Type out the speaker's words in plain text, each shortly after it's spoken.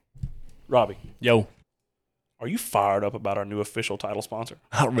Robbie, Yo, are you fired up about our new official title sponsor?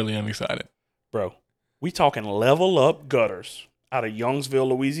 I really am excited. Bro, we talking Level Up Gutters out of Youngsville,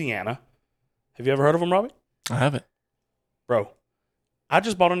 Louisiana. Have you ever heard of them, Robbie? I haven't. Bro, I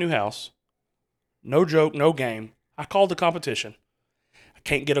just bought a new house. No joke, no game. I called the competition. I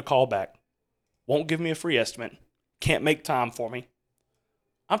can't get a call back. Won't give me a free estimate. Can't make time for me.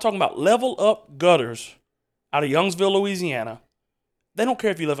 I'm talking about Level Up Gutters out of Youngsville, Louisiana. They don't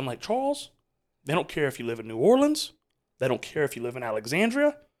care if you live in Lake Charles. They don't care if you live in New Orleans. They don't care if you live in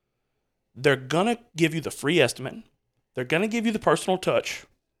Alexandria. They're going to give you the free estimate. They're going to give you the personal touch.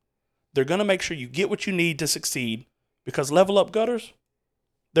 They're going to make sure you get what you need to succeed because Level Up Gutters,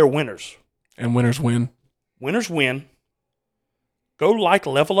 they're winners. And winners win. Winners win. Go like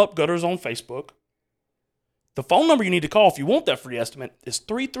Level Up Gutters on Facebook. The phone number you need to call if you want that free estimate is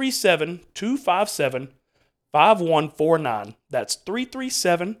 337-257-5149. That's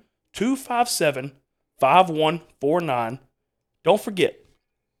 337-257-5149. Don't forget,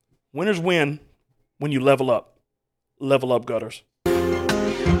 winners win when you level up. Level Up Gutters. Jump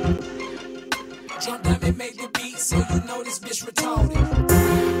down and make the beat so you know this bitch retarded.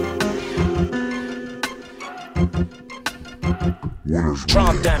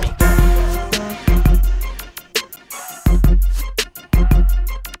 Trump dummy.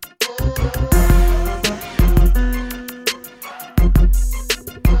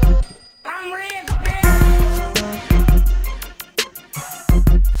 I'm ready,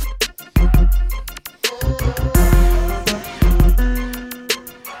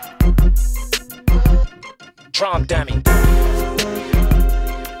 Trump dummy.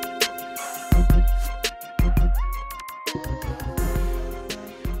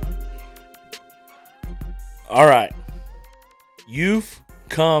 All right. You've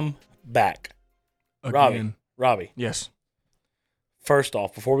come back. Again. Robbie, Yes. first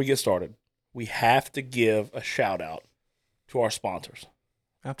off, before we get started, we have to give a shout out to our sponsors.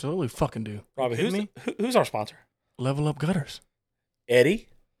 Absolutely fucking do. Robbie, Kidding who's our sponsor? Level Up Gutters. Eddie.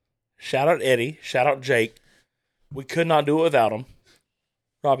 Shout out Eddie. Shout out Jake. We could not do it without them.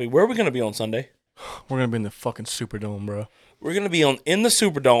 Robbie, where are we going to be on Sunday? We're going to be in the fucking Superdome, bro. We're going to be in the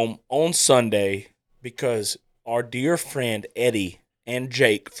Superdome on Sunday because our dear friend Eddie and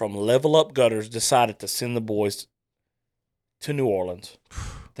Jake from Level Up Gutters decided to send the boys to New Orleans.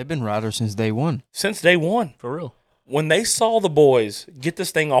 They've been riders since day one. Since day one. For real. When they saw the boys get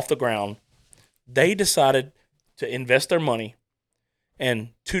this thing off the ground, they decided to invest their money. And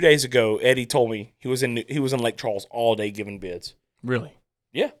 2 days ago, Eddie told me he was in Lake Charles all day giving bids. Really?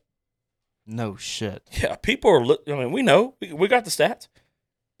 Yeah. No shit. Yeah, people are, we know. We got the stats.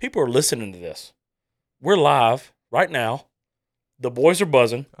 People are listening to this. We're live right now. The boys are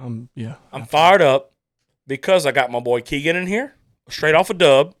buzzing. Yeah. I'm fired up because I got my boy Keegan in here, straight off a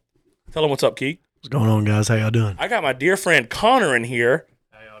dub. Tell him what's up, Keeg. What's going on, guys? How y'all doing? I got my dear friend Connor in here.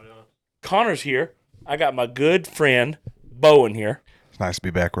 How y'all doing? Connor's here. I got my good friend Bo in here. It's nice to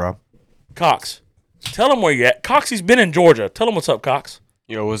be back, Rob. Cox, tell him where you're at. Cox, he's been in Georgia. Tell him what's up, Cox.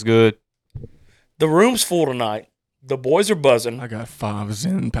 Yo, what's good? The room's full tonight. The boys are buzzing. I got 5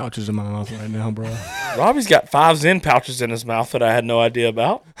 Zen pouches in my mouth right now, bro. Robbie's got 5 Zen pouches in his mouth that I had no idea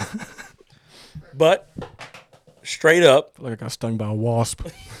about. But straight up, I feel like I got stung by a wasp.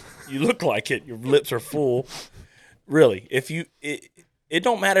 you look like it. Your lips are full. Really, it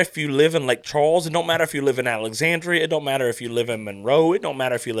don't matter if you live in Lake Charles. It don't matter if you live in Alexandria. It don't matter if you live in Monroe. It don't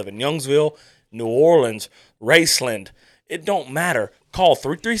matter if you live in Youngsville, New Orleans, Raceland. It don't matter. Call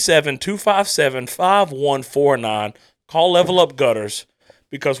 337-257-5149. Call Level Up Gutters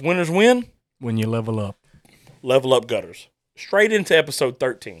because winners win. When you level up. Level Up Gutters. Straight into episode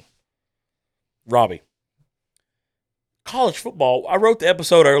 13. Robbie. College football. I wrote the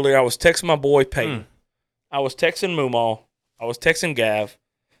episode earlier. I was texting my boy Peyton. I was texting Mumaw. I was texting Gav.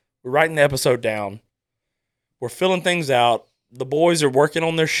 We're writing the episode down. We're filling things out. The boys are working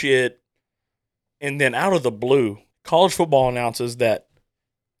on their shit. And then out of the blue, college football announces that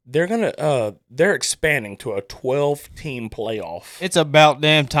they're expanding to a 12-team playoff. It's about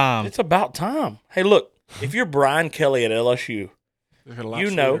damn time. It's about time. Hey, look, if you're Brian Kelly at LSU,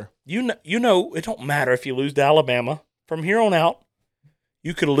 you know it don't matter if you lose to Alabama. From here on out,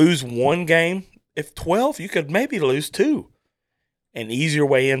 you could lose one game. If 12, you could maybe lose 2. An easier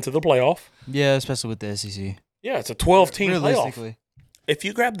way into the playoff. Yeah, especially with the SEC. Yeah, it's a 12-team playoff. Realistically. If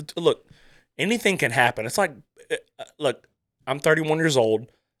you grab look, anything can happen. It's like, look, I'm 31 years old.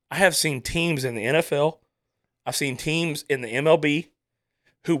 I have seen teams in the NFL. I've seen teams in the MLB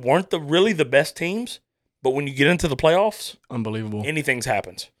who weren't really the best teams, but when you get into the playoffs, Unbelievable. anything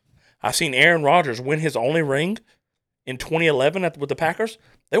happens. I've seen Aaron Rodgers win his only ring in 2011 with the Packers,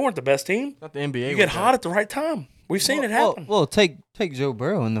 they weren't the best team. Not the NBA. You get hot at the right time. We've seen it happen. Well, take Joe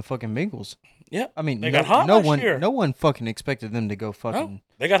Burrow and the fucking Bengals. Yeah, I mean, they got hot no last one, year. no one fucking expected them to go No, fucking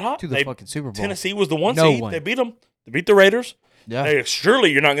they got hot. to the They- fucking Super Bowl. Tennessee was the one No seed. one. They beat them. They beat the Raiders. Yeah, Hey,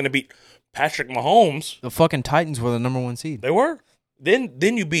 surely you're not going to beat Patrick Mahomes. the fucking Titans were the number 1 seed. They were. Then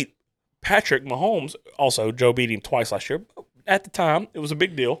you beat Patrick Mahomes. Also, Joe beat him twice last year. At the time, it was a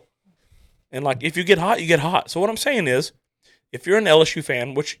big deal. And like, if you get hot, you get hot. So what I'm saying is, if you're an LSU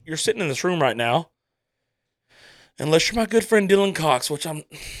fan, which you're sitting in this room right now, unless you're my good friend Dylan Cox, which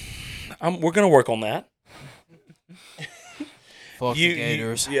we're gonna work on that. Fuck the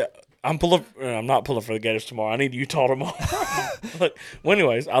Gators. Yeah, I'm not pulling for the Gators tomorrow. I need Utah tomorrow. Well,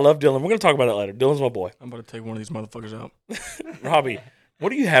 anyways, I love Dylan. We're gonna talk about it later. Dylan's my boy. I'm about to take one of these motherfuckers out. Robbie, what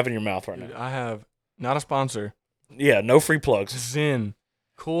do you have in your mouth right Dude, now? I have not a sponsor. Yeah, no free plugs. Zen.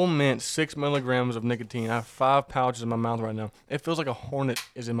 Cool mint, 6 milligrams of nicotine. I have 5 pouches in my mouth right now. It feels like a hornet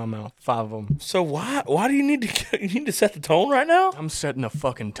is in my mouth. 5 of them. So why do you need to set the tone right now? I'm setting a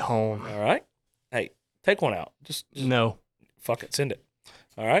fucking tone. All right. Hey, take one out. Just No. fuck it. Send it.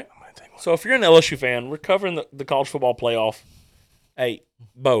 All right. I'm gonna take one. So if you're an LSU fan, we're covering the college football playoff. Hey,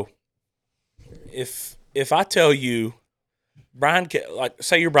 Bo, if I tell you,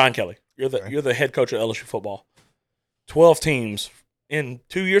 say you're Brian Kelly, you're the head coach of LSU football. 12 teams in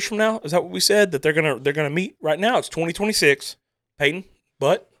 2 years from now. Is that what we said that they're gonna meet? Right now it's 2026. Peyton,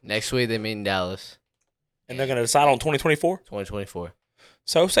 but Next week they meet in Dallas, and they're gonna decide on 2024. 2024.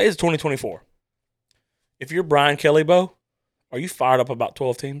 So say it's 2024. If you're Brian Kelly, Bo, are you fired up about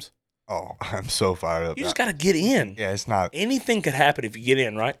 12 teams? Oh, I'm so fired up. You just got to get in. Yeah, it's not Anything could happen if you get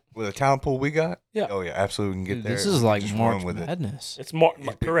in, right? with the talent pool we got. Yeah. Oh yeah, absolutely we can get Dude, there. this is like Just March run with it. Madness. It's more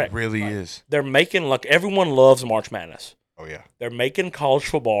It correct. really Right. is. They're making everyone loves March Madness. Oh yeah. They're making college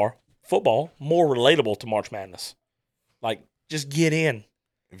football more relatable to March Madness. Like, just get in.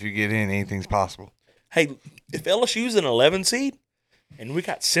 If you get in, anything's possible. Hey, if LSU's an 11 seed and we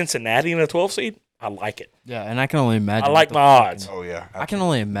got Cincinnati in a 12 seed, I like it. Yeah, and I can only imagine. I like what my the odds. fucking- Oh yeah. I can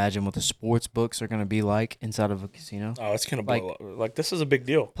only imagine what the sports books are going to be like inside of a casino. Oh, it's gonna Like- blow up. Like, this is a big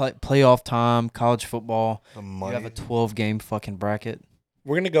deal. Playoff time, college football. The You money. have a 12-game fucking bracket.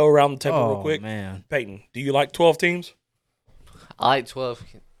 We're gonna go around the table real Oh quick. man, Peyton, do you like 12 teams? I like 12.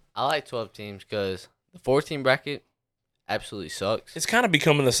 I like 12 teams because the 14 bracket absolutely sucks. It's kind of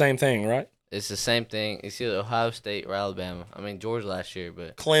becoming the same thing, right? It's the same thing. It's either Ohio State or Alabama. I mean Georgia last year,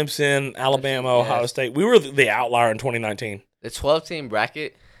 but Clemson, Alabama, Yeah. Ohio State. We were the outlier in 2019. the 12-team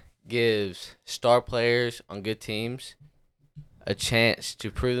bracket gives star players on good teams a chance to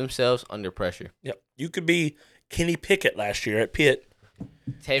prove themselves under pressure. Yep. You could be Kenny Pickett last year at Pitt.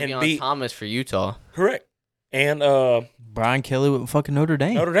 Tavion beat- Thomas for Utah. Correct. And Brian Kelly with fucking Notre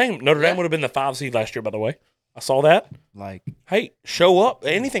Dame. Notre Dame. Notre Dame Yeah. would have been the 5 seed last year, by the way. I saw that. Like, Hey, show up.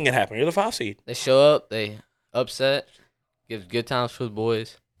 Anything can happen. You're the 5 seed. They show up, they upset, gives good times for the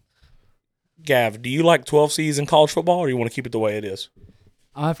boys. Gav, do you like 12 seeds in college football, or you want to keep it the way it is?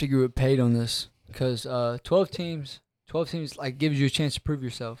 I have to agree with Pate on this because 12 teams like gives you a chance to prove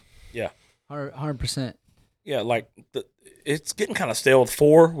yourself. Yeah. 100% Yeah, like it's getting kind of stale with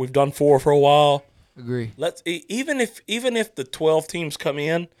 4. We've done 4 for a while. agree. Even if the 12 teams come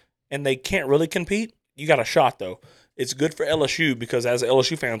in and they can't really compete, you got a shot though. It's good for LSU because as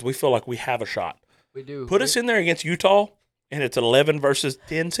LSU fans, we feel like we have a shot. We do. Put us in there against Utah, and it's an 11 versus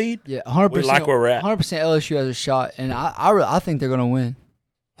 10 seed. Yeah, 100%. We like where we're at. 100% LSU has a shot, and I think they're gonna win.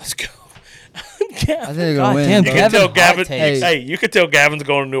 Let's go. I think they're God gonna win. damn, You bro. can tell hot Gavin. takes. Hey, you can tell Gavin's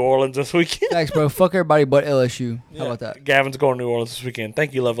going to New Orleans this weekend. Facts, bro. Fuck everybody but LSU. How Yeah, about that? Gavin's going to New Orleans this weekend.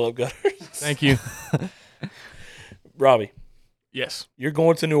 Thank you, Level Up Gutters. Thank you. Robbie, Yes, you're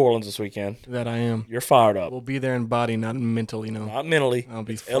going to New Orleans this weekend. that I am. You're fired up. We'll be there in body, not mental, you know. Not mentally. I'll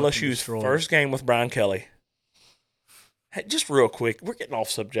be It's fucking LSU's destroyed. first game with Brian Kelly. Hey, just real quick, we're getting off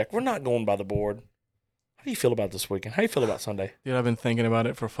subject. We're not going by the board. How do you feel about this weekend? How do you feel about Sunday? Dude, I've been thinking about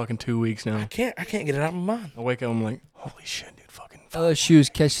it for fucking 2 weeks I now. can't get it out of my mind. I wake up, I'm like, holy shit, dude, fucking. LSU is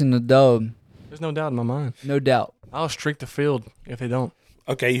catching the dub, There's no doubt in my mind. no doubt. I'll streak the field if they don't.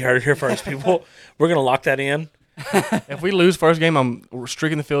 Okay, you heard it here first, people. We're gonna lock that in. If we lose first game, I'm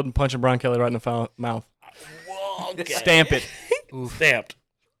streaking the field and punching Brian Kelly right in the mouth. Whoa, okay. Stamp it. Stamped.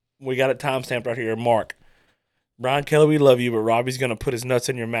 We got it time stamped right here. Mark. Brian Kelly, we love you, but Robbie's gonna put his nuts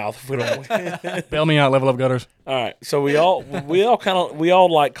in your mouth if we don't win. Bail me out, Level Up Gutters. All right. So we all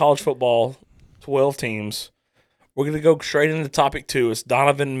like college football, 12 teams. We're gonna go straight into topic 2. It's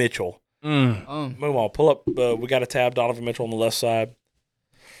Donovan Mitchell. Mumaw, pull up. We got a tab. Donovan Mitchell on the left side.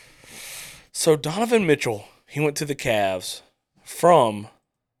 So Donovan Mitchell, he went to the Cavs from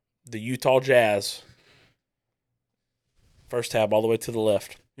the Utah Jazz. First tab all the way to the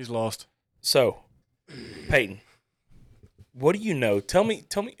left. He's lost. So, Peyton, what do you know? Tell me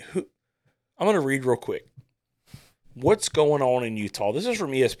who. I'm going to read real quick. What's going on in Utah? This is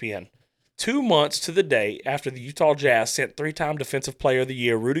from ESPN. 2 months to the day after the Utah Jazz sent 3-time Defensive Player of the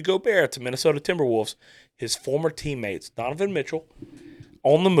Year Rudy Gobert to Minnesota Timberwolves, his former teammates, Donovan Mitchell,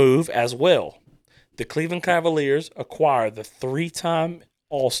 on the move as well. The Cleveland Cavaliers acquired the 3-time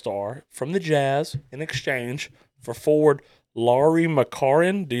All-Star from the Jazz in exchange for forward Laurie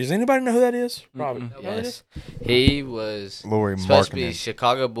McCarron. Does anybody know who that is? Probably. Know who that is? Yes. He was Laurie supposed to be Markkinen.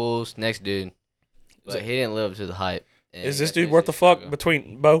 Chicago Bulls next dude, but he didn't live up to the hype. And Is he this got dude traded worth to the fuck Chicago.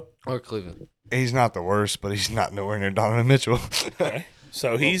 between Bo? Or Cleveland? He's not the worst, but he's not nowhere near Donovan Mitchell. Okay.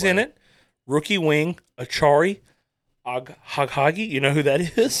 So he's in it. Rookie wing, Achari Haghagi. You know who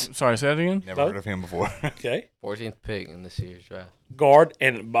that is? Sorry, say that again. Never heard of him before. Okay. 14th pick in this year's draft. Guard.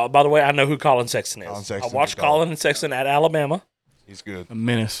 And by the way, I know who Colin Sexton is. Colin Sexton's I watched a dog. Colin Sexton at Alabama. He's good. A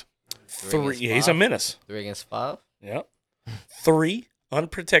menace. He's a menace. 3 against 5. Yep. 3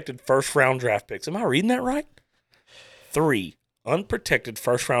 unprotected first-round draft picks. Am I reading that right? 3 unprotected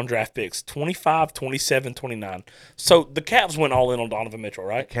first-round draft picks, 25, 27, 29. So the Cavs went all in on Donovan Mitchell,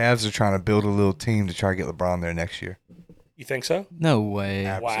 right? Cavs are trying to build a little team to try to get LeBron there next year. You think so? No way.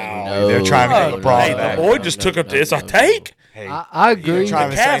 Wow. No. They're trying to get LeBron Hey, back. the boy just took up to it's a take. Hey, I agree.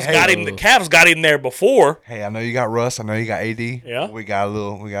 trying The to say, Cavs hey, got him. The Cavs got him there before. Hey, I know you got Russ. I know you got AD. Yeah. We got a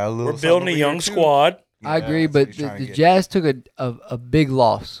little. We're building a young squad. I agree, but the Jazz took a big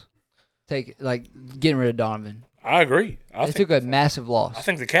loss. Getting rid of Donovan. I agree. They took a massive loss. I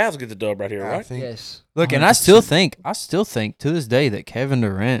think the Cavs get the dub right here, right? Yes. Look, and I still think to this day that Kevin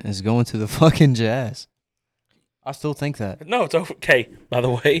Durant is going to the fucking Jazz. I still think that. No, it's okay. By the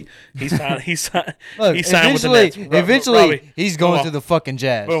way, he signed. He signed. Look, He signed with the eventually, Nets. eventually, Robbie, he's going on. to the fucking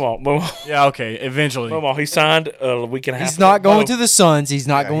Jazz. Move on. Yeah, okay. Eventually. He signed a week and a half. He's not ago. going to the Suns. He's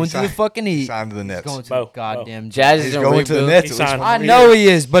not Yeah, going he to the signed- fucking He Heat. signed to the He's Nets. going to Bo, the goddamn Jazz He's is in going to the rebuild. Nets. He at least signed- one I more know year. he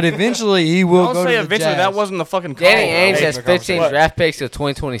is, but eventually he will Don't go say to the eventually. Jazz. That wasn't the fucking call. Danny Ainge Hey, has no 15 conversation. draft picks to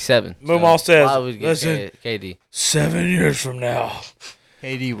 2027. Mumaw says, why would we get listen, KD? 7 years from now,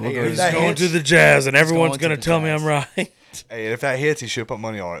 KD will Hey, go if to that the going hits- to the Jazz, and everyone's going going to to the tell me Jazz. I'm right. Hey, if that hits, he should put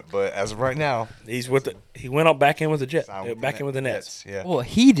money on it. But as of right now, He went up back in with the Jets. signed Back in with the Nets. Yeah. Well,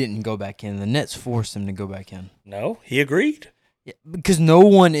 he didn't go back in. The Nets forced him to go back in. No, he agreed. Yeah, because no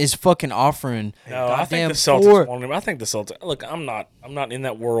one is fucking offering. No, I think goddamn the Celtics four- wanted him. I think the Celtics. Look, I'm not in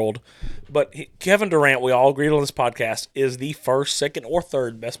that world, but Kevin Durant, we all agreed on this podcast, is the first, second, or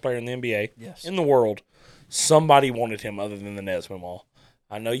third best player in the NBA in the world. Somebody wanted him other than the Nets, Mumaw.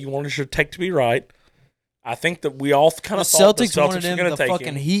 I know you wanted your take to be right. I think that we all kind The of thought the Celtics wanted Celtics were him. going The to take fucking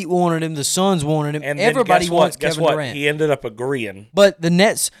him. Heat wanted him. The Suns wanted him. And then Everybody guess wants what? Guess Kevin what? Durant. He ended up agreeing. But the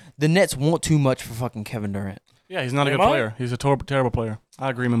Nets want too much for fucking Kevin Durant. Yeah, he's not a Am good I? player. He's a terrible player.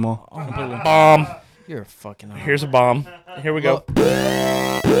 I agree, Mumaw. Completely. Bomb. You're a fucking. Here's a bomb. Here we go.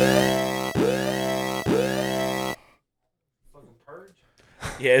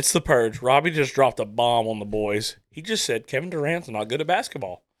 Yeah, it's the purge. Robbie just dropped a bomb on the boys. He just said Kevin Durant's not good at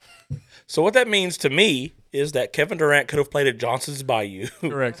basketball. So what that means to me is that Kevin Durant could have played at Johnson's Bayou.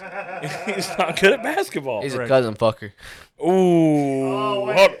 Correct. He's not good at basketball. He's a Correct. cousin fucker.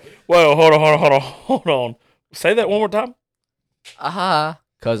 Ooh. Hold on. Say that one more time. Aha.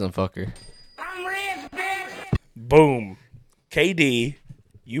 Cousin fucker. Boom. KD,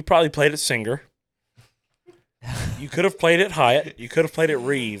 you probably played at Singer. You could have played at Hyatt. You could have played at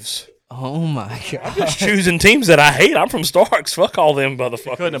Reeves. Oh my god. Just choosing teams that I hate. I'm from Starks. Fuck all them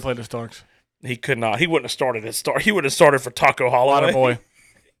motherfuckers. Couldn't have played the Starks. He could not. He wouldn't have started at Stark. He would have started for Taco Water Holloway. boy.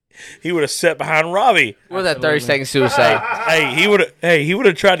 He would have sat behind Robbie. Where's that 30-second suicide? Hey, he would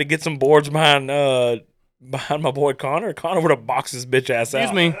have tried to get some boards behind my boy Connor. Connor would have boxed his bitch ass out.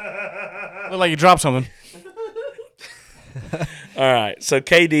 Excuse me. Look like you dropped something. All right. So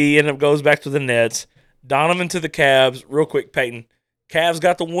KD ended up goes back to the Nets. Donovan to the Cavs. Real quick, Peyton. Cavs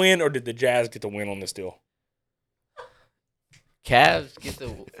got the win, or did the Jazz get the win on this deal? Cavs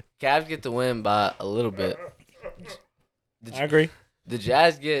get the win by a little bit. I agree. The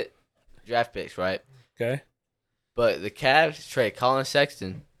Jazz get draft picks, right? Okay. But the Cavs trade Colin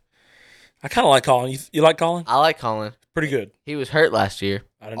Sexton. I kind of like Colin. You like Colin? I like Colin. Pretty good. He was hurt last year,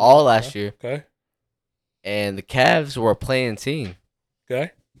 I didn't all know. last year, Okay. and the Cavs were a playing team.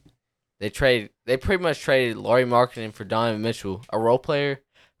 Okay. They pretty much traded Laurie Markkinen for Donovan Mitchell, a role player,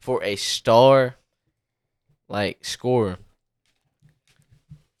 for a star, scorer,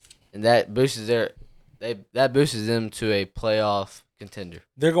 and that boosts them to a playoff contender.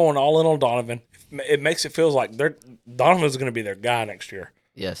 They're going all in on Donovan. It makes it feels like Donovan's going to be their guy next year.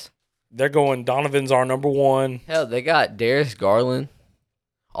 Yes. They're going. Donovan's our number one. Hell, they got Darius Garland,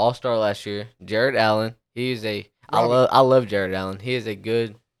 All-Star last year. Jared Allen. He's a. I love Jared Allen. He is a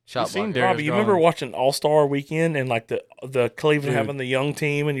good shot seen blocker. Darius Robbie, you remember Garland. watching All Star Weekend and like the Cleveland Dude. having the young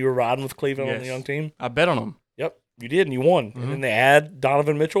team, and you were riding with Cleveland on the Yes. young team. I bet on him. Yep, you did, and you won. And then they add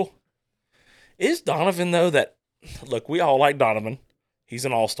Donovan Mitchell. Is Donovan though that? Look, we all like Donovan. He's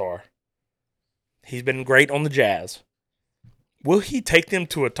an All Star. He's been great on the Jazz. Will he take them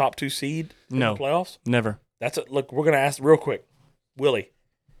to a top 2 seed in No. the playoffs? Never. That's it. Look, we're gonna ask real quick. Will he?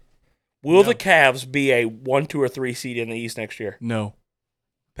 Will the Cavs be a 1, 2, or 3 seed in the East next year? No.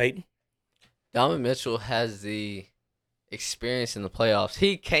 Peyton? Donovan Mitchell has the experience in the playoffs.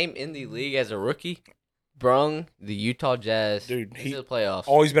 He came in the league as a rookie, brung the Utah Jazz Dude, into the playoffs.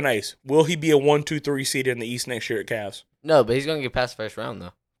 Always been ace. Will he be a 1, 2, 3 seed in the East next year at Cavs? No, but he's going to get past the first round,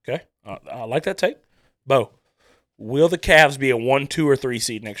 though. Okay. I like that take. Bo, will the Cavs be a 1, 2, or 3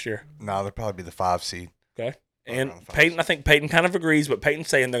 seed next year? No, they'll probably be the 5 seed. Okay. And around the 5 Peyton, I think Peyton kind of agrees, but Peyton's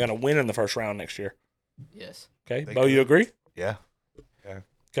saying they're going to win in the first round next year. Yes. Okay. They Bo, you could. agree? Yeah.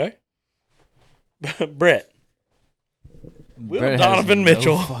 Okay. Brett. Will Brett has Donovan no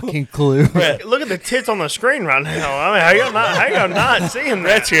Mitchell. fucking clue. Brett. Look at the tits on the screen right now. I mean, how y'all not seeing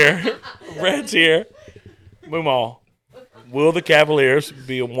Brett's that? here. Brett's here. Mumaw. Will the Cavaliers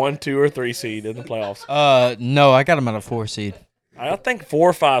be a 1, 2, or 3 seed in the playoffs? No, I got him at a 4 seed. I think 4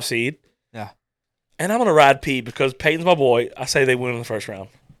 or 5 seed. Yeah. And I'm going to ride Pete because Peyton's my boy. I say they win in the first round.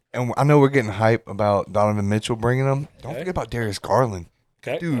 And I know we're getting hype about Donovan Mitchell bringing them. Don't Okay. forget about Darius Garland.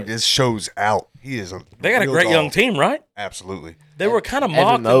 Okay. Dude, this show's out. He is a They got a real great dog. young team, right? Absolutely. They were kind of Evan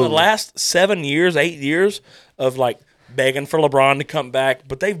mocked in the Mobley. last 7 years, 8 years of like begging for LeBron to come back,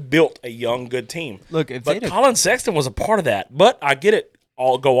 but they've built a young, good team. Look, if But they'd Colin Sexton was a part of that. But I get it.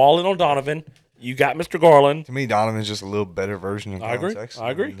 Go all in on Donovan. You got Mr. Garland. To me, Donovan's just a little better version of I agree. Colin Sexton. I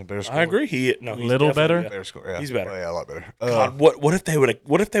agree. The better I scorer. agree. He's Little definitely better? Better scorer. Yeah. He's better. Oh, yeah, a lot better. God, what if they would have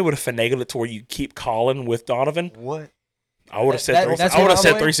finagled it to where you keep Colin with Donovan? What? I would have said that's I would what have I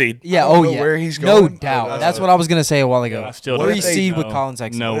said would- 3 seed. Yeah, I don't oh know yeah. where he's No going. doubt. That's what I was gonna say a while ago. I still What don't if 3 they- seed with no. Colin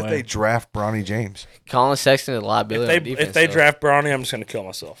Sexton. No What if way. they draft Bronny James? Colin Sexton is a liability on If defense. they though. draft Bronny, I'm just going to kill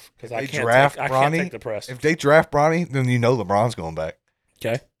myself because I They can't draft take, I can't Bronny. take the press. If they draft Bronny, then you know LeBron's going back.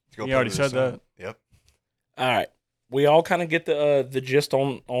 Okay. Go He play already with his said son. that. Yep. All right. We all kind of get the gist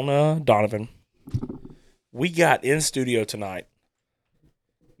on Donovan. We got in studio tonight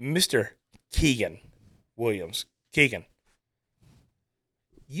Mr. Keegan Williams. Keegan,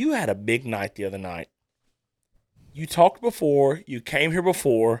 you had a big night the other night. You talked before. You came here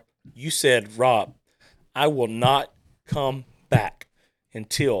before. You said, Rob, I will not come back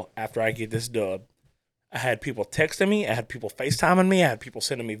until after I get this dub. I had people texting me. I had people FaceTiming me. I had people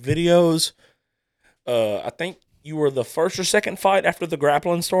sending me videos. I think you were the first or second fight after the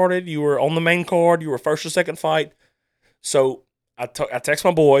grappling started. You were on the main card. You were first or second fight. So I text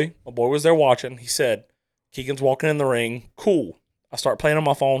my boy. My boy was there watching. He said, Keegan's walking in the ring. Cool. I start playing on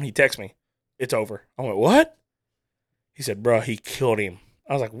my phone. He texts me. It's over. I went, what? He said, bro, he killed him.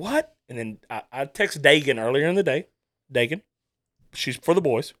 I was like, what? And then I texted Dagan earlier in the day. Dagan. She's for the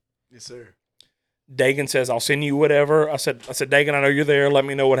boys. Yes, sir. Dagan says, I'll send you whatever. I said, Dagan, I know you're there. Let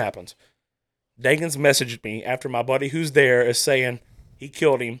me know what happens. Dagan's messaged me after my buddy who's there is saying he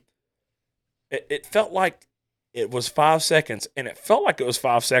killed him. It felt like it was 5 seconds, and it felt like it was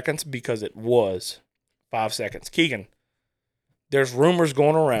 5 seconds because it was 5 seconds. Keegan, there's rumors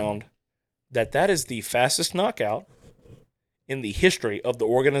going around that is the fastest knockout in the history of the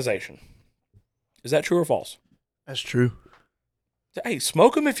organization. Is that true or false? That's true. Hey,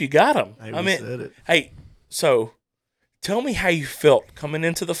 smoke him if you got him. Hey, I we mean, said it. hey, so tell me how you felt coming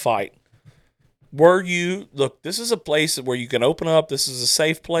into the fight. Were you look? This is a place where you can open up. This is a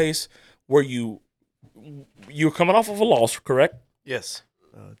safe place where you're coming off of a loss, correct? Yes.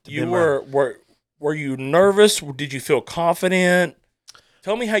 To You Ben were you nervous? Did you feel confident?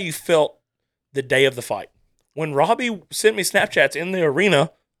 Tell me how you felt the day of the fight. When Robbie sent me Snapchats in the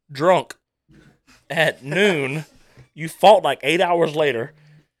arena, drunk, at noon, you fought like 8 hours later,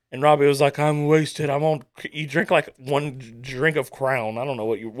 and Robbie was like, I'm wasted. I'm on. You drink like one drink of Crown. I don't know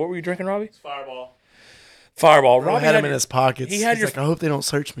what were you drinking, Robbie? Fireball. Robbie Robbie had him your- in his pockets. he had He's your- like, I hope they don't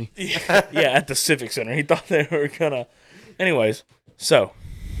search me. yeah, at the Civic Center. He thought they were gonna. Anyways, so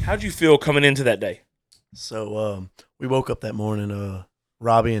how'd you feel coming into that day? So we woke up that morning.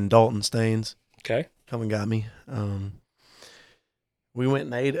 Robbie and Dalton Staines Okay. come and got me. We went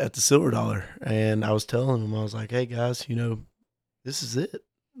and ate at the Silver Dollar, and I was telling them, I was like, hey guys, this is it.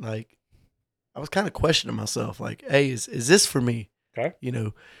 Like, I was kind of questioning myself, like, hey, is this for me? Okay.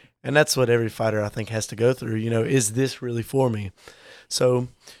 And that's what every fighter I think has to go through. Is this really for me? So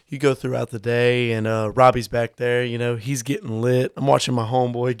you go throughout the day, and Robbie's back there. He's getting lit. I'm watching my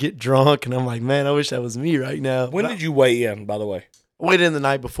homeboy get drunk, and I'm like, man, I wish that was me right now. When did you weigh in, by the way? I weighed in the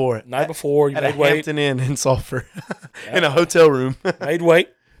night before. Night before, you at made a weight? Hampton Inn in Sulphur, in a hotel room. Made weight?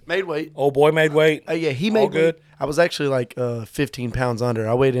 Made weight. Old boy made weight? Yeah, he All made good? weight. I was actually like 15 pounds under.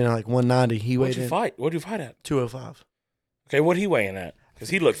 I weighed in at like 190. He What'd weighed you in fight? What'd you fight at? 205. Okay, what'd he weigh in at? Because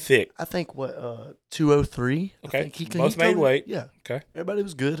he looked thick. I think 203. Okay, I think he both made weight. Yeah. Okay. Everybody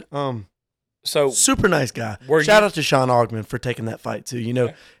was good. So, Super nice guy. Were Shout you- out to Sean Augman for taking that fight too.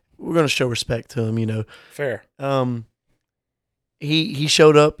 Okay. We're gonna show respect to him. fair. He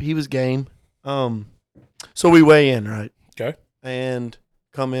showed up. He was game. So we weigh in, right? Okay. And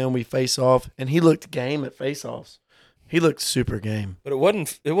come in. We face off, and he looked game at face offs. He looked super game. But it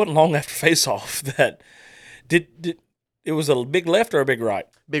wasn't long after face off that did it was a big left or a big right?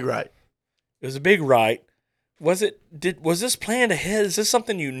 Big right. It was a big right. Was this planned ahead? Is this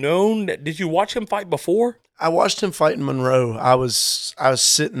something you known? Did you watch him fight before? I watched him fight in Monroe. I was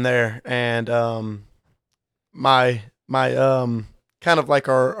sitting there, and my kind of like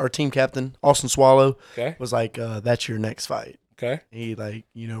our team captain, Austin Swallow, Okay. was like, that's your next fight. Okay. He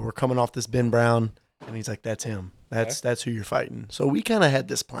we're coming off this Ben Brown, and he's like, that's him. That's who you're fighting. So we kind of had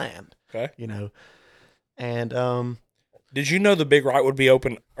this planned. Okay. And Did you know the big right would be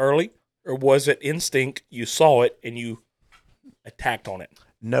open early, or was it instinct? You saw it and you attacked on it.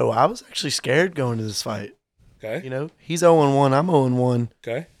 no, I was actually scared going to this fight. Okay. He's 0-1, I'm 0-1.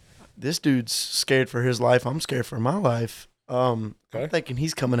 Okay. This dude's scared for his life. I'm scared for my life. I'm Okay. thinking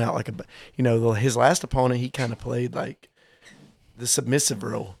he's coming out like his last opponent, he kind of played like the submissive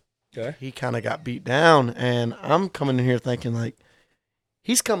role. Okay. He kind of got beat down, and I'm coming in here thinking like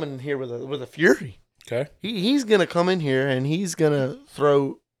he's coming in here with a fury. Okay. He's gonna come in here and he's gonna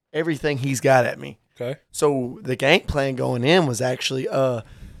throw everything he's got at me. Okay. So the game plan going in was actually,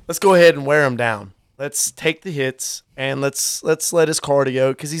 let's go ahead and wear him down. Let's take the hits and let's let his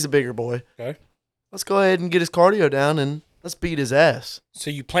cardio, because he's a bigger boy. Okay. Let's go ahead and get his cardio down and let's beat his ass. So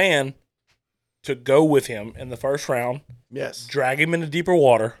you plan to go with him in the first round, Yes. drag him into deeper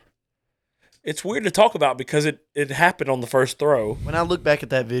water. It's weird to talk about because it happened on the first throw. When I look back at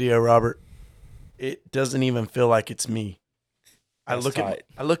that video, Robert, it doesn't even feel like it's me. That's tight.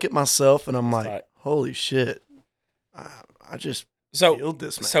 I look at myself and I'm like, tight. holy shit! I just So killed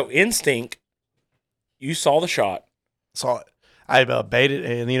this man. so instinct, you saw the shot. Saw it. I baited,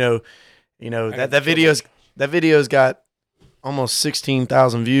 and I got that video's got almost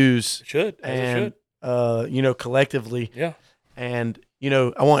 16,000 views, It should. As it and should. collectively, Yeah. and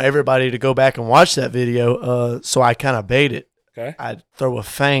I want everybody to go back and watch that video. So I kind of bait it. Okay. I'd throw a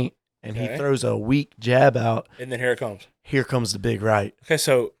feint, and Okay. he throws a weak jab out. And then here it comes. Here comes the big right. Okay,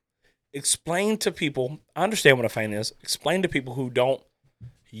 so explain to people. I understand what a feint is. Explain to people who don't.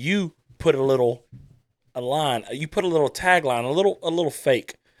 You put a line. You put a little tagline, a little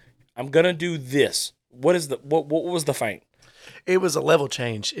fake. I'm gonna do this. What was the feint? It was a level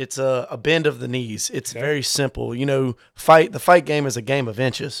change. It's a bend of the knees. It's Okay. very simple. The fight game is a game of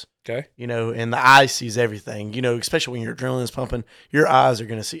inches. Okay. And the eye sees everything. Especially when your adrenaline's pumping, your eyes are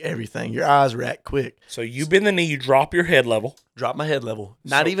going to see everything. Your eyes react quick. So you bend the knee, you drop your head level. Drop my head level.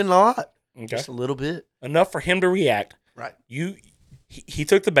 Not So- even a lot. Okay. Just a little bit. Enough for him to react. Right. He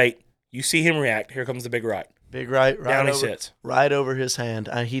took the bait. You see him react. Here comes the big right. Big right. Down he over, sits. right over his hand.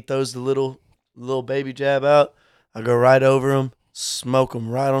 He throws the little baby jab out. I go right over him, smoke him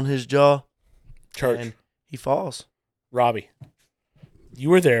right on his jaw, Church. and he falls. Robbie, you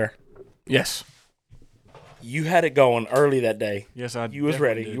were there. Yes. You had it going early that day. Yes, I. You was definitely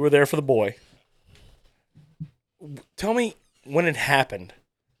ready. did. You were there for the boy. Tell me when it happened.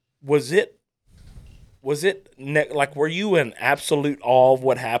 Was it like, were you in absolute awe of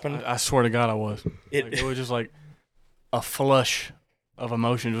what happened? I swear to God, I was. It- It was just like a flush of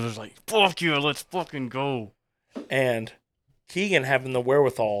emotion. It was just like, fuck you, let's fucking go. And Keegan having the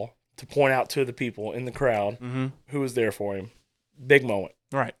wherewithal to point out to the people in the crowd Mm-hmm. who was there for him. Big moment.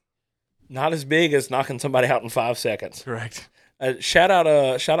 Right. Not as big as knocking somebody out in 5 seconds. Correct. Shout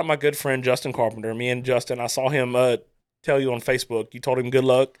out my good friend Justin Carpenter. Me and Justin, I saw him tell you on Facebook. You told him good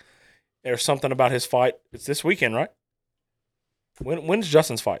luck. There's something about his fight. It's this weekend, right? When's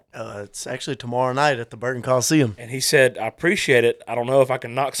Justin's fight? It's actually tomorrow night at the Bergen Coliseum. And he said, I appreciate it. I don't know if I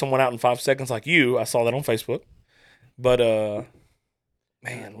can knock someone out in 5 seconds like you. I saw that on Facebook. But,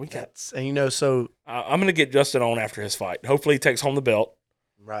 man, we got. So I'm going to get Justin on after his fight. Hopefully he takes home the belt.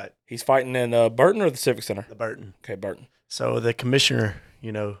 right, He's fighting in Burton or the Civic Center? the Burton. Okay, Burton. So the commissioner,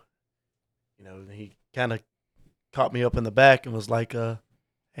 he kind of caught me up in the back and was like, "Hey,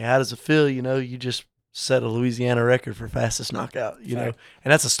 how does it feel? You just set a Louisiana record for fastest knockout, you know,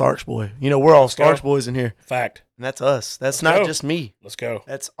 and that's a Starks boy. You know, we're all Starks boys in here, Fact. and that's us. That's Let's not go. just me. Let's go.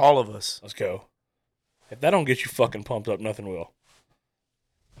 That's all of us. Let's go. If that don't get you fucking pumped up, nothing will.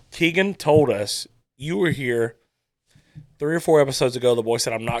 Keegan told us you were here 3 or 4 episodes ago. The boy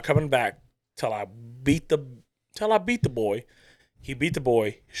said, "I'm not coming back till I beat the boy." He beat the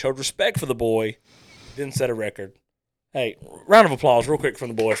boy. Showed respect for the boy. Didn't set a record. Hey, round of applause real quick from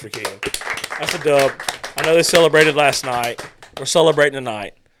the boys for Keegan. That's a dub. I know they celebrated last night. We're celebrating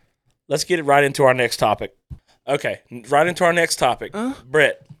tonight. Let's get it right into our next topic. Okay, right into our next topic.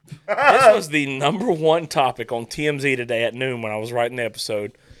 Brett, this was the #1 topic on TMZ today at noon when I was writing the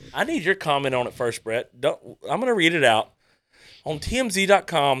episode. I need your comment on it first, Brett. I'm going to read it out. On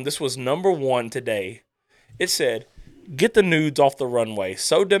TMZ.com, this was #1 today. It said, "Get the nudes off the runway."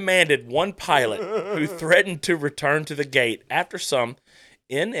 So demanded one pilot who threatened to return to the gate after some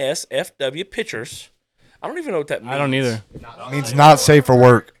NSFW pictures. I don't even know what that means. I don't either. Means not safe for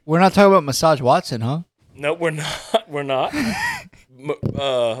work. We're not talking about Massage Watson, huh? No, we're not. We're not.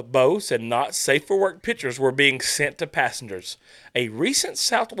 Bo said not safe for work pictures were being sent to passengers. A recent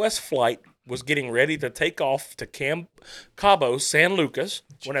Southwest flight was getting ready to take off to Cabo San Lucas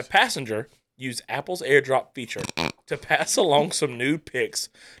when a passenger used Apple's AirDrop feature to pass along some nude pics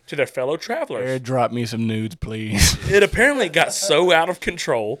to their fellow travelers. Airdrop me some nudes, please. It apparently got so out of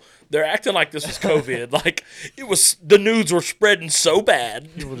control. They're acting like this was COVID. Like the nudes were spreading so bad.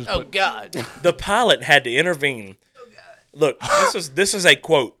 Oh God! The pilot had to intervene. Look, this is a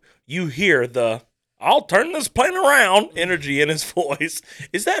quote. You hear the "I'll turn this plane around" energy in his voice.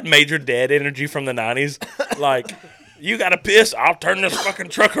 Is that Major Dad energy from the 90s? Like, you gotta piss, I'll turn this fucking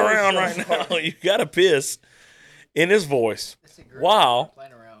truck around right now. You gotta piss in his voice. While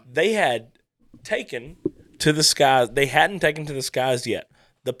they had taken to the skies, they hadn't taken to the skies yet.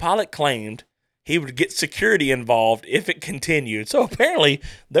 The pilot claimed he would get security involved if it continued. So apparently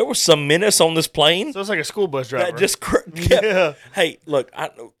there was some menace on this plane. So it's like a school bus driver. That just kept, Hey, look,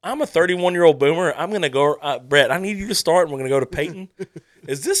 I'm a 31-year-old boomer. I'm going to go, Brett, I need you to start, and we're going to go to Peyton.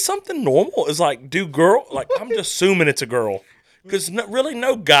 Is this something normal? Is like, I'm just assuming it's a girl. Because really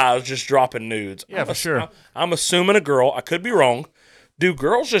no guy is just dropping nudes. Yeah, for sure. I'm assuming a girl. I could be wrong. Do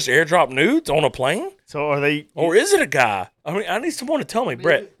girls just airdrop nudes on a plane? So are they? Or is it a guy? I mean, I need someone to tell me.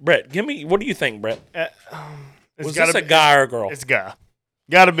 Brett, give me, what do you think, Brett? Was this a guy or a girl? It's a guy.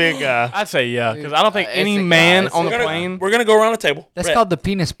 Gotta be a guy. I'd say yeah, because I don't think It's any a guy. man It's on a the guy. plane. We're going to go around the table. That's Brett, called the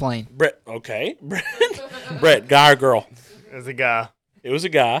penis plane. Brett, okay. Brett, guy or girl? It's a guy. It was a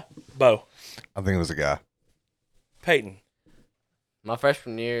guy. Bo. I think it was a guy. Peyton. My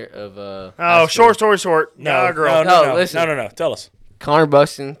freshman year of Oh, high school, short story short. Guy, girl. No, listen. No. Tell us. Connor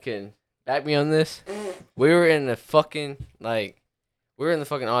Buxton can back me on this. We were in the fucking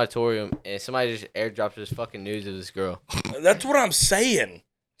auditorium, and somebody just airdropped this fucking news of this girl. That's what I'm saying.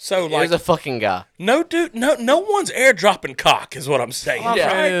 So, It like, was a fucking guy. no, dude, no one's airdropping cock, is what I'm saying. All I'm Yeah.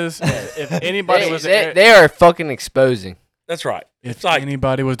 saying is, if anybody was to They are fucking exposing. That's right. if It's like,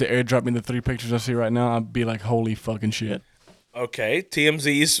 anybody was to airdrop me the 3 pictures I see right now, I'd be like, holy fucking shit. okay,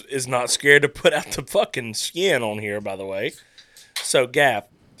 TMZ is not scared to put out the fucking skin on here, by the way. So, Gav,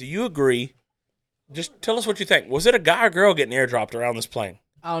 do you agree? Just tell us what you think. Was it a guy or girl getting airdropped around this plane?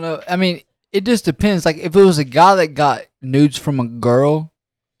 I don't know. I mean, it just depends. Like, if it was a guy that got nudes from a girl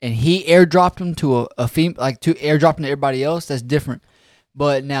and he airdropped them to a female, like to airdrop them to everybody else, that's different.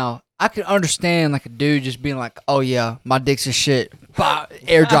 But now, I can understand like a dude just being like, "Oh yeah, my dick's a shit," bah,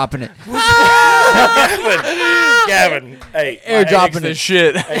 airdropping it. Gavin, hey, Airdropping This it.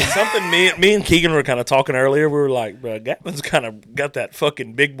 shit. hey, something me and Keegan were kind of talking earlier. We were like, bro, Gavin's kind of got that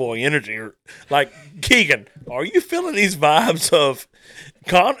fucking big boy energy. Like, Keegan, are you feeling these vibes of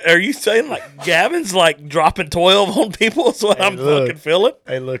are you saying like Gavin's like dropping 12 on people is what I'm look. fucking feeling?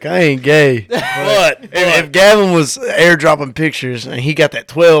 Hey, look, I ain't gay. But If Gavin was airdropping pictures and he got that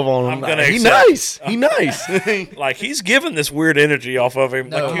 12 on him, I'm gonna he accept- nice. He nice. like he's giving this weird energy off of him.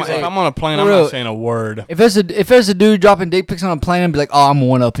 No, Like, he's If like, I'm on a plane, For I'm real. not saying a word. If there's a dude dropping dick pics on a plane, I'd be like, "Oh, I'm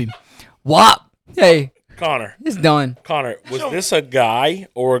one up him." Whop. Hey, Connor, it's done. was this a guy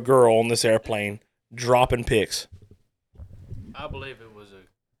or a girl on this airplane dropping pics? I believe it was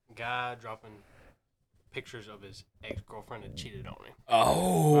a guy dropping pictures of his ex-girlfriend that cheated on him.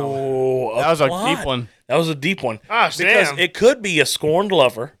 Oh, That was a plot. deep one. That was a deep one. Gosh, Because damn. it could be a scorned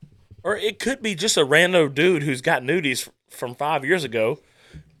lover, or it could be just a rando dude who's got nudies from 5 years ago,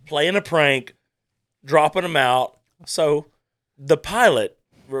 playing a prank, dropping them out. So the pilot,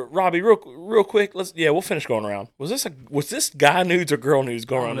 Robbie, real quick, we'll finish going around. Was this guy nudes or girl nudes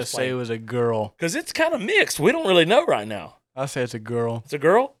going I'm around gonna this say it plane? was a girl. Because it's kind of mixed. We don't really know right now. I say it's a girl. It's a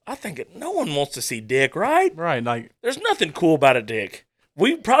girl? I think no one wants to see dick, right? Right, like There's nothing cool about a dick.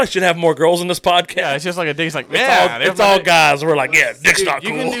 We probably should have more girls in this podcast. yeah, it's just like a dick. It's like It's all guys. We're like, yeah, dick's not You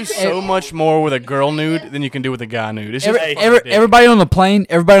cool. can do so much more with a girl nude than you can do with a guy nude. It's just Everybody on the plane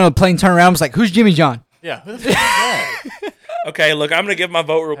turn around and was like, "Who's Jimmy John?" yeah. Who the fuck is that? Okay, look, I'm gonna give my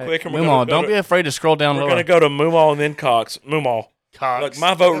vote real quick, and we're Mumaw, gonna go don't be afraid to scroll down we're lower. gonna go to Mumaw and then Cox. Mumaw. Cox. Look,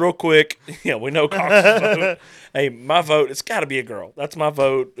 my vote real quick. Yeah, we know Cox's vote. Hey, my vote, it's got to be a girl. That's my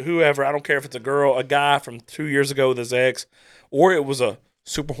vote. Whoever, I don't care if it's a girl, a guy from 2 years ago with his ex, or it was a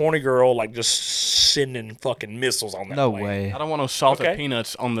super horny girl, like just sending fucking missiles on that No plane. way. I don't want no salted Okay.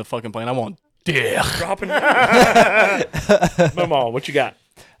 peanuts on the fucking plane. I want dick. Dropping. Mumaw, what you got?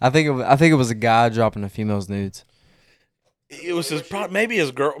 I think it was a guy dropping a female's nudes. It was maybe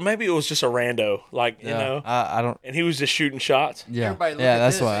his girl, maybe it was just a rando, like, you know, I don't. and he was just shooting shots. Yeah, Everybody look yeah. at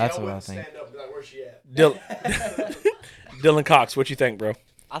That's this. what I think. Dylan Cox, what you think, bro?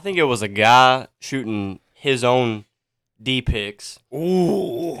 I think it was a guy shooting his own D pics.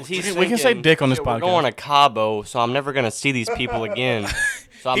 Ooh. We can say dick on this We're podcast. going to Cabo, so I'm never gonna see these people again.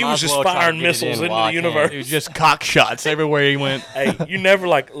 So I He might was as just well try to firing get it missiles in into while the I can. universe. It was just cock shots everywhere he went. Hey, you never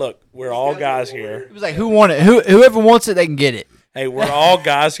look, we're all guys here. It was like, "Who want it? Whoever wants it, they can get it." Hey, we're all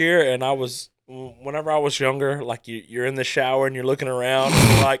guys here, and whenever I was younger, like you're in the shower and you're looking around, and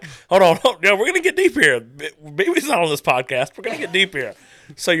you're like, hold on, no, we're gonna get deep here. Baby's not on this podcast. We're gonna get deep here.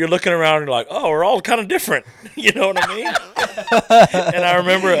 So you're looking around and you're like, oh, we're all kind of different. You know what I mean? And I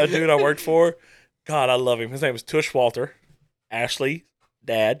remember a dude I worked for. God, I love him. His name was Tush Walter. Ashley,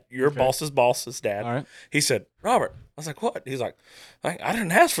 dad, your boss's dad. All right. He said, Robert. I was like, what? He's like, I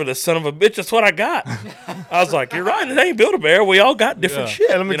didn't ask for this son of a bitch. That's what I got. I was like, you're right. It ain't Build-A-Bear. We all got different shit.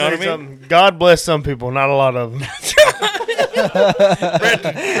 Yeah, let me you know tell what you I mean? something. God bless some people, not a lot of them.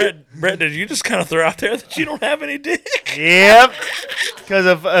 Brett, did you just kind of throw out there that you don't have any dick? Yep. Because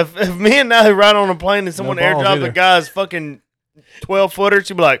if me and Natalie ride on a plane and someone balls airdropped either. a guy's fucking 12-footer,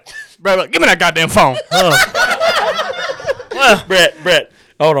 she'd be like, Bro, give me that goddamn phone. Brett,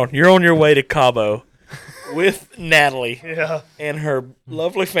 hold on. You're on your way to Cabo with Natalie yeah. and her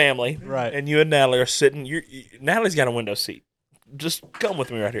lovely family. Right. And you and Natalie are sitting. Natalie's got a window seat. Just come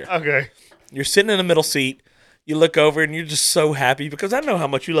with me right here. Okay. You're sitting in the middle seat. You look over and you're just so happy because I know how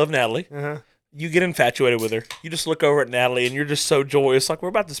much you love Natalie. Uh-huh. You get infatuated with her. You just look over at Natalie and you're just so joyous. Like, we're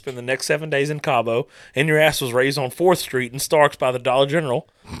about to spend the next 7 days in Cabo, and your ass was raised on 4th Street in Starks by the Dollar General.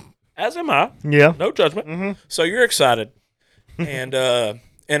 As am I. Yeah. No judgment. Mm-hmm. So you're excited. And an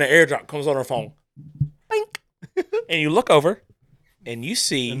airdrop comes on her phone. Bink. And you look over and you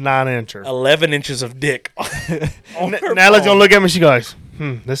see 9-incher. 11 inches of dick on her Natalie's phone. going to look at me. She goes,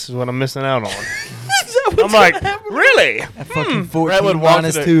 this is what I'm missing out on. I'm like, really? Fucking Brett would 14 walk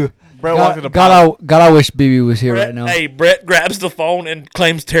minus to the- 2. Brett walked to the God, I wish BB was here Brett, right now. Hey, Brett grabs the phone and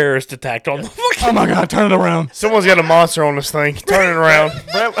claims terrorist attack on the fucking. Oh my God, turn it around. Someone's got a monster on this thing. Turn it around.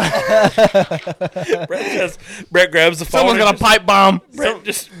 Brett grabs the phone. Someone's got a pipe bomb.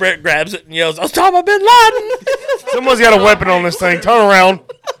 Brett grabs it and yells, Osama bin Laden. Someone's got a weapon on this thing. Turn around.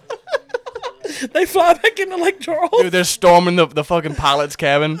 They fly back into Lake Charles. Dude, they're storming the fucking pilot's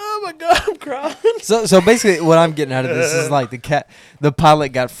cabin. Oh my God, I'm crying. So basically, what I'm getting out of this is like the pilot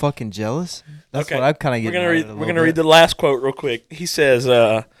got fucking jealous. That's Okay. what I'm kind of getting. We're gonna read the last quote real quick. He says,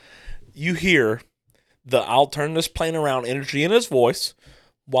 "You hear the I'll turn this plane around energy in his voice.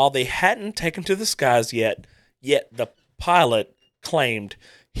 While they hadn't taken to the skies yet the pilot claimed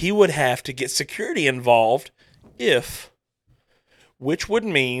he would have to get security involved which would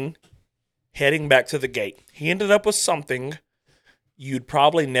mean heading back to the gate. He ended up with something you'd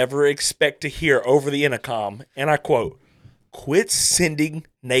probably never expect to hear over the intercom, and I quote, 'Quit sending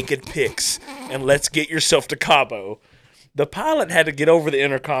naked pics and let's get yourself to Cabo.' The pilot had to get over the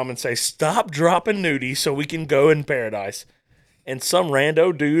intercom and say, 'Stop dropping nudies so we can go in paradise.' And some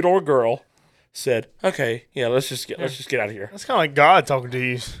rando dude or girl said, 'Okay, yeah, let's just get out of here.'" That's kind of like God talking to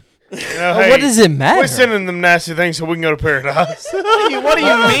you. You know, What does it matter? Quit sending them nasty things so we can go to paradise. What do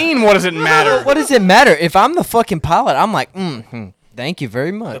you mean? What does it matter? What does it matter? If I'm the fucking pilot, I'm like, thank you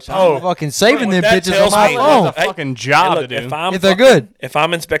very much. Oh. I'm fucking saving them That bitches on tells my me- phone. It's a fucking job Hey, look, to do. If they're good. If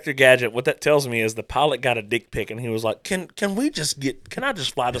I'm Inspector Gadget, what that tells me is the pilot got a dick pic and he was like, Can I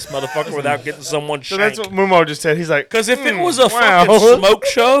just fly this motherfucker without getting someone So shanked? that's what Mumaw just said. He's like, Because if it was a wow. fucking smoke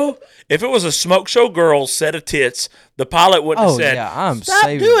show, if it was a smoke show girl's set of tits, the pilot wouldn't have Oh, said, yeah, I'm "Stop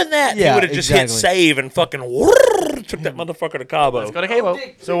saving doing that." Yeah, he would have just hit exactly. save and fucking took that motherfucker to Cabo. Go to Cabo.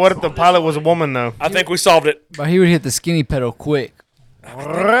 So what if the pilot was a woman though? I think we solved it. But he would hit the skinny pedal quick.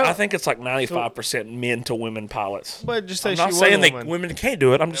 I think it's like 95% men to women pilots. But just say I'm she not was saying a woman. women can't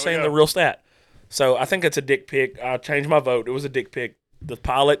do it. I'm just There we saying go. the real stat. So I think it's a dick pic. I changed my vote. It was a dick pic. The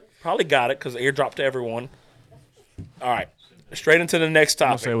pilot probably got it because airdrop to everyone. All right. Straight into the next I'm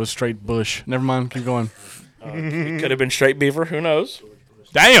gonna topic. say it was straight bush. Never mind. Keep going. It could have been straight beaver. Who knows?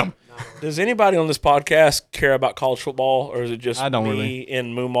 Damn. Does anybody on this podcast care about college football, or is it just I don't me really.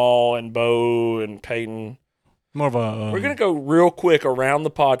 and Mumaw and Bo and Peyton? More of a. We're going to go real quick around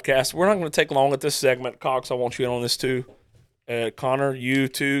the podcast. We're not going to take long at this segment. Cox, I want you in on this too. Connor, you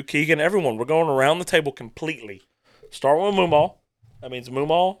too. Keegan, everyone. We're going around the table completely. Start with Mumaw. That means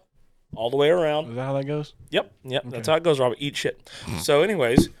Mumaw all the way around. Is that how that goes? Yep. That's how it goes, Robert. Eat shit. So,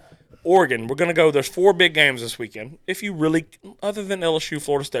 anyways, Oregon. We're going to go. There's 4 big games this weekend. If you really, other than LSU,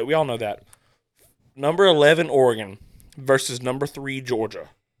 Florida State, we all know that. Number 11, Oregon versus number 3, Georgia.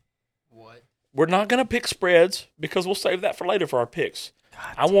 What? We're not going to pick spreads because we'll save that for later for our picks.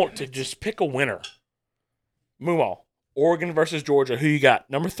 I want to just pick a winner. Mumaw. Oregon versus Georgia. Who you got?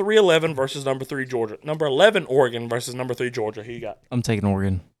 Number 3, 11 versus number 3, Georgia. Number 11, Oregon versus number 3, Georgia. Who you got? I'm taking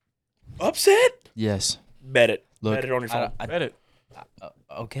Oregon. Upset? Yes. Bet it. Look, Bet it on your phone. Bet it.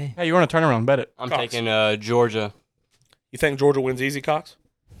 Okay. Hey, you want a turnaround? Bet it. I'm Cox. taking Georgia. You think Georgia wins easy, Cox?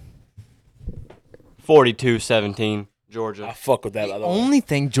 42-17, Georgia. I fuck with that, by the way. Only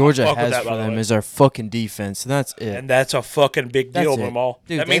thing Georgia fuck with has that, for by the them way. is their fucking defense. And that's it. And that's a fucking big deal, That's it. Mumaw.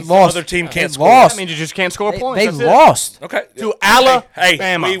 Dude, That they means lost. the other team They can't score. lost. That means you just can't score points. They That's it. lost. Okay. To Alabama.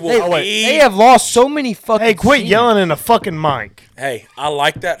 Hey, we will They have lost so many fucking Hey, quit teams. yelling in the fucking mic. Hey, I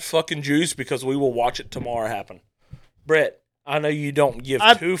like that fucking juice because we will watch it tomorrow happen. Brett, I know you don't give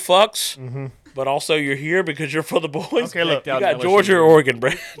 2 fucks, but also you're here because you're for the boys. Okay, look. You got Georgia or Oregon,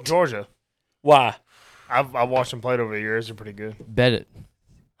 Brett. Georgia. Why? I watched them play over the years. They're pretty good. Bet it.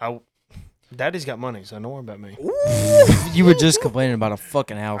 Daddy's got money, so don't worry about me. You were just complaining about a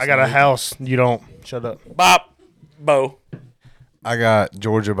fucking house. I got a house. You don't. Shut up. Bop. Bo. I got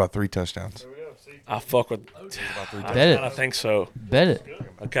Georgia by 3 touchdowns. I fuck with. Bet I it. think so. Bet it.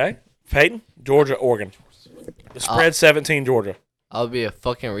 Okay. Peyton, Georgia, Oregon. The spread 17, Georgia. I'll be a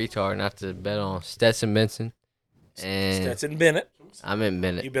fucking retard not to bet on Stetson Benson. And Stetson Bennett. I'm in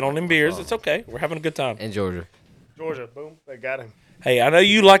Bennett. You've been on them beers. It's okay. We're having a good time. And Georgia. Georgia. Boom. They got him. Hey, I know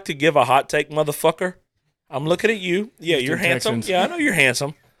you like to give a hot take, motherfucker. I'm looking at you. Yeah, you're handsome. Texans. Yeah, I know you're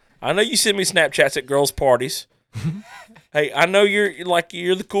handsome. I know you send me Snapchats at girls' parties. Hey, I know you're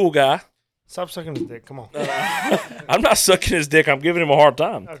the cool guy. Stop sucking his dick. Come on. I'm not sucking his dick. I'm giving him a hard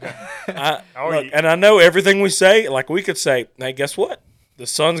time. Okay. Look, and I know everything we say. Like we could say, hey, guess what? The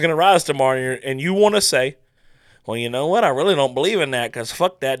sun's gonna rise tomorrow, and you want to say, well, you know what? I really don't believe in that because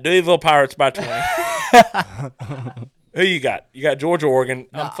fuck that. Deweyville Pirates by 20. Who you got? You got Georgia, Oregon.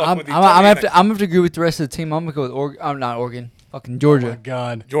 I'm fucking with you. I'm have to agree with the rest of the team. I'm gonna go with Oregon. I'm not Oregon. Fucking Georgia. Oh my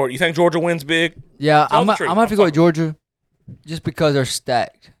God. Georgia. You think Georgia wins big? Yeah, Tell I'm the gonna truth. have to go with Georgia, just because they're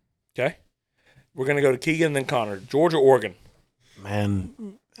stacked. Okay. We're gonna go to Keegan and then Connor. Georgia, Oregon.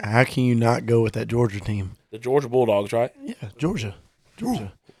 Man, how can you not go with that Georgia team? The Georgia Bulldogs, right? Yeah, Georgia.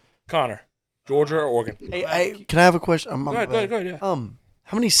 Connor. Georgia or Oregon? Hey, can I have a question? Go ahead, yeah.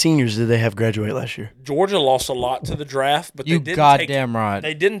 How many seniors did they have graduate last year? Georgia lost a lot to the draft, but You they didn't goddamn right.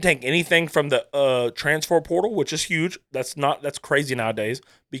 They didn't take anything from the transfer portal, which is huge. That's crazy nowadays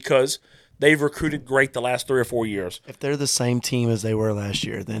because they've recruited great the last 3 or 4 years. If they're the same team as they were last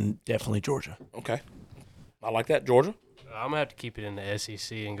year, then definitely Georgia. Okay. I like that. Georgia. I'm going to have to keep it in the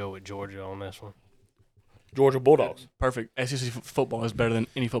SEC and go with Georgia on this one. Georgia Bulldogs. Perfect. SEC football is better than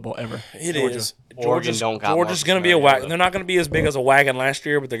any football ever. It Georgia. is. Oregon don't got Georgia's much going to be a right wagon. now. They're not going to be as big as a wagon last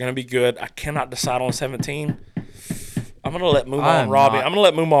year, but they're going to be good. I cannot decide on 17. I'm going to let Mumaw and Robbie. not. I'm going to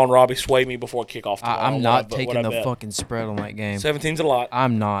let Mumaw and Robbie sway me before kickoff tomorrow. I'm not What I taking the bet. fucking spread on that game. 17's a lot.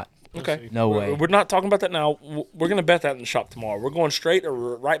 I'm not. Okay. No way. We're not talking about that now. We're going to bet that in the shop tomorrow. We're going straight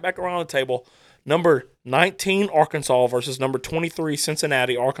right back around the table. Number 19, Arkansas versus number 23,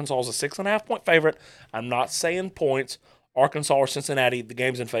 Cincinnati. Arkansas is a 6.5-point favorite. I'm not saying points. Arkansas or Cincinnati. The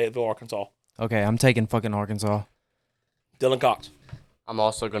game's in Fayetteville, Arkansas. Okay, I'm taking fucking Arkansas. Dylan Cox. I'm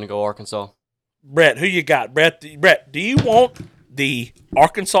also going to go Arkansas. Brett, who you got? Brett, do you want the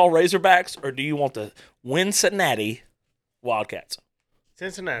Arkansas Razorbacks or do you want the Cincinnati Wildcats?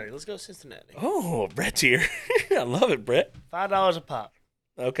 Cincinnati. Let's go Cincinnati. Oh, Brett's here. I love it, Brett. $5 a pop.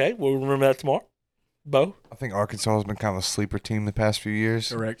 Okay, we'll remember that tomorrow. Bo? I think Arkansas has been kind of a sleeper team the past few years.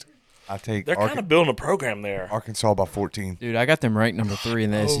 Correct. I take They're kind of building a program there. Arkansas by 14. Dude, I got them ranked number 3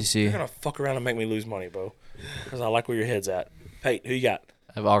 in the You're SEC. going to fuck around and make me lose money, Bo, because I like where your head's at. Pate, who you got?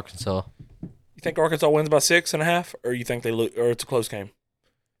 I have Arkansas. You think Arkansas wins by 6.5, or you think they lose, or it's a close game?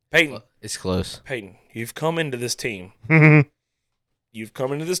 Peyton, It's close. Peyton, you've come into this team. You've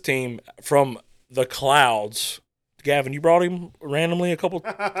come into this team from the clouds. Gavin, you brought him randomly a couple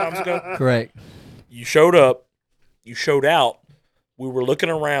times ago. Correct. You showed up. You showed out. We were looking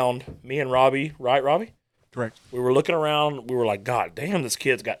around, me and Robbie, right, Robbie? Correct. We were looking around. We were like, God damn, this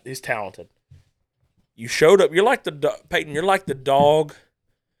he's talented. You showed up. You're like Peyton, you're like the dog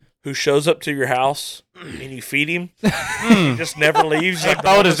who shows up to your house and you feed him. He just never leaves. Hey,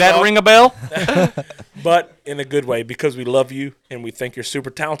 Bo, does that ring a bell? But in a good way, because we love you and we think you're super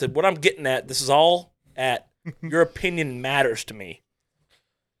talented. What I'm getting at, this is all at your opinion matters to me.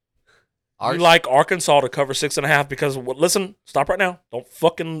 You like Arkansas to cover 6.5 because listen, stop right now.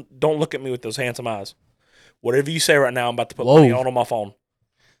 Don't look at me with those handsome eyes. Whatever you say right now, I'm about to put money on my phone.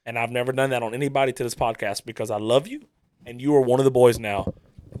 And I've never done that on anybody to this podcast because I love you and you are one of the boys now.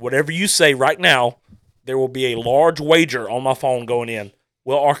 Whatever you say right now, there will be a large wager on my phone going in.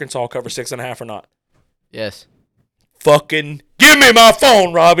 Will Arkansas cover 6.5 or not? Yes. Fucking give me my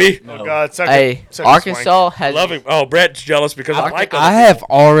phone, Robbie. Oh God, Arkansas has. Love him. Oh, Brett's jealous because I like him. I have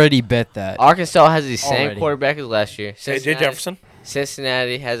already bet that. Arkansas has the same Already. quarterback as last year. AJ Jefferson.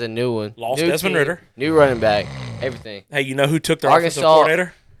 Cincinnati has a new one. Lost new Desmond team, Ridder. New running back. Everything. Hey, you know who took their offensive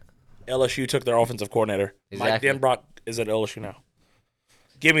coordinator? LSU took their offensive coordinator. Exactly. Mike Denbrock is at LSU now.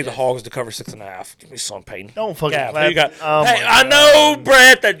 Give me the Hogs to cover 6.5. Give me some, Peyton. Don't fucking Gav, clap. who you got? Oh hey, my I God. know,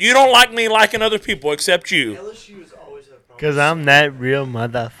 Brett, that you don't like me liking other people except you. Because I'm that real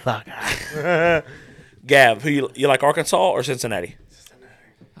motherfucker. Gav, who you like, Arkansas or Cincinnati?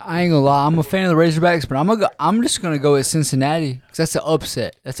 I ain't gonna lie, I'm a fan of the Razorbacks, but I'm just gonna go with Cincinnati because that's an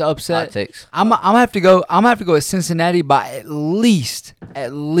upset. That's an upset. Hot takes. I'm gonna have to go with Cincinnati by at least a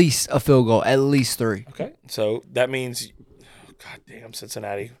field goal, at least 3. Okay, so that means, God damn,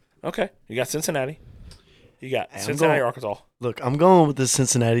 Cincinnati. Okay, you got Cincinnati. You got Cincinnati or Arkansas. Look, I'm going with the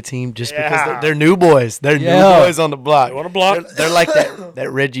Cincinnati team just because they're new boys. They're new boys on the block. They on the block. They're like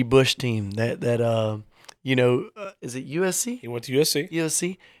that Reggie Bush team. That is it USC? He went to USC.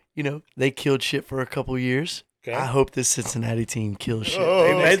 USC. You know, they killed shit for a couple years. Okay. I hope this Cincinnati team kills shit.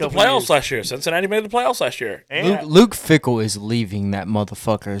 They made the couple playoffs years. last year. Cincinnati made the playoffs last year. Luke Fickle is leaving that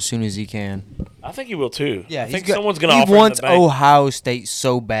motherfucker as soon as he can. I think he will too. Yeah, I think someone's going to offer He wants him the bank. Ohio State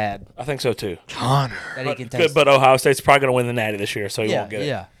so bad I think so too. Connor. that he can take. But Ohio State's probably going to win the Natty this year, so he won't get it.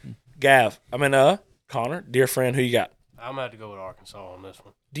 Yeah. Connor, dear friend, who you got? I'm going to have to go with Arkansas on this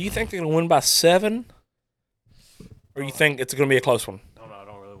one. Do you think they're going to win by 7? Or you think it's going to be a close one? I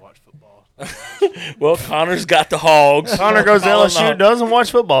don't really watch football. Well, Connor's got the Hogs. Connor goes to LSU. Doesn't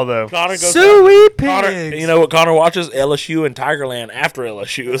watch football though. Connor goes Sweet Connor, pigs. you know what Connor watches? LSU and Tigerland after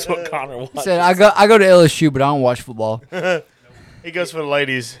LSU is what Connor watches. Said I go to LSU, but I don't watch football. He goes for the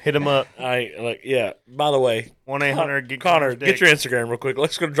ladies. Hit him up. Yeah. By the way, 1-800. Connor, get your Instagram real quick.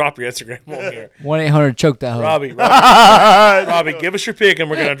 Let's go drop your Instagram on here. 1-800 choke that hoe. Robbie, give us your pick,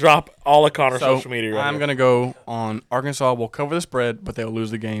 and we're gonna drop all of Connor's So social media. Right I'm here. going to go on Arkansas will cover the spread, but they'll lose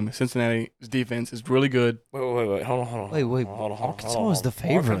the game. Cincinnati's defense is really good. Wait. Hold on. Wait. Arkansas is the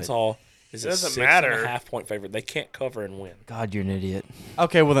favorite. Arkansas is a Doesn't 6.5 matter. point favorite. They can't cover and win. God, you're an idiot.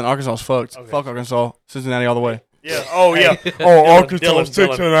 Okay, well then Arkansas's fucked. Fuck Arkansas. Cincinnati all the way. Yeah. Oh yeah. Dylan, Arkansas Dylan,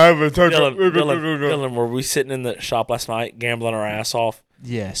 6.5. Dylan, were we sitting in the shop last night gambling our ass off?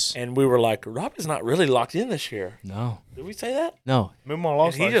 Yes. And we were like, Robbie's not really locked in this year. No. Did we say that? No. Mumaw And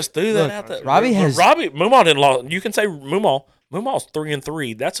lost. he last- just threw that Look, out there. Robbie has- Mumaw didn't lose. You can say Mumaw. Mumaw's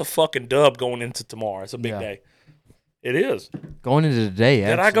 3-3. That's a fucking dub going into tomorrow. It's a big Yeah. day. It is. Going into today,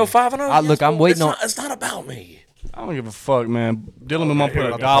 Did I go 5-0? Look, I'm waiting on. It's not about me. I don't give a fuck, man. Dylan Okay, Mumaw here put we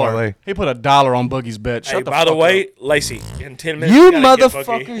a go. dollar. Parlay. He put $1 on Boogie's bet. Shut Hey, the by the fuck way, up. Lacey, in 10 minutes. You gotta get Boogie.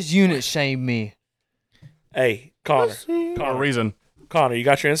 motherfuckers unit shame me. Hey, Connor. For a Connor, reason. Connor, you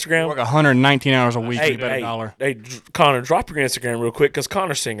got your I Instagram? work 119 hours a week and Hey, you bet $1. hey, Connor, drop your Instagram real quick because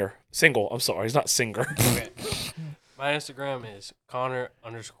Connor's single. I'm sorry, he's not singer. My Instagram is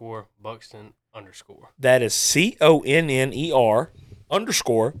Connor_Buxton_. That is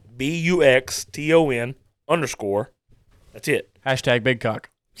CONNER_BUXTON_. That's it. Hashtag big cock.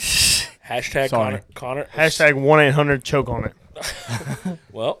 Hashtag Sorry. Connor. Hashtag 1-800 choke on it.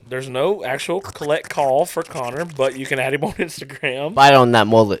 Well, there's no actual collect call for Connor, but you can add him on Instagram. Bite on that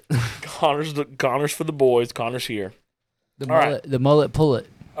mullet. Connor's for the boys. Connor's here. The All mullet, the mullet, pull it.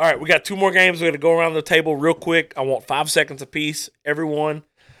 All right, we got 2 more games. We're going to go around the table real quick. I want 5 seconds apiece. Everyone,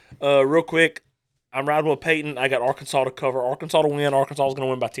 real quick. I'm riding with Peyton. I got Arkansas to cover. Arkansas to win. Arkansas is going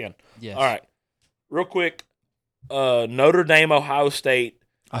to win by 10. Yes. All right. Real quick. Notre Dame, Ohio State.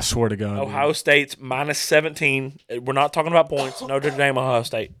 I swear to God. Ohio State's minus 17. We're not talking about points. Notre Dame, Ohio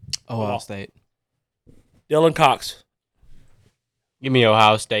State. Ohio State. Dylan Cox. Give me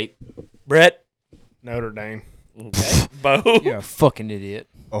Ohio State. Brett. Notre Dame. Okay. Bo. You're a fucking idiot.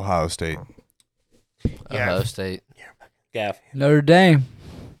 Ohio State. Ohio State. Gav. Notre Dame.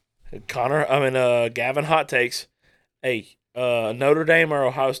 Gavin hot takes. Hey, Notre Dame or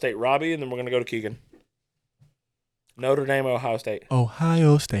Ohio State? Robbie, and then we're going to go to Keegan. Notre Dame or Ohio State?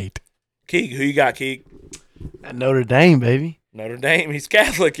 Ohio State. Keeg, who you got, Keeg? At Notre Dame, baby. Notre Dame. He's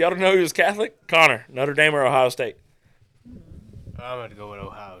Catholic. Y'all don't know he was Catholic? Connor, Notre Dame or Ohio State? I'm going to go with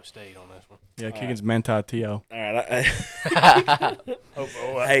Ohio State on this one. Yeah, Keegan's Manti T.O. All right.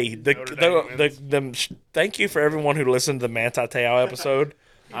 Hey, thank you for everyone who listened to the Manti Te'o episode.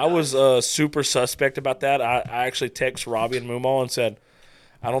 I was super suspect about that. I actually texted Robbie and Mumaw and said,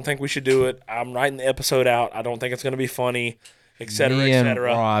 I don't think we should do it. I'm writing the episode out. I don't think it's going to be funny, et cetera, Me et and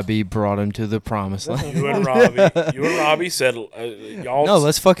cetera. Robbie brought him to the promised land. You and Robbie said, y'all. No,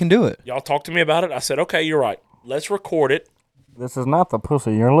 let's fucking do it. Y'all talked to me about it. I said, okay, you're right. Let's record it. This is not the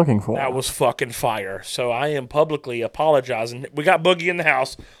pussy you're looking for. That was fucking fire. So I am publicly apologizing. We got Boogie in the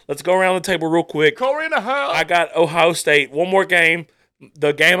house. Let's go around the table real quick. Corey in the house. I got Ohio State. One more game.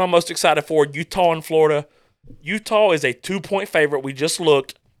 The game I'm most excited for, Utah and Florida. Utah is a 2-point favorite. We just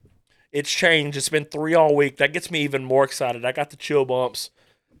looked. It's changed. It's been 3 all week. That gets me even more excited. I got the chill bumps.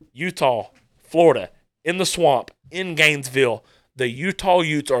 Utah, Florida, in the swamp, in Gainesville. The Utah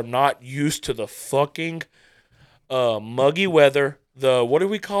Utes are not used to the fucking muggy weather. The what do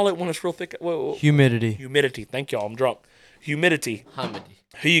we call it when it's real thick? Humidity. Humidity. Thank y'all. I'm drunk. Humidity. Humidity.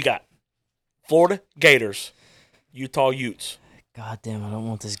 Who you got? Florida Gators. Utah Utes. God damn, I don't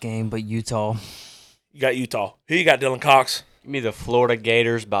want this game, but Utah. You got Utah. Who you got, Dylan Cox? Give me the Florida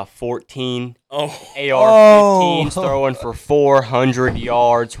Gators by 14. Oh. AR-15s throwing for 400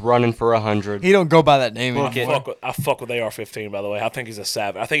 yards, running for 100. He don't go by that name Book anymore. I fuck with AR-15, by the way. I think he's a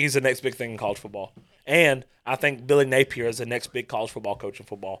savage. I think he's the next big thing in college football. And I think Billy Napier is the next big college football coach in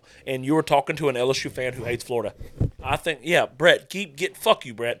football. And you were talking to an LSU fan who hates Florida. I think, yeah, Brett, fuck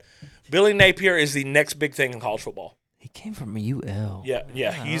you, Brett. Billy Napier is the next big thing in college football. He came from UL.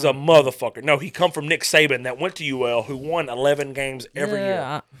 Yeah, he's a motherfucker. No, he come from Nick Saban that went to UL, who won 11 games every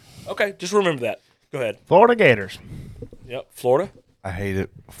year. Okay, just remember that. Go ahead. Florida Gators. Yep, Florida. I hate it.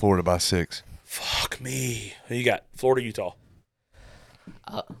 Florida by 6. Fuck me. Who you got? Florida, Utah.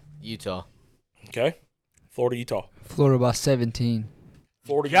 Utah. Okay. Florida, Utah. Florida by 17.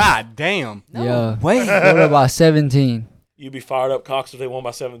 Florida, God damn. Yeah. Wait. Florida by 17. You be fired up, Cox, if they won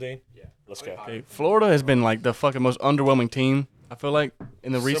by 17? Yeah. Let's go. Okay, Florida has been like the fucking most underwhelming team, I feel like,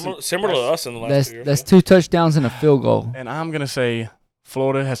 in the recent. Similar to us in the last 2 years. That's 2 touchdowns and a field goal. And I'm going to say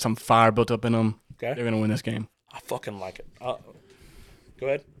Florida has some fire built up in them. Okay. They're going to win this game. I fucking like it. Go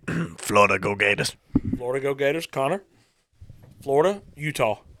ahead. Florida, go Gators. Florida, go Gators. Connor. Florida,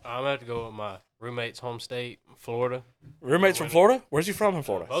 Utah. I'm going to have to go with my roommate's home state, Florida. Roommates from Florida? Where's he from in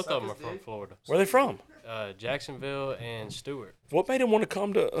Florida? Both of them are from Florida. Where are they from? Jacksonville and Stewart. What made him want to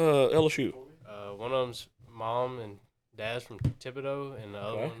come to LSU? One of them's mom and dad's from Thibodeau, and the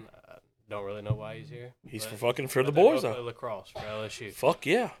other one, I don't really know why he's here. He's for the they boys, both though. play lacrosse for LSU. Fuck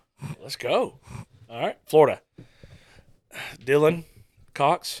yeah. Let's go. All right, Florida. Dylan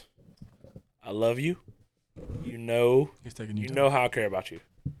Cox, I love you. You know how I care about you.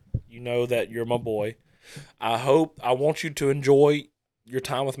 You know that you're my boy. I want you to enjoy your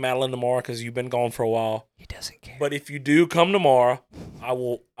time with Madeline tomorrow because you've been gone for a while. He doesn't care. But if you do come tomorrow, I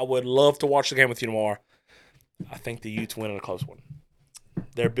would love to watch the game with you tomorrow. I think the Utes win in a close one.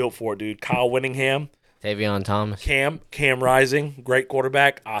 They're built for it, dude. Kyle Winningham, Tavion Thomas. Cam Rising, great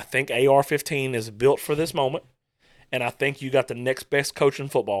quarterback. I think AR-15 is built for this moment. And I think you got the next best coach in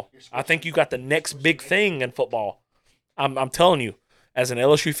football. I think you got the next big thing in football. I'm telling you, as an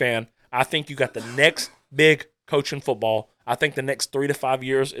LSU fan, I think you got the next big coach in football. I think the next 3 to 5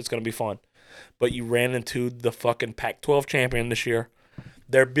 years, it's going to be fun. But you ran into the fucking Pac-12 champion this year.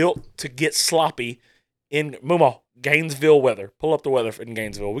 They're built to get sloppy in Mumaw, Gainesville weather. Pull up the weather in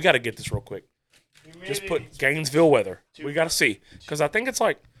Gainesville. We got to get this real quick. Just put Gainesville weather. We got to see. Because I think it's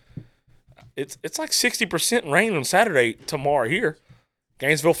like 60% rain on Saturday tomorrow here.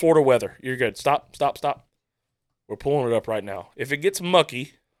 Gainesville, Florida weather. You're good. Stop. We're pulling it up right now. If it gets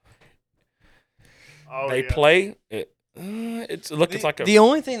mucky, they play it. It's like the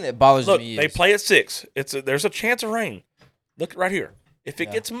only thing that bothers me is they play at 6. There's a chance of rain. Look right here. If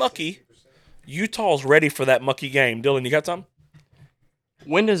it gets mucky, Utah's ready for that mucky game. Dylan, you got something?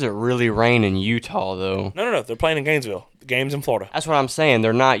 When does it really rain in Utah, though? No. They're playing in Gainesville. The game's in Florida. That's what I'm saying.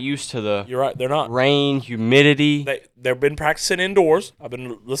 They're not used to the You're right. They're not. rain, humidity. They've been practicing indoors. I've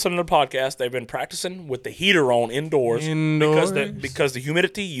been listening to the podcast. They've been practicing with the heater on indoors. Because the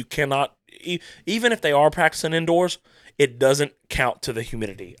humidity, you cannot even if they are practicing indoors, it doesn't count to the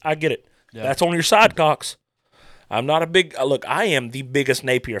humidity. I get it. Yeah. That's on your side, Cox. I'm not a big look. I am the biggest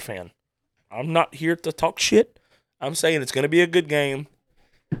Napier fan. I'm not here to talk shit. I'm saying it's going to be a good game.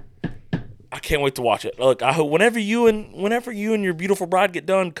 can't wait to watch it. Look, I hope whenever you and your beautiful bride get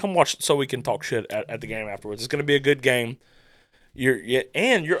done, come watch it so we can talk shit at the game afterwards. It's going to be a good game. You're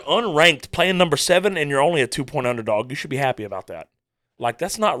unranked, playing number 7, and you're only a 2-point underdog. You should be happy about that. Like,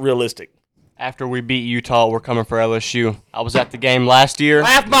 that's not realistic. After we beat Utah, we're coming for LSU. I was at the game last year.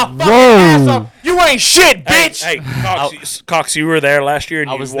 Laugh my fucking ass off. You ain't shit, bitch. Hey, Cox, you were there last year.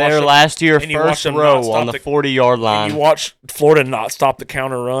 And I was there last year, first row on the 40-yard line. And you watched Florida not stop the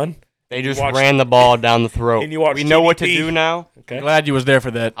counter run. They just ran the ball down the throat. And you watched we know what to GDP. do now. Okay. Glad you was there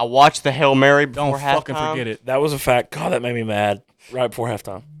for that. I watched the Hail Mary before Don't halftime. fucking forget it. That was a fact. God, that made me mad right before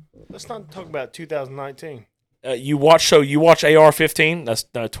halftime. Let's not talk about 2019. You watch AR-15. That's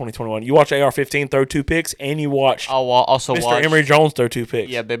 2021. You watch AR-15 throw 2 picks, and you watch I'll also Mr. watch Emory Jones throw 2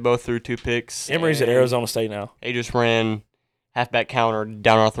 picks. Yeah, they both threw 2 picks. Emory's at and Arizona State now. They just ran halfback counter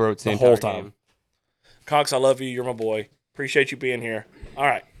down our throats the whole entire time. game. Cox, I love you. You're my boy. Appreciate you being here. All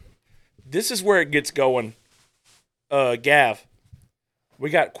right. This is where it gets going. Gav, we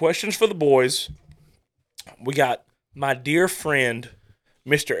got questions for the boys. We got my dear friend,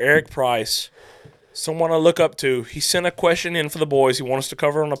 Mr. Eric Price, someone I look up to. He sent a question in for the boys he wants us to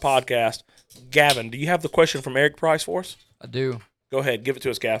cover on the podcast. Gavin, do you have the question from Eric Price for us? I do. Go ahead. Give it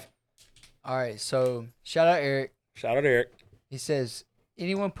to us, Gav. All right, so shout out Eric. Shout out Eric. He says,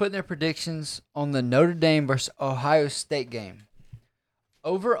 anyone putting their predictions on the Notre Dame versus Ohio State game?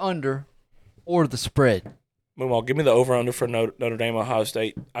 Over, under, or the spread? Mumaw, give me the over-under for Notre Dame, Ohio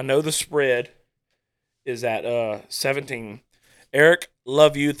State. I know the spread is at 17. Eric,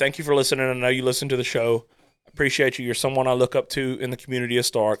 love you. Thank you for listening. I know you listen to the show. Appreciate you. You're someone I look up to in the community of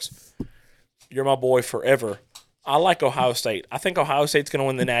Starks. You're my boy forever. I like Ohio State. I think Ohio State's going to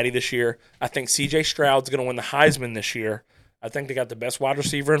win the Natty this year. I think C.J. Stroud's going to win the Heisman this year. I think they got the best wide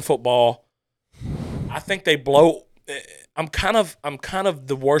receiver in football. I think they blow. I'm kind of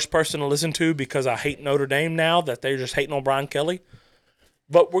the worst person to listen to because I hate Notre Dame now that they're just hating on Brian Kelly.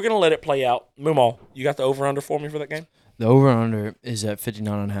 But we're going to let it play out. Mumaw, you got the over-under for me for that game? The over-under is at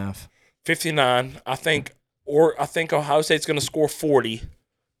 59.5. 59. I think Ohio State's going to score 40.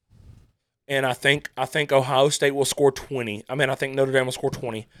 And I think Ohio State will score 20. I think Notre Dame will score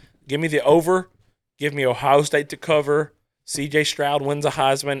 20. Give me the over. Give me Ohio State to cover. C.J. Stroud wins a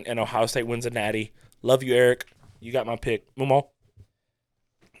Heisman, and Ohio State wins a Natty. Love you, Eric. You got my pick. Mumaw,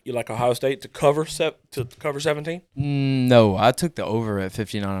 you like Ohio State to cover 17? No, I took the over at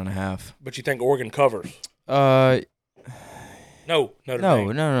 59.5. But you think Oregon covers? No, Notre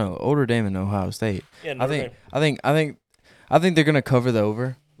Dame. No. Notre Dame and Ohio State. Yeah, Notre Dame. I think they're gonna cover the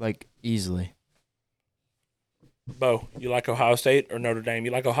over easily. Bo, you like Ohio State or Notre Dame?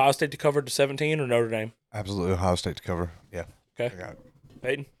 You like Ohio State to cover to 17 or Notre Dame? Absolutely, Ohio State to cover. Yeah. Okay. I got it.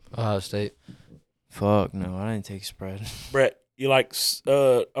 Peyton? Ohio State. Fuck no, I didn't take spread. Brett, you like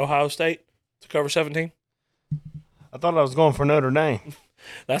Ohio State to cover 17? I thought I was going for Notre Dame.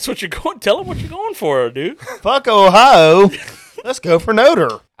 That's what you're going. Tell them what you're going for, dude. Fuck Ohio. Let's go for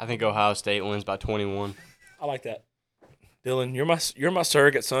Notre. I think Ohio State wins by 21. I like that. Dylan, you're my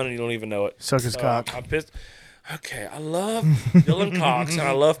surrogate son, and you don't even know it. Suck his cock. I'm pissed. Okay, I love Dylan Cox, and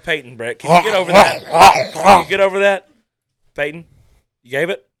I love Peyton, Brett. Can you get over that? Can you get over that? Peyton, you gave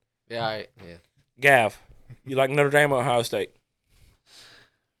it? Yeah, all right. Yeah. Gav, you like Notre Dame or Ohio State?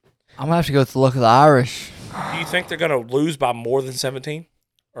 I'm going to have to go with the luck of the Irish. Do you think they're going to lose by more than 17?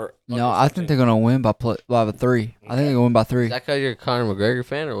 Or No, I think they're going to win by 3. I think they're going to win by 3. Is that because you're a Conor McGregor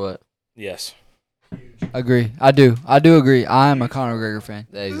fan or what? Yes. Agree. I do agree. I am a Conor McGregor fan.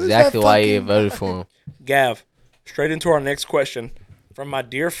 That's exactly why you voted for him. Gav, straight into our next question from my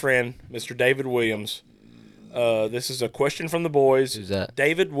dear friend, Mr. David Williams. This is a question from the boys. Who's that?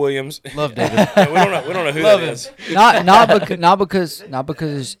 David Williams. Love David. We don't know who that is. Not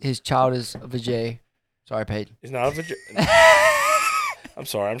because his child is a vajay. Sorry, Peyton. He's not a vagina. I'm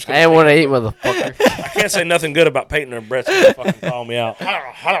sorry. I'm just I gonna didn't want to eat, motherfucker. I can't say nothing good about Peyton or Brett's gonna fucking call me out.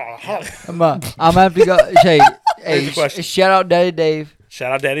 I'm happy to go. Hey, the question. shout out Daddy Dave.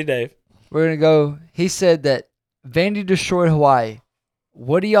 Shout out Daddy Dave. We're gonna go. He said that Vandy destroyed Hawaii.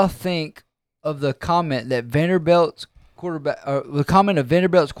 What do y'all think of the comment that Vanderbilt's quarterback? The comment of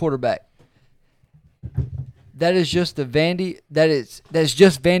Vanderbilt's quarterback. That is just the Vandy. That's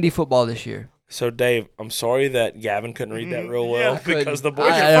just Vandy football this year. So Dave, I'm sorry that Gavin couldn't read that real well because the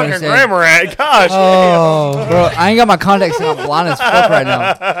boys I are understand. fucking grammar at. Gosh. Oh, bro, I ain't got my contacts in. I'm blind as fuck right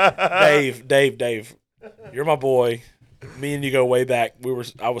now. Dave, you're my boy. Me and you go way back.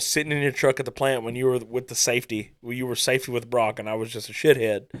 I was sitting in your truck at the plant when you were with the safety. You were safety with Brock, and I was just a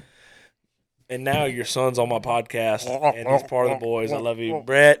shithead. And now your son's on my podcast, and he's part of the boys. I love you,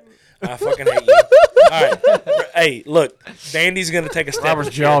 Brett. I fucking hate you. All right, hey, look, Vandy's gonna take a step.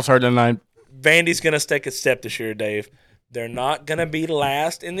 Robert's jaws hurt tonight. Vandy's going to take a step this year, Dave. They're not going to be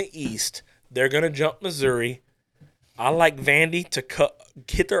last in the East. They're going to jump Missouri. I like Vandy to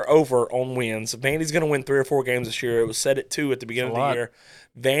hit their over on wins. Vandy's going to win 3 or 4 games this year. It was set at 2 at the beginning of the year.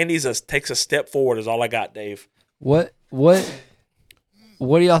 Vandy's takes a step forward is all I got, Dave. What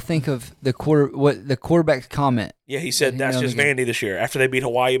do y'all think of the quarterback's comment? Yeah, he said that's just Vandy this year. After they beat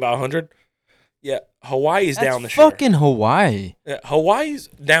Hawaii by 100. Yeah, Hawaii's down this year. Fucking Hawaii. Yeah, Hawaii's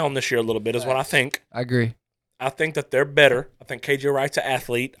down this year a little bit is what I think. I agree. I think that they're better. I think KJ Wright's an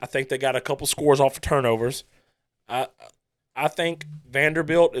athlete. I think they got a couple scores off of turnovers. I think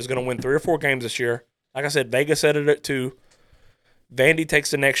Vanderbilt is going to win 3 or 4 games this year. Like I said, Vegas said it at 2. Vandy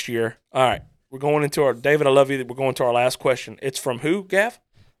takes the next year. All right, we're going into our David. I love you. We're going to our last question. It's from who, Gav?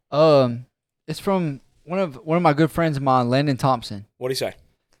 It's from one of my good friends of mine, Landon Thompson. What did he say?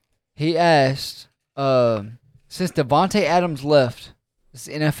 He asked, since Devontae Adams left, this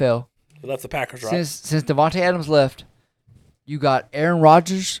is NFL. He left the Packers, right? Since Devontae Adams left, you got Aaron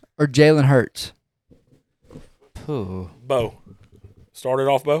Rodgers or Jalen Hurts? Bo. Started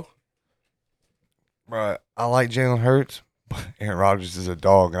off, Bo. Right. I like Jalen Hurts. Aaron Rodgers is a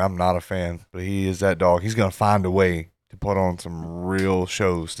dog, and I'm not a fan, but he is that dog. He's going to find a way to put on some real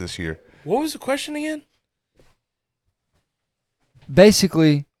shows this year. What was the question again?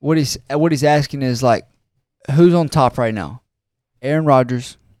 Basically, what he's asking is like, who's on top right now, Aaron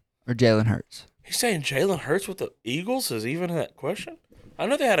Rodgers or Jalen Hurts? He's saying Jalen Hurts with the Eagles is even that question. I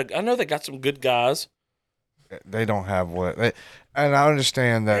know they got some good guys. They don't have and I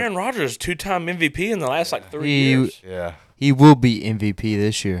understand that Aaron Rodgers, 2-time MVP in the last 3 years. Yeah, he will be MVP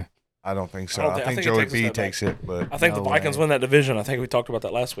this year. I don't think so. I think Joey B takes it, but I think the Vikings win that division. I think we talked about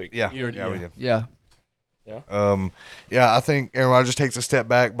that last week. Yeah, we did. Yeah. I think Aaron Rodgers takes a step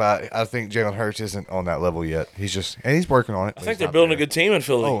back, but I think Jalen Hurts isn't on that level yet. He's working on it. I think they're building a good team in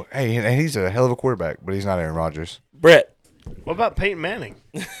Philly. Oh, hey, and he's a hell of a quarterback, but he's not Aaron Rodgers. Brett. What about Peyton Manning?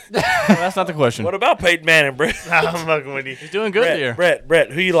 That's not the question. What about Peyton Manning, Brett? I'm fucking with you. He's doing good there.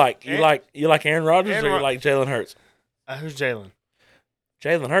 Brett, who you like? You like Aaron Rodgers or you like Jalen Hurts? Who's Jalen?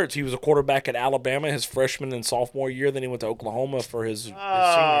 Jalen Hurts. He was a quarterback at Alabama his freshman and sophomore year. Then he went to Oklahoma for his senior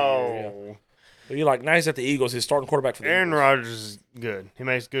year. Yeah. So you like now he's at the Eagles. He's starting quarterback for the Aaron Eagles. Rodgers is good. He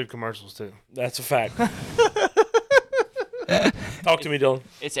makes good commercials too. That's a fact. Talk to me, Dylan.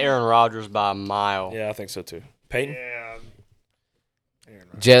 It's Aaron Rodgers by a mile. Yeah, I think so too. Peyton? Yeah.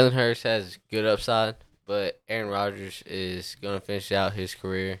 Jalen Hurts has good upside, but Aaron Rodgers is gonna finish out his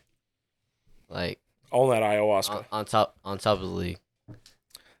career like on that ayahuasca on top of the league.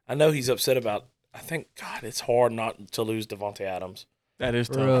 I know he's upset about. I think God, it's hard not to lose Devontae Adams. That is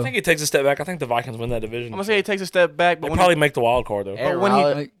tough. I think he takes a step back. I think the Vikings win that division. I'm gonna say he takes a step back, but they probably make the wild card though.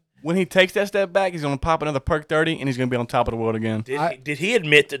 But when he takes that step back, he's gonna pop another perk 30, and he's gonna be on top of the world again. Did he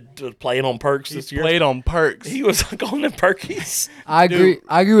admit to playing on perks this year? Played on perks. He was like on the perkies. I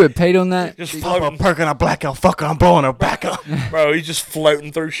agree with Pate on that. Just floating. I'm a perk and a blackout. Fuck, I'm blowing her back up. Bro, he's just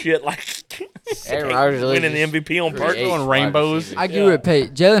floating through shit like Aaron Rodgers winning the MVP on perks. Throwing rainbows. I agree with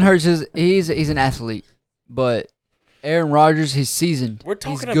Pate. Jalen Hurts he's an athlete, but Aaron Rodgers, he's seasoned. We're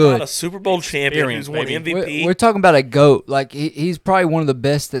talking he's good. about a Super Bowl champion who's won MVP. We're talking about a GOAT. Like he's probably one of the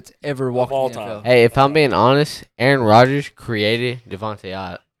best that's ever walked all the time. NFL. Hey, if I'm being honest, Aaron Rodgers created Devontae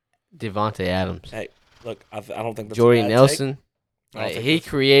Adams. Hey, look, I don't think that's Jordy a bad Nelson. take. He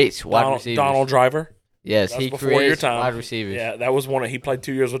creates wide receivers. Donald Driver. Yes, That's he before your creates time. wide receivers. Yeah, that was one. He played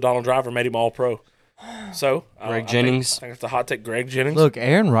 2 years with Donald Driver, made him All Pro. So Greg Jennings. I think it's a hot take. Greg Jennings. Look,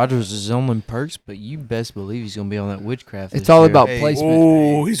 Aaron Rodgers is on perks, but you best believe he's gonna be on that witchcraft. It's all about placement.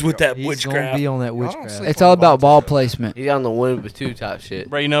 Ooh, he's with that He's witchcraft. gonna be on that witchcraft. It's all about ball placement. He's on the win with 2 top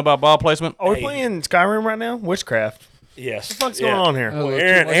shit. Bro, you know about ball placement? Are we playing Skyrim right now? Witchcraft. Yes. What the fuck's going on here? Oh, Well,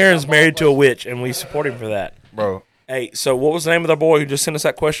 Aaron's married to a witch, and we support him for that. Bro. Hey, so what was the name of the boy who just sent us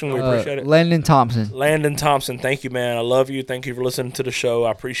that question? We appreciate it. Landon Thompson. Landon Thompson, thank you, man. I love you. Thank you for listening to the show.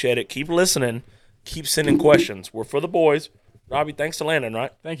 I appreciate it. Keep listening. Keep sending questions. We're for the boys. Robbie, thanks to Landon,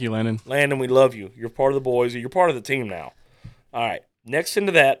 right? Thank you, Landon. Landon, we love you. You're part of the boys. You're part of the team now. All right. Next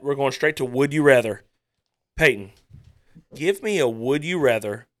into that, we're going straight to Would You Rather. Peyton, give me a Would You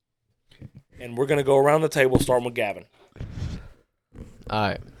Rather, and we're going to go around the table starting with Gavin. All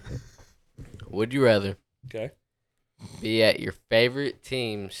right. Would you rather Okay. be at your favorite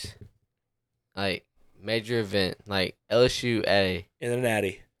team's like major event, like LSU In the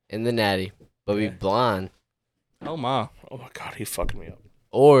Natty. in the Natty, but be blind, Oh my. Oh, my God. He's fucking me up.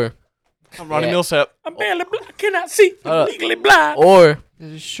 or I'm Ronnie Yeah. Millsap. I'm barely blind. I cannot see. I'm legally blind. or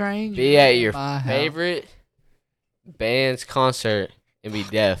There's a stranger be at your in my house. favorite band's concert and be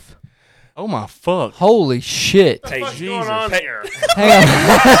deaf. Oh my fuck. Holy shit! Hey, What's Jesus. going on Hey, here? Hang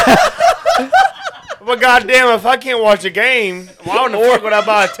on. Well, goddamn, if I can't watch a game, why in the fuck would I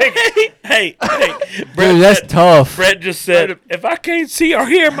buy a ticket? Hey, Dude, that's tough. Brett just said, if I can't see or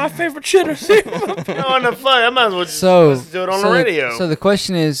hear my favorite shit or see. No, in the fuck, I might as well just So, listen to it on the radio. So the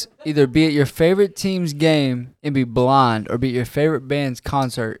question is either be at your favorite team's game and be blind, or be at your favorite band's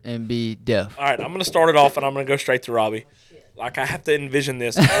concert and be deaf. All right, I'm going to start it off, and I'm going to go straight to Robbie. Like, I have to envision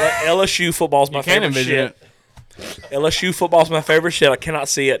this. LSU football is my favorite shit. LSU football is my favorite shit. I cannot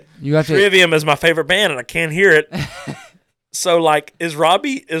see it. You have to. Trivium is my favorite band, and I can't hear it. So, like, is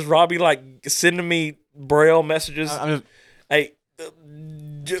Robbie like sending me braille messages? Hey,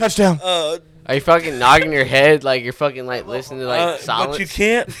 touchdown. Are you fucking nodding your head like you're fucking like listening to like silence? But you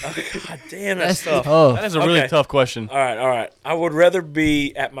can't. God damn, that's tough. That is a really tough question. All right. I would rather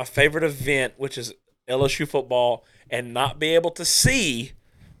be at my favorite event, which is LSU football, and not be able to see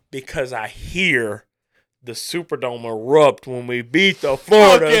because I hear the Superdome erupt when we beat the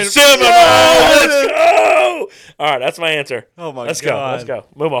Florida Seminoles. Let's go! All right, that's my answer. Oh my Let's god. go.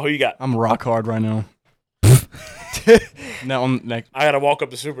 Mumaw, who you got? I'm rock hard right now. Now I'm next. I gotta walk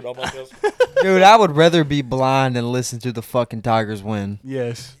up the Superdome like this. Dude, I would rather be blind than listen to the fucking Tigers win.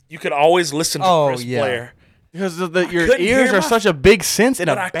 Yes. You could always listen to Chris Blair. Because your couldn't ears hear are such a big sense in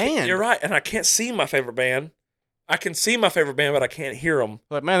a band. You're right, and I can't see my favorite band. I can see my favorite band, but I can't hear them.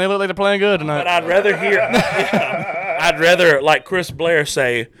 Like, man, they look like they're playing good tonight. But I'd rather hear. I'd rather, like Chris Blair,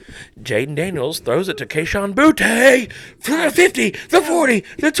 say, Jaden Daniels throws it to Keyshawn Butte for the 50, the 40,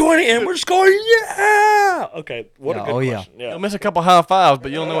 the 20, and we're scoring. Yeah. Okay. What a good question. Yeah. You'll miss a couple high fives,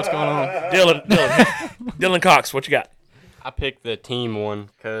 but you'll know what's going on. Dylan Cox, what you got? I picked the team one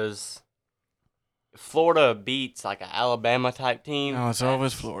because Florida beats like an Alabama type team. No, it's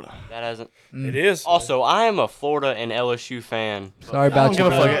always Florida. That hasn't. It is. Also, I am a Florida and LSU fan. Sorry about you.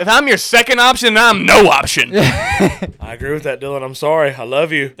 If I'm your second option, then I'm no option. I agree with that, Dylan. I'm sorry. I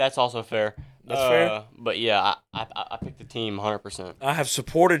love you. That's also fair. That's fair. But yeah, I picked the team 100%. I have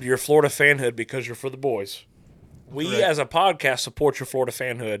supported your Florida fanhood because you're for the boys. We, as a podcast, support your Florida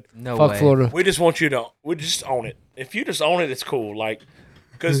fanhood. No Fuck way. Florida. We just want you to. We just own it. If you just own it, it's cool. Like,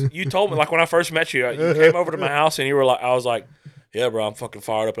 because you told me, like when I first met you, you came over to my house and you were like, I was like, yeah, bro, I'm fucking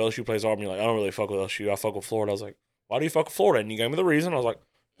fired up. LSU plays Auburn. You're like, I don't really fuck with LSU. I fuck with Florida. I was like, why do you fuck with Florida? And you gave me the reason. I was like,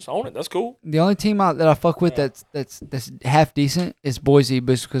 just own it. That's cool. The only team that I fuck with that's half decent is Boise,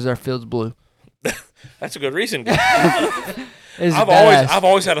 but it's because our field's blue. That's a good reason. It's I've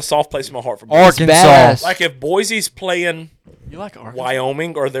always had a soft place in my heart for Boise. Arkansas. Like if Boise's playing You like Arkansas?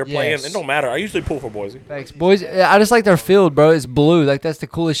 Wyoming or they're playing, Yes. it don't matter. I usually pull for Boise. Thanks, boys. I just like their field, bro. It's blue. Like that's the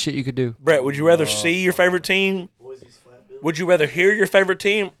coolest shit you could do. Brett, would you rather see your favorite team? Would you rather hear your favorite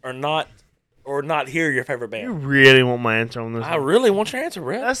team or not hear your favorite You band? really want my answer on this? I one? really want your answer,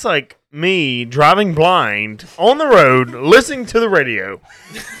 Brett. That's like me driving blind on the road, listening to the radio.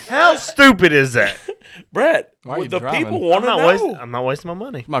 How stupid is that? Brett, Why are you the driving? people want to know. I'm not wasting my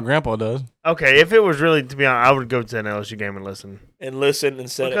money. My grandpa does. Okay, if it was really to be honest, I would go to an LSU game and listen. And listen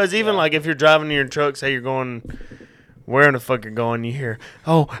instead Because even like if you're driving in your truck, say you're going, where in the fuck you're going, you hear,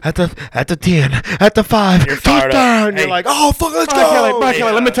 oh, at the 10, at the 5, You're fired up. touchdown. Hey. You're like, oh fuck, let's Brian go. Kelly, Brian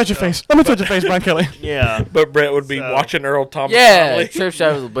Kelly, let me touch your face. Let me touch your face, Brian Kelly. Yeah, But Brett would be So- watching Earl Thomas. Yeah, Conley. trips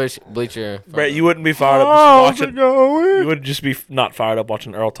over the bleacher. Brett, you wouldn't be fired up oh, just watching. You would just be not fired up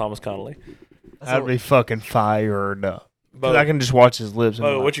watching Earl Thomas Connolly. I'd be fucking fired up. Bo, But I can just watch his lips. And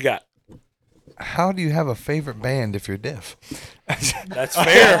Bo, what you got? How do you have a favorite band if you're deaf? That's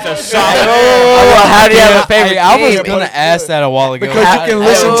fair. Oh, how do you have a favorite I was team? gonna ask that a while ago. Because you can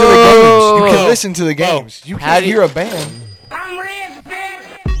listen to the games. You can listen to the games. You How can't do you- hear a band.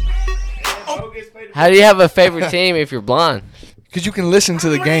 How do you have a favorite team if you're blind? Because you can listen to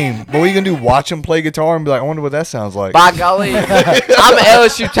the game. But what are you going to do? Watch them play guitar and be like, I wonder what that sounds like. By golly, I'm an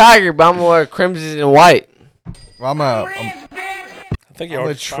LSU Tiger, but I'm more crimson and white. Well, I'm I think you're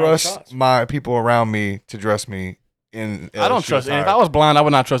going to trust my people around me to dress me in I don't LSU trust it. If attire. I was blind, I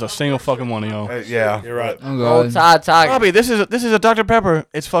would not trust a single fucking one of y'all. Yeah. You're right. Oh, Old God. Tide Tiger. Robbie, this is a Dr. Pepper.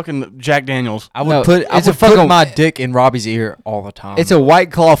 It's fucking Jack Daniels. I would No, put it's a put fucking- my dick in Robbie's ear all the time. It's a white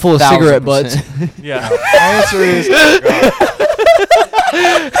claw full of cigarette butts. 1000%. Yeah. My answer is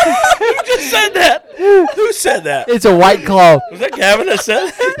Who just said that? Who said that? It's a white claw. Was that Gavin that said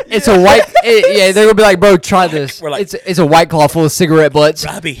that? It's a white. Yeah, they're gonna be like, bro, try this. We're like- it's a white claw full of cigarette butts.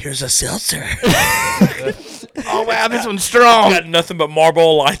 Robbie, here's a seltzer. Oh wow, this one's strong. Got nothing but Marlboro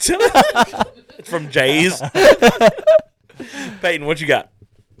Lights in it. It's from Jay's. Peyton, what you got?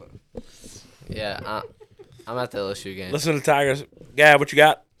 Yeah, I'm at the LSU game. Listen to the Tigers. Gav, what you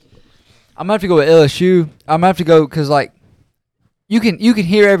got? I'm gonna have to go with LSU. I'm gonna have to go because like, you can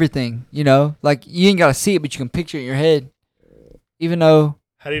hear everything. You know, like you ain't gotta see it, but you can picture it in your head. Even though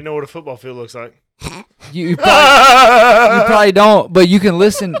How do you know what a football field looks like? You probably don't, but you can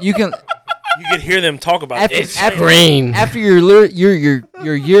listen. You can hear them talk about it. after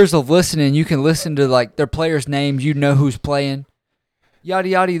your years of listening, you can listen to like their players' names. You know who's playing. Yada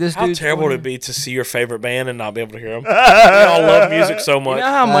yada. This How dude's terrible would playing. it be to see your favorite band and not be able to hear them? We all love music so much. You know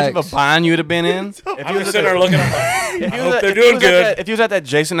how much of a Facts. bind you would have been in? If I'm just sitting there looking at them. I hope they're doing good. If you was at that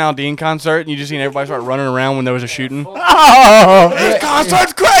Jason Aldean concert and you just seen everybody start running around when there was a shooting. Oh,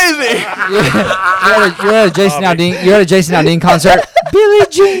 Concert's crazy. You're at a Jason Aldean. You're at a Jason Aldean concert. Billie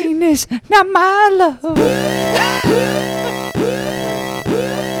Jean is not my love.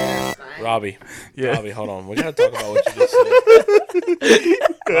 Robbie. Yeah. Robbie, hold on. We got to talk about what you just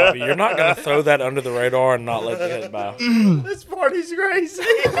said. Robbie, you're not going to throw that under the radar and not let the head bow. This party's crazy.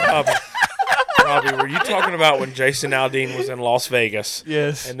 Robbie, were you talking about when Jason Aldean was in Las Vegas?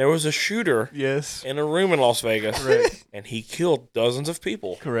 Yes. And there was a shooter Yes. in a room in Las Vegas. Correct. And he killed dozens of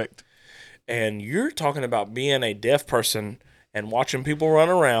people. Correct. And you're talking about being a deaf person and watching people run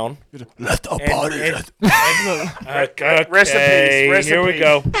around. let the party. Okay, Rest in peace. Rest in here we peace.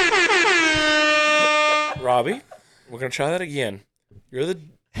 go. Robbie, we're going to try that again. You're the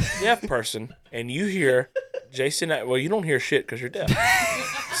deaf person, and you hear Jason. Well, you don't hear shit because you're deaf.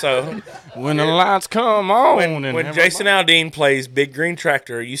 So When the lights come on. when Jason Aldean plays Big Green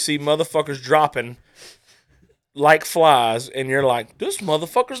Tractor, you see motherfuckers dropping like flies, and you're like, this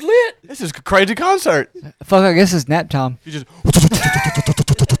motherfucker's lit. This is a crazy concert. Fuck, I guess it's nap time. You just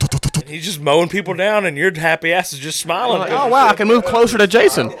And he's just mowing people down, and your happy ass is just smiling. like, oh wow, I can move closer to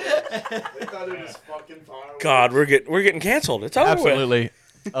Jason. God, we're getting canceled. It's over with. Absolutely.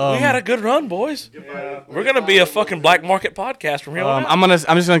 We had a good run, boys. We're gonna be a fucking black market podcast from here on out.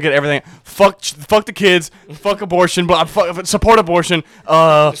 I'm just gonna get everything. Fuck the kids. Fuck abortion. But support abortion.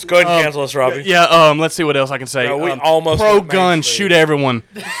 Just go ahead and cancel us, Robbie. Yeah. Let's see what else I can say. No, we almost pro went gun. mainstream. Shoot everyone.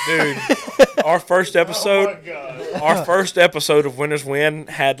 Dude, our first episode, of Winners Win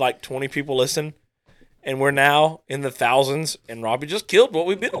had like 20 people listen, and we're now in the thousands. And Robbie just killed what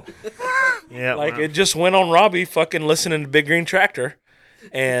we built. Yeah, Like it just went on Robbie fucking listening to Big Green Tractor,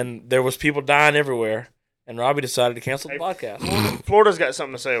 and there was people dying everywhere. And Robbie decided to cancel the podcast. Florida's got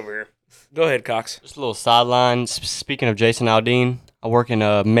something to say over here. Go ahead, Cox. Just a little sideline. Speaking of Jason Aldean, I work in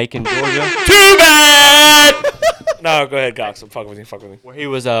Macon, Georgia, Too bad. No, go ahead, Cox. I'm fucking with you. where he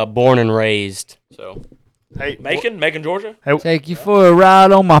was born and raised. So Hey, Macon, Georgia. Take you for a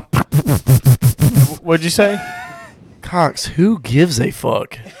ride on my. What'd you say? Cox, who gives a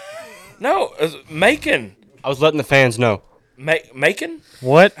fuck? No, Macon. I was letting the fans know. Macon.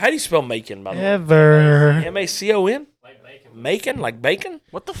 What? How do you spell Macon? By the way, Ever? Macon. Macon, like bacon.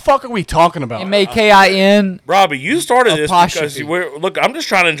 What the fuck are we talking about? MAKIN. Robbie, you started this because Apostrophe. look. I'm just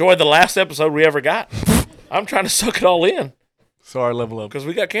trying to enjoy the last episode we ever got. I'm trying to suck it all in Sorry, level up. because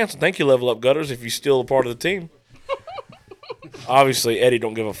we got canceled. Thank you, Level Up Gutters, if you're still a part of the team. Obviously, Eddie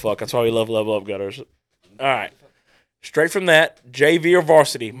don't give a fuck. That's why we love Level Up Gutters. All right, straight from that, JV or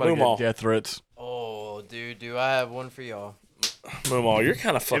varsity, Mumaw. Death threats. Oh, dude, do I have one for y'all? Mumaw, you're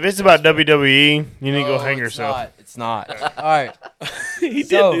kind of fucking. If it's about WWE, you need to go Oh, hang it's yourself. Not. It's not. All right. he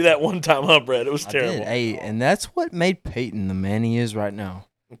So- did do that one time, huh, Brett? It was I terrible. did. Hey, and that's what made Peyton the man he is right now.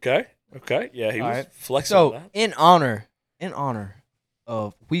 Okay, yeah, he All was right. flexing. So, with that. in honor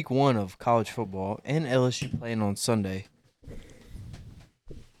of week 1 of college football and LSU playing on Sunday,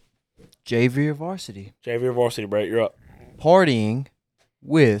 JV or varsity, JV or varsity, Brett, you're up. partying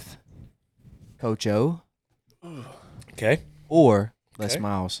with Coach O Okay. or Les Okay.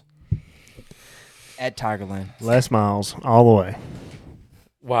 Miles at Tigerland. Les Miles, all the way.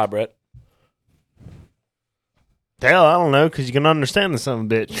 Why, Brett? Hell, I don't know, because you can understand the son of a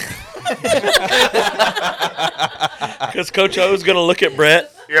bitch. Because Coach O's gonna look at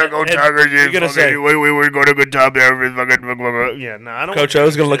Brett. Yeah, go And Tigers. you're gonna say- we were going to good job there. Yeah, no, I don't. Coach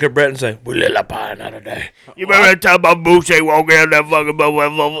O's gonna look at Brett and say, "We lit up pie another day." You better talk about Boucher walking out that fucking blah, blah,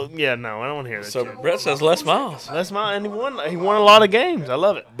 blah, blah. Yeah, no, I don't want to hear that. So shit. Brett says Les Miles. That's my, and he won a lot of games. I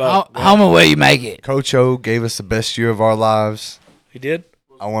love it. But How will you make it? Coach O gave us the best year of our lives. he did.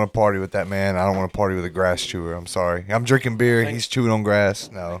 I want to party with that man. I don't want to party with a grass chewer. I'm sorry. I'm drinking beer. He's chewing on grass.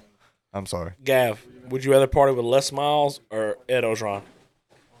 No, I'm sorry. Gav, would you rather party with Les Miles or Ed Ogeron?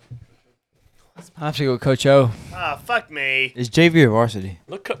 I have to go with Coach O. Ah, fuck me. Is JV or varsity?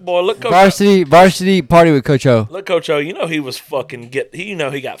 Look, Look, Coach. Varsity party with Coach O. Look, Coach O. You know he was fucking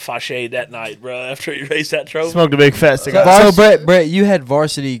he got fashioned that night, bro. After he raised that trophy. Smoked a big fat cigar. So Brett, you had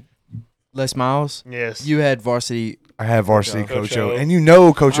varsity Les Miles. Yes. You had varsity. I have varsity Coach Coach O. O. And you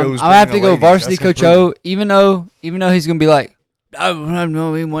know Coach O's I have to bringing go the ladies. varsity That's his Coach O, even though he's gonna be like, I don't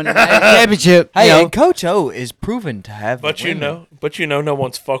know. We won the championship. Hey, you know? and Coach O is proven to have. But the women. no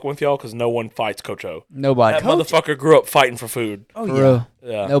one's fucking with y'all because no one fights Coach O. Nobody. That motherfucker grew up fighting for food. Oh For yeah. real.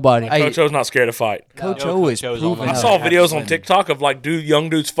 Yeah. Nobody. Hey, Coach O's not scared to fight. Coach No, O is Coach O's on proven. the I to saw have videos the on women. TikTok of like young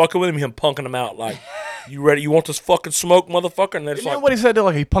dudes fucking with him, him punking them out. Like, you ready? You want this fucking smoke, motherfucker? And they're just You know like, what he said?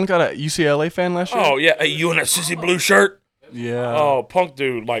 Like he punked out a UCLA fan last year. oh yeah, hey, you in that sissy blue shirt? Yeah. Oh, punk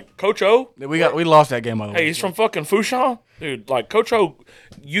dude, like Coach O. We lost that game by the way. Hey, he's from fucking Fushan, dude. Like Coach O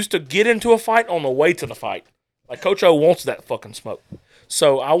used to get into a fight on the way to the fight. Like Coach O wants that fucking smoke.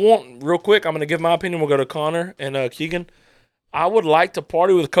 So I want real quick. I'm gonna give my opinion. We'll go to Connor and Keegan. I would like to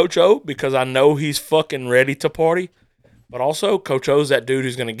party with Coach O because I know he's fucking ready to party. But also, Coach O's that dude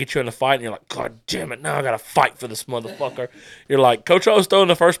who's gonna get you in a fight, and you're like, God damn it, now I gotta fight for this motherfucker. You're like, Coach O's throwing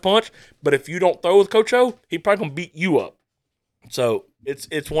the first punch, but if you don't throw with Coach O, he probably gonna beat you up. So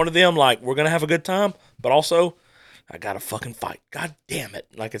it's one of them, like, we're going to have a good time, but also, I got to fucking fight. God damn it.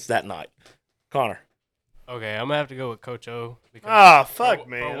 Like, it's that night. Connor. Okay, I'm gonna have to go with Coach O. Because Ah, fuck for,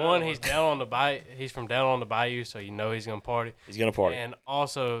 me. For one, he's down on the He's from down on the bayou, so you know he's gonna party. He's going to party. And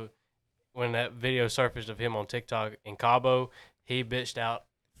also, when that video surfaced of him on TikTok in Cabo, he bitched out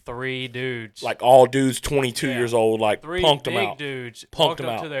 3 dudes. Like, all dudes 22 Yeah. years old, like, 3 punked big him out. dudes Punked walked him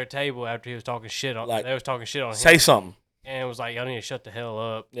up out. to their table after he was talking shit on. Like, they was talking shit on him. Say something. And it was like, y'all need to shut the hell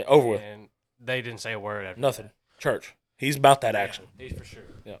up. Yeah, over with. And they didn't say a word after Nothing. Church. He's about that action. He's for sure.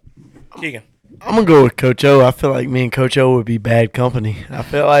 Yeah. Keegan. I'm gonna go with Coach O. I feel like me and Coach O would be bad company. I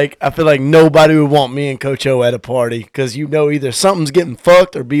feel like nobody would want me and Coach O at a party because you know either something's getting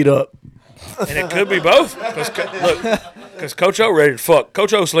fucked or beat up. And it could be both. Because Coach O ready to fuck.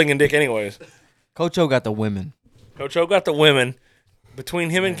 Coach O slinging dick anyways. Coach O got the women. Coach O got the women. Between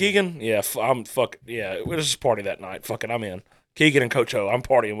him and Keegan, yeah, I'm fucking, yeah, let's just party that night. Fucking, I'm in. Keegan and Coach O, I'm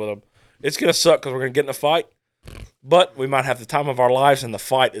partying with them. It's going to suck because we're going to get in a fight, but we might have the time of our lives, and the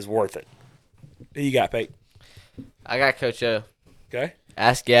fight is worth it. Who you got, Pate? I got Coach O. Okay.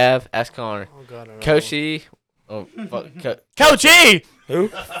 Ask Gav. Ask Connor. Oh, God, I don't know. Coach E. Oh, fuck. Coach E! Who?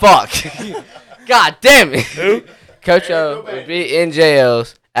 Fuck. God damn it. Who? Coach O would be in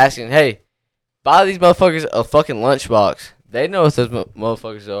jails asking, hey, buy these motherfuckers a fucking lunchbox. They know what those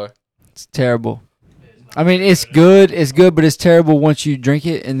motherfuckers are. It's terrible. I mean, it's good, but it's terrible once you drink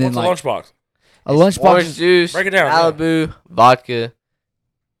it and then What's a like lunchbox? a lunchbox. Orange Is, juice, Break it down, Malibu, vodka,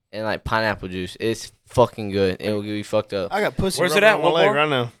 and like pineapple juice. It's fucking good. It will get you fucked up. I got pussy Where's it rubbing at? on my What leg bar? right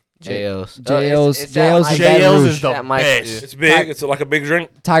now. JL's. JL's It's JL's at in Mike's. Baton JL's Rouge. is the At Mike's, best. dude. It's big. It's like a big drink.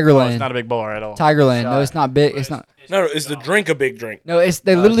 Tigerland. It's not a big bar at all. Tigerland. Shot. No, it's not big. It's not. No, is the drink a big drink? No, it's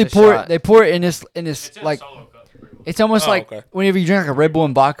they Oh, literally it's a pour it. shot. They pour it in this It's in like a solo cup. pretty much. it's almost Oh, like okay. whenever you drink like a Red Bull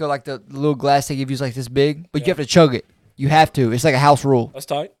and vodka, like the little glass they give you is like this big, but you have to chug it. You have to. It's like a house rule. That's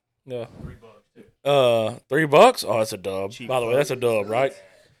tight. Yeah. $3? Oh, that's a dub. By the way, that's a dub, right?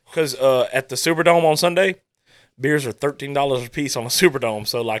 Because at the Superdome on Sunday, beers are $13 a piece on the Superdome.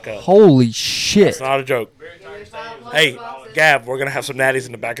 So like Holy shit! it's not a joke. Hey, Gab, we're gonna have some natties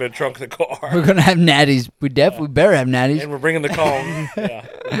in the back of the trunk of the car, We're gonna have natties. We definitely better have natties. and we're bringing the Kong. Yeah,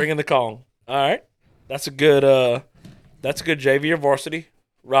 we're bringing the Kong. All right, that's a good JV or varsity.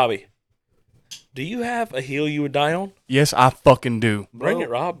 Robbie, do you have a heel you would die on? Yes, I fucking do. Bring it,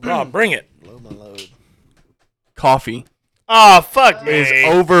 Rob. Rob, bring it. Blow my load. Coffee Oh, fuck me. is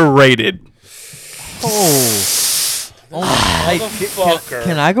overrated. Hey, Motherfucker.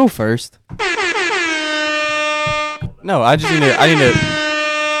 can I go first? No, I just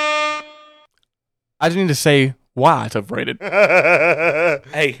need to say why it's overrated.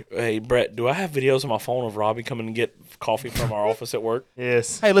 Hey, Brett, do I have videos on my phone of Robbie coming to get coffee from our office at work?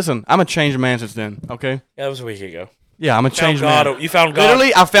 Yes. Hey, listen, I'm a changed man since then. Okay. Yeah, that was a week ago. Yeah, I'm a Found changed God. man. You found God.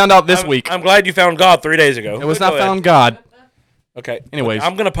 Literally, I found out this I'm- week. I'm glad you found God 3 days ago. It was Go not ahead. found God. Okay. Anyways.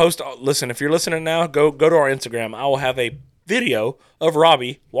 I'm gonna post. Listen, if you're listening now, go to our Instagram. I will have a video of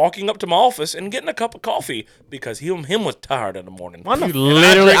Robbie walking up to my office and getting a cup of coffee because him was tired in the morning. You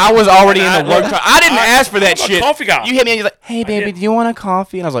literally, I was already in the work. I didn't ask for that I'm a shit. coffee guy. You hit me and you're like, "Hey, baby, do you want a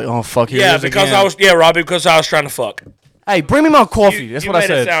coffee?" And I was like, "Oh fuck, here Yeah, it is because again." Robbie, because I was trying to fuck. Hey, bring me my coffee. That's what I made it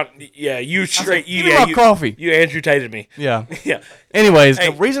said. sound, yeah, you straight. "Give me my coffee." You Andrew Tated me. Yeah. Yeah. Anyways, Hey,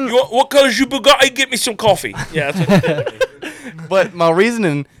 the reason, what colors you Bugatti? Get me some coffee. Yeah. That's what you did. but my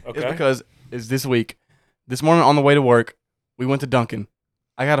reasoning is Okay. because this week, this morning on the way to work, we went to Dunkin'.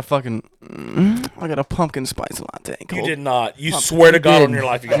 I got a pumpkin spice latte. You cold. did not. You swear to God on your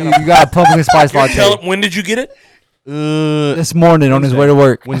life you got You got a pumpkin spice latte Tell him, when did you get it? this morning on his way to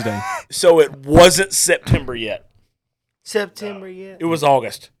work. Wednesday. So it wasn't September yet. September yet? It was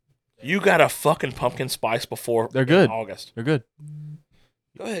August. You got a fucking pumpkin spice before They're good. August. They're good.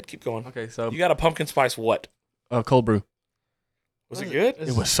 Go ahead, keep going. Okay, so You got a pumpkin spice what? cold brew. Was it good?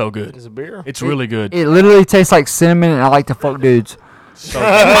 It was so good. Is a beer? It's really good. It literally tastes like cinnamon, and I like to fuck dudes. So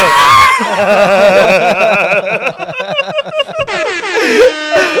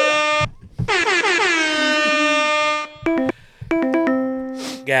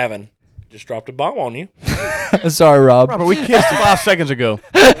Gavin just dropped a bomb on you. Sorry, Rob. Robert, we kissed 5 seconds ago.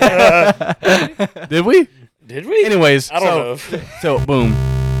 Did we? Did we? Anyways, I don't know. So boom.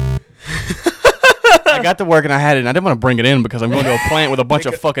 I got to work and I had it, and I didn't want to bring it in because I'm going to a plant with a bunch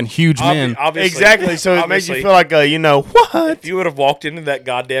of fucking huge men. Obviously, Exactly. So it makes you feel like what? If you would have walked into that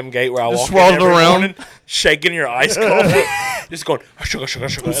goddamn gate where I Just walk in swirled every around. morning, shaking your ice coffee, just going, sugar.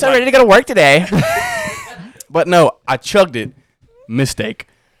 I'm so ready to go to work today. But no, I chugged it. Mistake.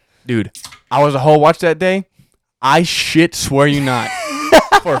 Dude, I was a whole watch that day. I shit, swear you not,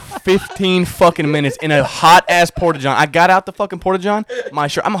 for 15 fucking minutes in a hot ass porta-john. I got out the fucking porta-john. My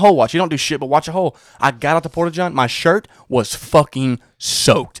shirt, I'm a whole watch. You don't do shit but watch a hole. I got out the porta-john. My shirt was fucking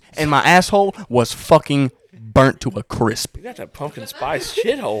soaked. And my asshole was fucking burnt to a crisp. You got that pumpkin spice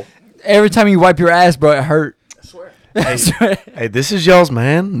shithole. Every time you wipe your ass, bro, it hurt. Hey, this is y'all's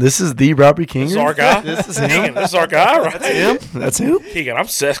man. This is the Robbie King. This is our guy. This is Keegan, him. this is our guy, right? That's him. Keegan, I'm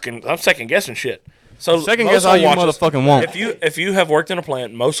second guessing shit. So Second most guess all hole you watches- motherfucking want. If you have worked in a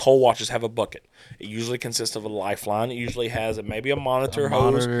plant, most hole watches have a bucket. It usually consists of a lifeline. It usually has maybe a monitor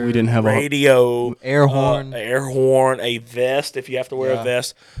hose, We didn't have a radio, Air horn. a vest if you have to wear a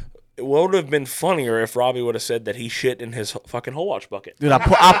vest. It would have been funnier if Robbie would have said that he shit in his fucking hole watch bucket. Dude,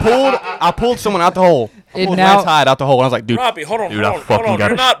 I pulled someone out the hole. I It pulled now- Lance Hyde out the hole. And I was like, dude, Robbie, hold on. got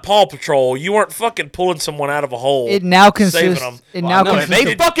You're it. not Paw Patrol. You weren't fucking pulling someone out of a hole. It now saving consists. them. It now no, consists.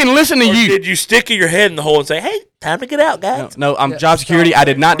 they fucking listen to Or you. did you stick your head in the hole and say, "Hey, time to get out, guys"? No, I'm job security. I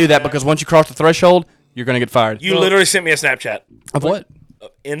did not do that because once you cross the threshold, you're gonna get fired. You literally sent me a Snapchat Of what?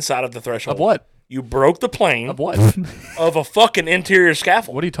 inside of the threshold. Of what? You broke the plane Of what? of a fucking interior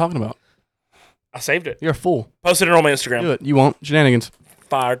scaffold. What are you talking about? I saved it. You're a fool. Posted it on my Instagram. Do it. You won't. Shenanigans.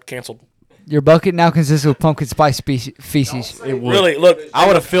 Fired. Canceled. Your bucket now consists of pumpkin spice feces. It would. Really? Look. I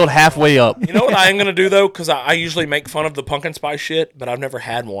would have filled halfway up. You know what I am gonna do though? Because I usually make fun of the pumpkin spice shit, but I've never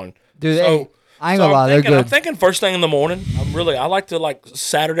had one. Dude, So- hey, I ain't gonna lie, they're I'm good. thinking first thing in the morning. I like to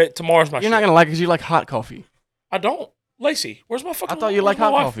Saturday. Tomorrow's my. You're shit. not gonna like it because you like hot coffee. I don't. Lacey, where's my fucking? I thought you where's like my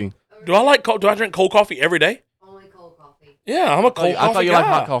hot wife? coffee. Do I drink cold coffee every day? Only cold coffee. Yeah, I'm a cold coffee I thought you guy. like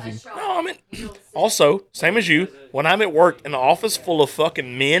hot coffee. No, I mean, also, same as you, when I'm at work in an office full of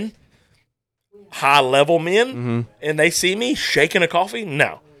fucking men, high level men, and they see me shaking a coffee,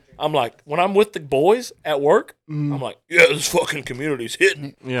 no. I'm like, when I'm with the boys at work, I'm like, yeah, this fucking community's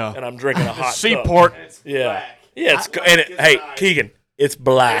hitting. Yeah. And I'm drinking a hot cup. Seaport. Yeah. Yeah, hey, Keegan, it's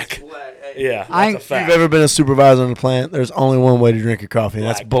black. Yeah, I that's ain't- a If fact. you've ever been a supervisor in a plant, there's only one way to drink your coffee, and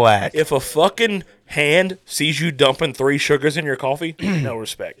that's black. If a fucking hand sees you dumping 3 sugars in your coffee, no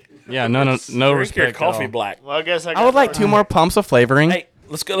respect. Yeah. No Drink respect. your at coffee all. black. Well, I guess I would like 2 more pumps of flavoring. Hey,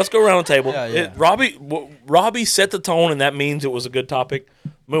 let's go around the table. Yeah. Robbie set the tone, and that means it was a good topic.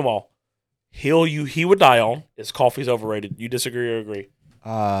 Mumaw, he would die on is coffee's overrated. You disagree or agree?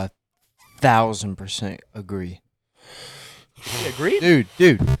 1000% agree. Agreed.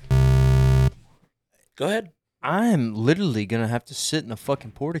 Dude, Go ahead. I'm literally gonna have to sit in a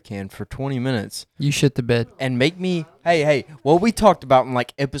fucking porta can for 20 minutes You shit the bed. and make me. Hey, what we talked about in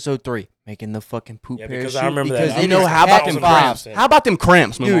like episode 3, making the fucking poop Yeah, parachute. because I remember that. Because I'm you know just how about cat them five. cramps? How about them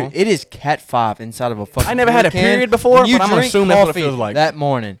cramps, Dude, Mumaw? it is cat 5 inside of a fucking. I never had porta a can. period before, When you but I'm gonna drink assume that's what it coffee feels like. that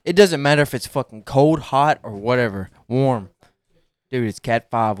morning. It doesn't matter if it's fucking cold, hot, or whatever, warm. Dude, it's cat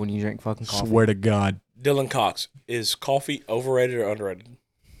 5 when you drink fucking coffee. Swear to God. Dylan Cox, is coffee overrated or underrated?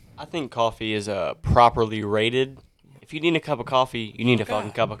 I think coffee is properly rated. If you need a cup of coffee, you need a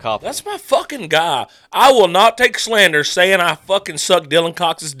fucking cup of coffee. That's my fucking guy. I will not take slander saying I fucking suck Dylan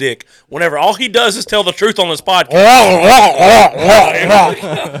Cox's dick whenever all he does is tell the truth on this podcast.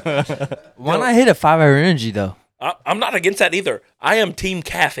 Why not hit a 5-hour energy though? I'm not against that either. I am team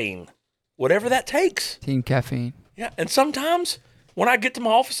caffeine. Whatever that takes. Team caffeine. Yeah, and sometimes when I get to my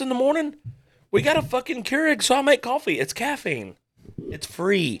office in the morning, we got a fucking Keurig, so I make coffee. It's caffeine. It's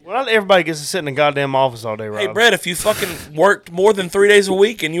free. Well, not everybody gets to sit in the goddamn office all day, Rob. Hey, Brett, if you fucking worked more than 3 days a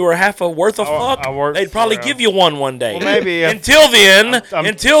week and you were half a worth of fuck, I worked they'd probably for, give you one day. Well, maybe if- Until then,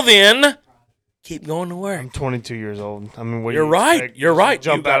 I'm- keep going to work. I'm 22 years old. I mean, what do You're you right. expect? You're right.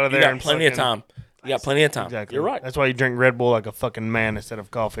 Jump you out of there You got and plenty of fucking- time. You got plenty of time. Exactly. You're right. That's why you drink Red Bull like a fucking man instead of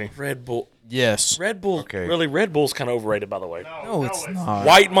coffee. Red Bull. Yes. Red Bull. Okay. Really, Red Bull's kind of overrated, by the way. No, it's not.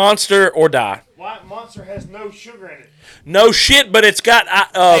 White Monster or die. White Monster has no sugar in it. No shit, but it's got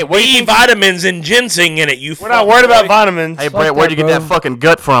what do you B think- vitamins and ginseng in it. We're not worried about vitamins. Hey, Brett, where'd you get that fucking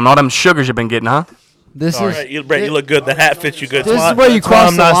gut from? All them sugars you've been getting, huh? This Sorry. is Brett, you look good. The hat fits you good. this is Smart. where you That's why cross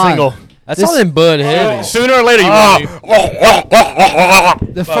I'm the not line. single. That's This- all in Bud heavy. Sooner or later, you will be.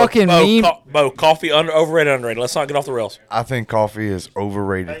 The fucking Bo, meme. Bo, coffee overrated, underrated. Let's not get off the rails. I think coffee is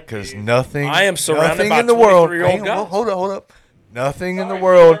overrated because nothing. I am surrounded nothing by in the world. 23-year-old Hang on, guys. Hold up. Nothing in the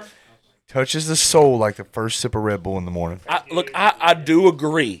world touches the soul like the first sip of Red Bull in the morning. I do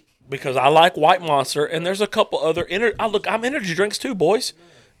agree because I like White Monster, and there's a couple other I'm energy drinks too, boys.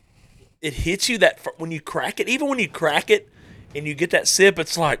 It hits you when you crack it, even when you crack it and you get that sip,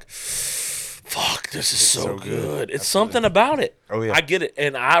 it's like, fuck, this is so good. It's something about it. Oh, yeah. I get it,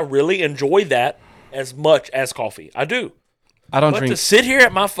 and I really enjoy that as much as coffee. I do. I don't But drink. to sit here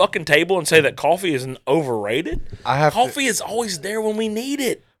at my fucking table and say that coffee is overrated, Coffee is always there when we need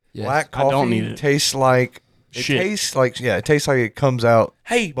it. Black I don't coffee need it. tastes like Shit. It tastes like it comes out.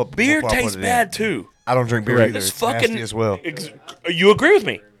 Hey, But beer before I put tastes it in. bad too. I don't drink beer Correct. either. It's It's fucking nasty as well. You agree with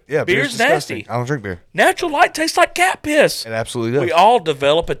me? Yeah, beer's disgusting. nasty. I don't drink beer. Natural light tastes like cat piss. It absolutely does. We all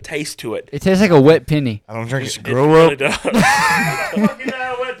develop a taste to it. It tastes like a wet penny. I don't drink it. It really does.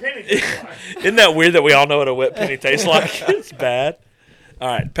 Isn't that weird that we all know what a wet penny tastes like? It's bad. All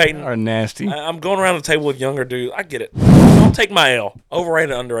right, Peyton. Are nasty. I'm going around the table with younger dudes. I get it. Don't take my L.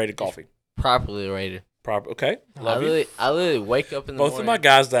 Overrated, underrated coffee. Properly rated. Okay. Love you. I literally wake up in the Both morning. of my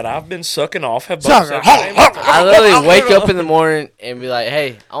guys that I've been sucking off have both said the same thing. I literally wake up in the morning and be like,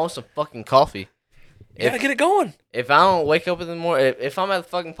 "Hey, I want some fucking coffee." You gotta get it going. If I don't wake up in the morning, if I'm at the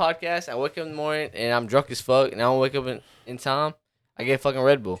fucking podcast, I wake up in the morning and I'm drunk as fuck, and I don't wake up in time, I get fucking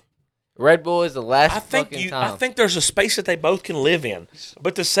Red Bull. Red Bull is the last fucking time. I think there's a space that they both can live in.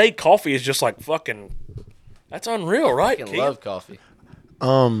 But to say coffee is just like fucking, that's unreal, right? I fucking Keegan? love coffee.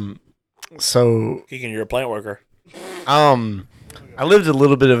 So Keegan, you're a plant worker. I lived a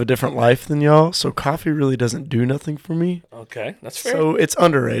little bit of a different life than y'all, so coffee really doesn't do nothing for me. Okay, that's fair. So it's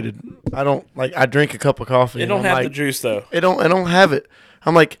underrated. I don't like. I drink a cup of coffee. It and don't I'm have like, the juice though. I don't have it.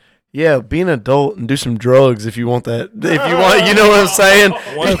 I'm like, yeah, be an adult and do some drugs if you want that. If you want, you know what I'm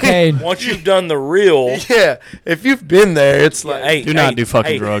saying? Once you've done the real, Yeah. If you've been there, it's like, hey, Do not hey, do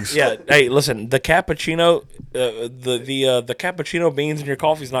fucking hey, drugs. Yeah, hey, listen, the cappuccino, the cappuccino beans in your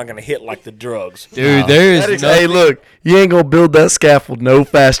coffee is not gonna hit like the drugs. Dude, there is hey, look, you ain't gonna build that scaffold no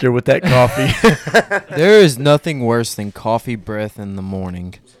faster with that coffee. there is nothing worse than coffee breath in the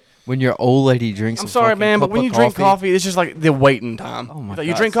morning. When your old lady drinks. I'm a sorry, fucking man, but cup when of you drink coffee, it's just like the waiting time. Oh my Like,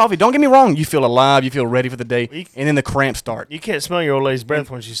 you God. drink coffee. Don't get me wrong. You feel alive. You feel ready for the day, and then the cramps start. You can't smell your old lady's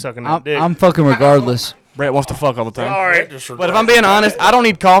breath when she's sucking that dick. I'm fucking regardless. Brett wants to fuck all the time. All right, But if I'm being honest, I don't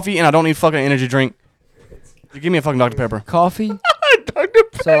need coffee and I don't need fucking energy drink. You give me a fucking Dr. Pepper. Coffee.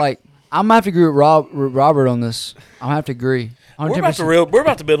 So like, I'm gonna have to agree with Robert on this. I'm gonna have to agree. we're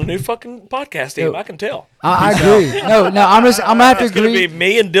about to build a new fucking podcast team. Yo. I can tell. I agree. No, I'm gonna have to It's gonna agree. be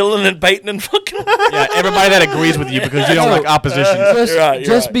me and Dylan and Peyton and fucking. Yeah, everybody that agrees with you because you don't like opposition. Just, You're right,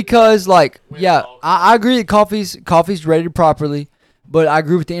 just because, like, yeah, I agree that coffee's rated properly, but I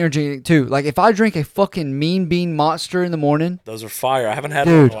agree with the energy too. Like, if I drink a fucking Mean Bean Monster in the morning, Those are fire. I haven't had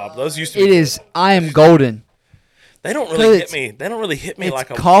them in dude, a while. Those used to be. it is. I am golden. They don't really hit it's- me. They don't really hit me It's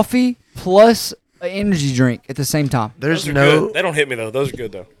like a. coffee plus an energy drink at the same time. there's Those are no, good. They don't hit me though. Those are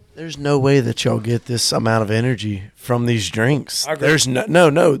good though. there's no way that y'all get this amount of energy from these drinks. I agree. There's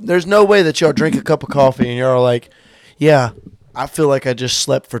no, there's no way that y'all drink a cup of coffee and y'all are like, yeah, I feel like I just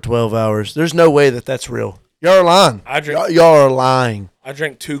slept for 12 hours. There's no way that that's real. Y'all are lying. I drink. Y'all are lying. I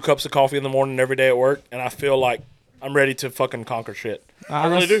drink 2 cups of coffee in the morning every day at work, and I feel like I'm ready to fucking conquer shit. I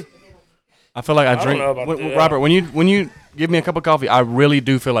really do. I feel like I don't drink. know about that. Robert, when you give me a cup of coffee, I really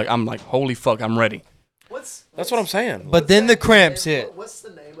do feel like I'm like, holy fuck, I'm ready. That's what I'm saying. But then the cramps hit. What's the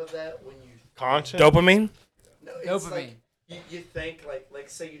name of that when you Conscious? Dopamine. Dopamine. you think like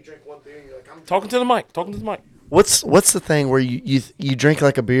say you drink one beer and you're like I'm Talking to the mic. Talking to the mic. What's the thing where you drink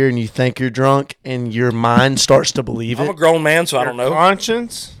like a beer and you think you're drunk and your mind starts to believe I'm a it? grown man, so I don't know.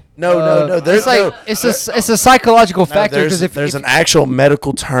 Conscience? No. There's It's like it's a psychological factor there's because if there's an actual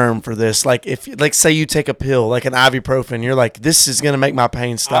medical term for this. Like if like say you take a pill like an ibuprofen, you're like this is gonna make my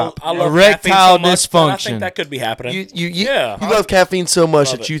pain stop. I love Erectile caffeine so much, but I dysfunction. think that could be happening. You Yeah. love caffeine so much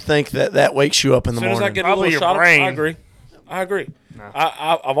Love that it. you think that wakes you up in As the soon as morning. I get a Probably little your shot brain. I agree.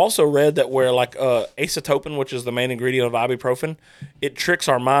 I've also read that where like acetopin, which is the main ingredient of ibuprofen, it tricks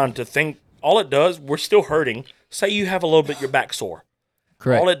our mind to think. All it does, we're still hurting. Say you have a little bit your back sore.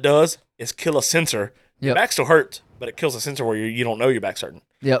 correct. All it does is kill a sensor. Your Yep. back still hurts, but it kills a sensor where you don't know your back's hurting.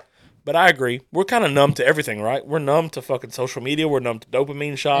 Yep. But I agree. We're kind of numb to everything, right? We're numb to fucking social media. We're numb to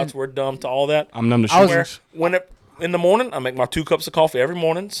dopamine shots. We're numb to all that. I'm numb to I was- sugars. In the morning, I make my 2 cups of coffee every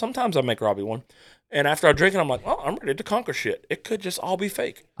morning. Sometimes I make Robbie one. And after I drink it, I'm like, oh, I'm ready to conquer shit. It could just all be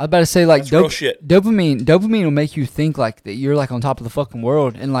fake. I was about to say like That's real shit. dopamine will make you think like that you're like on top of the fucking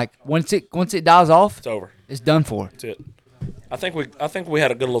world, and like once it dies off, It's over. it's done for. That's it. I think we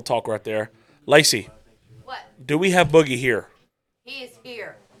had a good little talk right there. Lacey, What? do we have Boogie here? He is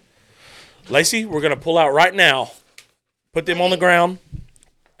here. Lacey, we're gonna pull out right now. Put them on the ground.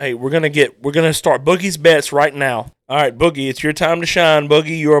 Hey, we're gonna start Boogie's bets right now. All right, Boogie, it's your time to shine.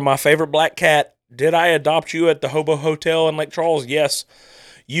 Boogie, you are my favorite black cat. Did I adopt you at the Hobo Hotel in Lake Charles? Yes.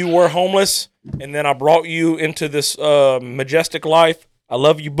 You were homeless, and then I brought you into this majestic life. I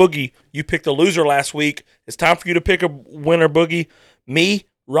love you, Boogie. You picked a loser last week. It's time for you to pick a winner, Boogie. Me,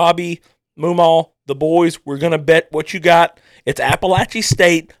 Robbie, Mumaw, the boys, we're going to bet what you got. It's Appalachian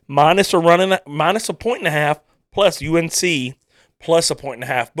State minus a 1.5 plus UNC plus a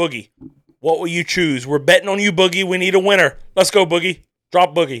 1.5. Boogie, what will you choose? We're betting on you, Boogie. We need a winner. Let's go, Boogie.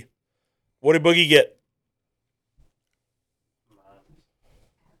 Drop Boogie. What did Boogie get?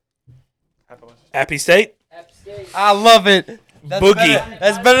 Appy State? I love it. Boogie.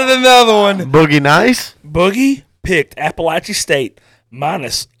 That's better than the other one. Boogie nice. Boogie picked Appalachian State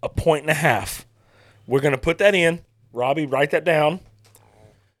minus a 1.5. We're going to put that in. Robbie, write that down.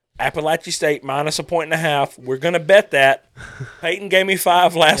 Appalachian State minus a 1.5. We're going to bet that. Peyton gave me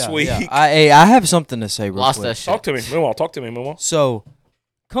 5 last week. Yeah. I have something to say real Lost quick. that shit. Talk to me, Mumaw. Talk to me, Mumaw. So,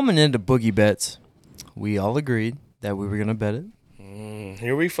 coming into Boogie Bets, we all agreed that we were going to bet it.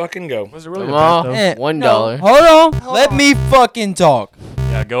 Here we fucking go. Was it really Come a bet, on. though? $1. No, hold on. Let me fucking talk.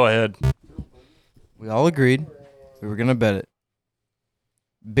 Yeah, go ahead. We all agreed we were going to bet it.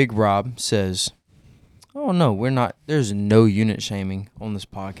 Big Rob says, oh, no, we're not. There's no unit shaming on this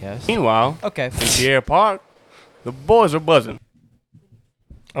podcast. Meanwhile, Okay. in Sierra Park, the boys are buzzing.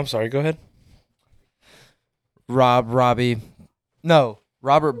 I'm sorry. Go ahead. Robert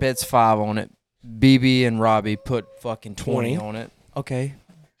bets 5 on it. BB and Robbie put fucking 20 on it. Okay.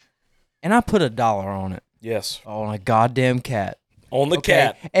 And I put $1 on it. Yes. On a goddamn cat. On the Okay?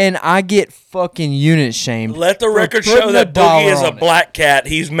 cat. And I get fucking unit shamed. Let the for record putting show that $1 Boogie is a on it. black cat.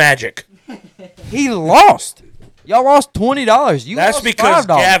 He's magic. He lost. Y'all lost $20. You That's lost because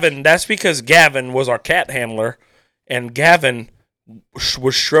 $5. Gavin. That's because Gavin was our cat handler, and Gavin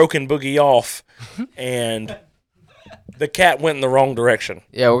was stroking Boogie off, and the cat went in the wrong direction.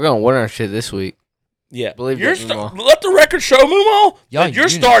 Yeah, we're gonna win our shit this week. Yeah, Believe you're that, Mumaw. let the record show, Mumaw, Y'all that you're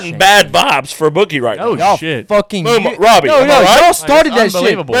unit starting shame. bad vibes for Boogie right Oh, now. Y'all shit. fucking Mumaw, Robbie, No, am I right? y'all started that shit.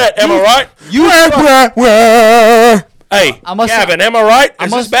 Unbelievable. Brett, am I right? Hey, I must- Gavin, am I right? I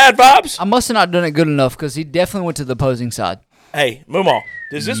Is must- this bad vibes? I must have not done it good enough because he definitely went to the opposing side. Hey, Mumaw,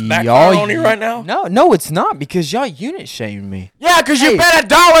 does this backfire Y'all on you right now? No, it's not because y'all unit shamed me. Yeah, because you Hey. bet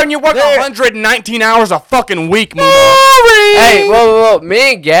 $1 and you work 119 hours a fucking week, Mumaw. Hey, whoa.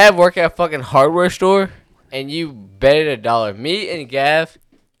 Me and Gav work at a fucking hardware store, and you betted $1. Me and Gav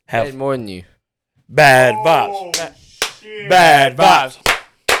Have betted more than you. bad vibes. Bad vibes.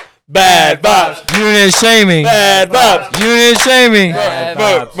 Bad vibes. Unit shaming. Bad vibes. Unit shaming.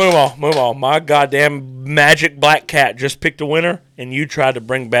 Mumaw, my goddamn magic black cat just picked a winner, and you tried to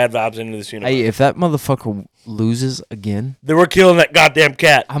bring bad vibes into this universe. Hey, if that motherfucker loses again, They were killing that goddamn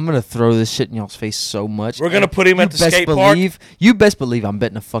cat. I'm gonna throw this shit in y'all's face so much. We're gonna And put him you at the best skate park. You best believe I'm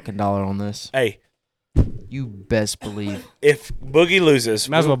betting a fucking $1 on this. Hey, You best believe. if Boogie loses,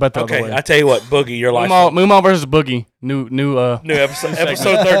 Might as well bet the other okay, way. I tell you what, Boogie, your life. Mumaw versus Boogie. New New episode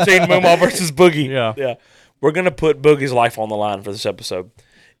 13, Mumaw versus Boogie. Yeah. We're gonna put Boogie's life on the line for this episode.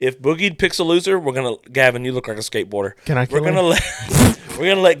 If Boogie picks a loser, we're gonna Gavin. You look like a skateboarder. Can I kill We're him?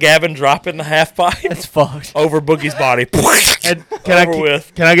 gonna let Gavin drop in the half pipe. That's fucked. Over Boogie's body. And can Over I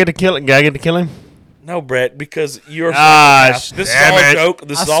with. Can I get to kill him? Can I get to kill him? No, Brett, because you're. Gosh, This is damn all a it. joke.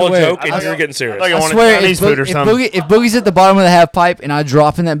 This I is all a swear. joke, and I you're thought- getting serious. I thought you I wanted swear, Chinese food or something. If Boogie's at the bottom of the half pipe and I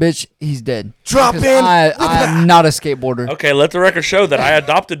drop in that bitch, he's dead. Drop Because in. I'm not a skateboarder. Okay, let the record show that I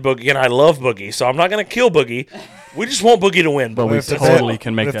adopted Boogie and I love Boogie, so I'm not gonna kill Boogie. We just want Boogie to win. But we If the totally bet-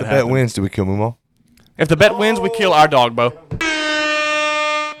 can make if that the bet happen. wins, do we kill Mumaw? If the bet wins, we kill our dog, Bo.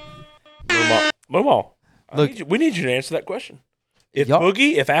 Mumaw, Look- we need you to answer that question. If Y'all-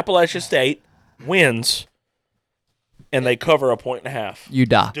 if Appalachian State wins and they cover a 1.5, You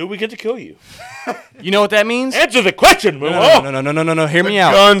die. do we get to kill you? You know what that means? Answer the question, Mumaw. No. Hear me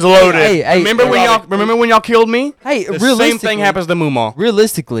out. Guns loaded. Hey, Remember when y'all killed me? Hey, The realistically, same thing happens to Mumaw.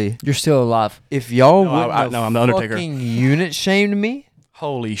 Realistically, You're still alive. if y'all No, wouldn't I'm the Undertaker. fucking unit shamed me,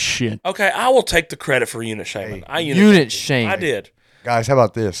 Holy shit. Okay, I will take the credit for unit shaming. I unit shamed you. shaming. I did. Guys, how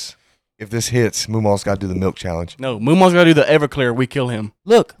about this? if this hits, Mumaw's got to do the milk challenge. No, Mumaw's got to do the Everclear. We kill him.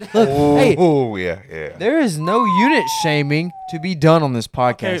 Look. Hey, Oh, yeah. there is no unit shaming to be done on this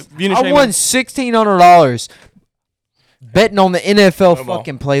podcast. unit I shaming. won $1,600 betting on the NFL Come on.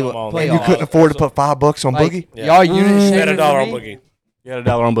 fucking Come on. playoff. You couldn't afford to put $5 on Like, Boogie? y'all unit shaming Bet $1 on me? Boogie. You got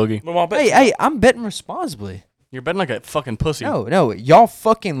 $1 on Boogie. Move on, bet. Hey, I'm betting responsibly. You're betting like a fucking pussy. No, y'all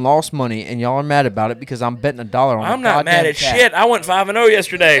fucking lost money and y'all are mad about it because I'm betting $1 on. I'm a not mad goddamn at cat. shit. I went 5-0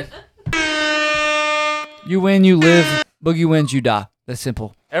 yesterday. You win, you live. Boogie wins, you die. That's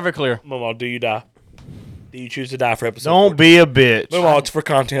simple. Everclear. Move on. Do you die? Do you choose to die for episode? Don't be a bitch. Move on. It's for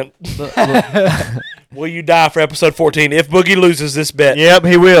content. Look, Will you die for episode 14 if Boogie loses this bet? Yep,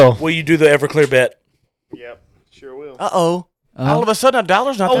 he will. Will you do the Everclear bet? Yep, sure will. Uh-oh. All of a sudden,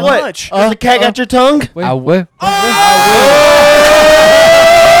 $1's not Oh, that what? much. Does the cat got your tongue? Wait, I wait.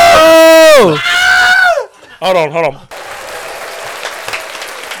 Hold on.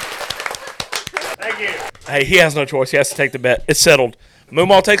 Thank you. Hey, he has no choice. He has to take the bet. It's settled.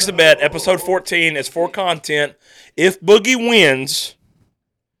 Mumaw takes the bet. Episode 14 is for content. If Boogie wins,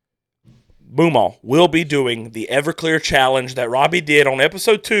 Mumaw will be doing the Everclear challenge that Robbie did on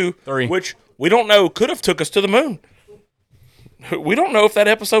episode 2, 3. which we don't know could have took us to the moon. We don't know if that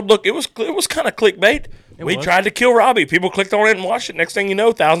episode, look, it was kind of clickbait. We was. tried to kill Robbie. People clicked on it and watched it. Next thing you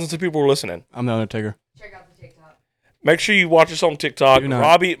know, thousands of people were listening. I'm the Undertaker. Make sure you watch us on TikTok. Do not.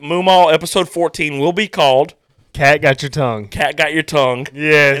 Robbie Mumaw episode 14 will be called Cat got your tongue. Cat Got Your Tongue.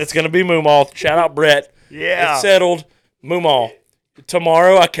 Yes. And it's going to be Mumaw. Shout out Brett. Yeah. It's settled. Mumaw.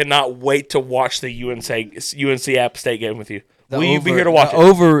 Tomorrow, I cannot wait to watch the UNC App State game with you. Will you be here to watch the it?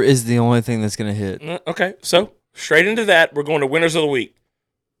 over is the only thing that's gonna hit. Okay, so straight into that, we're going to winners of the week.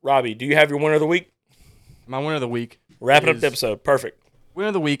 Robbie, do you have your winner of the week? My winner of the week. Wrapping up is- the episode. Perfect. Winner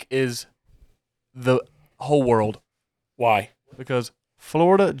of the week is the whole world Why? because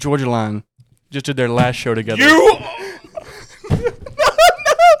Florida Georgia Line just did their last show together. You.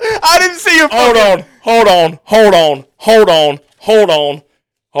 I didn't see your. Hold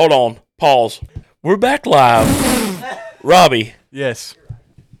on. Pause. We're back live. Robbie, Yes.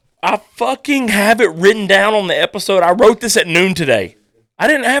 I fucking have it written down on the episode. I wrote this at noon today. I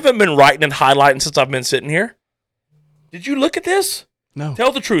haven't been writing and highlighting since I've been sitting here. Did you look at this? No.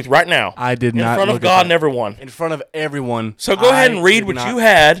 Tell the truth right now. I did In not. front of look at God that. and everyone. In front of everyone. So go ahead and read did what not- you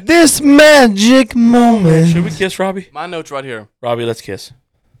had. This magic moment. Should we kiss Robbie? My notes right here. Robbie, let's kiss.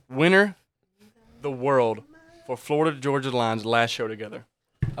 Winner, the world for Florida Georgia Line's last show together.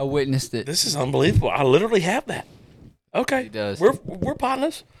 I witnessed it. This is unbelievable. I literally have that. Okay. He does. We're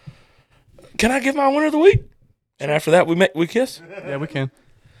partners. Can I give my winner of the week? And after that, we kiss? Yeah, we can.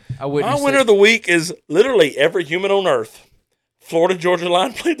 I My witnessed winner it. of the week is literally every human on earth. Florida Georgia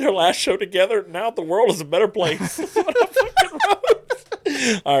Line played their last show together. Now the world is a better place. That's what I fucking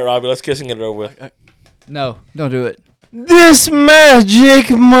wrote. All right, Robbie, let's kiss and get it over with. No, don't do it. This magic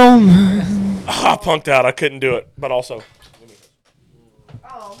moment. I punked out. I couldn't do it. But also,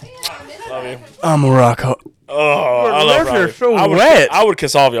 love you. I'm a rock. Oh, I love lips are Robbie. so I would, wet. I would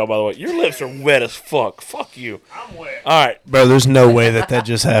kiss all of y'all, by the way. Your lips are wet as fuck. Fuck you. I'm wet. All right. Bro, there's no way that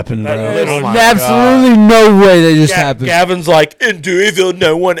just happened, bro. That- Oh my Absolutely no way that just happened. Gavin's like, in Deweyville,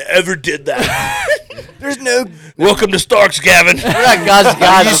 no one ever did that. There's no. Welcome to Starks, Gavin.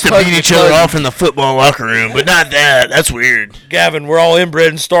 Guys used to beat each other off in the football locker room, but not that. That's weird. Gavin, we're all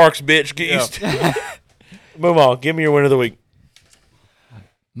inbred in Starks, bitch. Get used to it. Move on. Give me your winner of the week.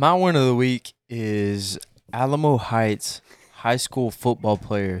 My win of the week is Alamo Heights high school football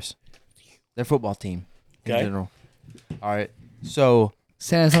players. Their football team in Okay. general. All right. So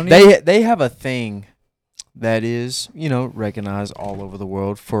San Antonio. they have a thing that is, recognized all over the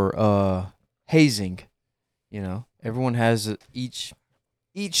world for hazing. Everyone has each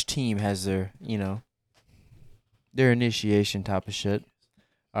team has their, their initiation type of shit.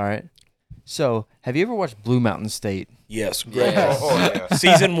 All right. So, have you ever watched Blue Mountain State? Yes. Great. Oh, yeah.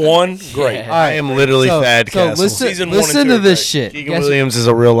 Season 1, great. All right. I am literally Thad So Castle. listen, Season 1 and listen 2 to are this great. shit. Keegan Guess- Williams is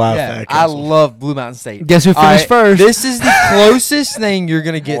a real live yeah, Thad I Castle. love Blue Mountain State. Guess who All finished first? This is the closest thing you're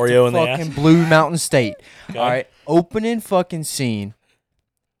gonna get Oreo in to the fucking ass. Blue Mountain State. Okay. All right, opening fucking scene.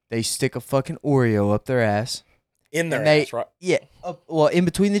 They stick a fucking Oreo up their ass. In their and they, ass, right? Yeah, in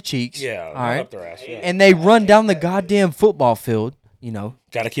between the cheeks. Yeah. All not right. up their ass. Yeah. And they run down the goddamn football field.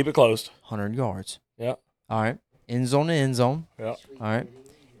 Got to keep it closed. 100 yards. Yeah. All right, end zone to end zone. Yeah. All right,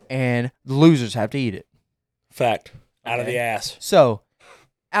 and the losers have to eat it. Fact. Out of Okay. the ass. So,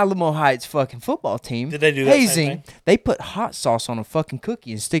 Alamo Heights fucking football team. Did they do that same hazing? thing? They put hot sauce on a fucking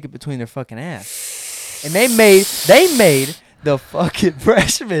cookie and stick it between their fucking ass. And they made the fucking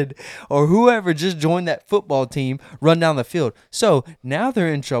freshman or whoever just joined that football team run down the field. So now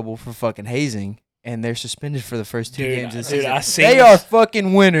they're in trouble for fucking hazing, and they're suspended for the first 2 games of the season. I seen They this. are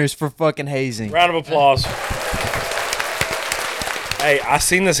fucking winners for fucking hazing. Round of applause. Hey, I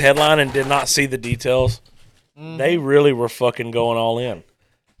seen this headline and did not see the details. They really were fucking going all in.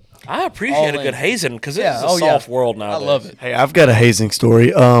 I appreciate All a good in. hazing because Yeah, it's a oh, yeah. soft world nowadays. love it. Hey, I've got a hazing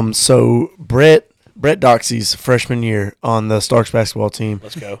story. So Brett Doxey's freshman year on the Starks basketball team.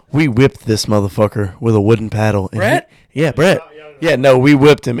 Let's go. We whipped this motherfucker with a wooden paddle. And Brett? Brett. Yeah, no, we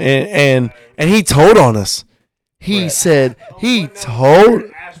whipped him, and he told on us. He said he told.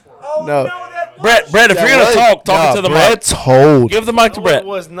 No, Brett, if you're going to talk it to the Brett mic. told. Give the mic to No, Brett. it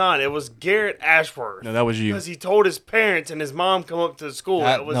was not. It was Garrett Ashworth. No, that was you. Because he told his parents and his mom come up to the school.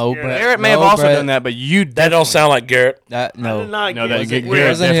 That was no, Garrett Brett. Garrett may have No, also Brett. done that, but you That don't sound like Garrett. That I did no. not No, get that it. Garrett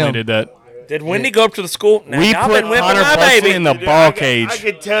Wasn't definitely him. did that. Did Wendy go up to the school? Now, We y'all put been whipping Connor my Parsley baby. in the Dude, ball cage. I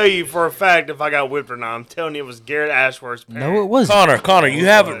could tell you for a fact if I got whipped or not. I'm telling you, it was Garrett Ashworth's parents. No, it wasn't. Connor, you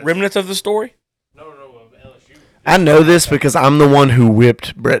have remnants of the story? I know this because I'm the one who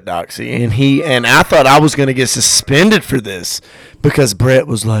whipped Brett Doxey, and I thought I was gonna get suspended for this because Brett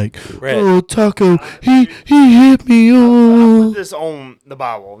was like, Brett. "Oh, Taco, he hit me." I Oh. put this on the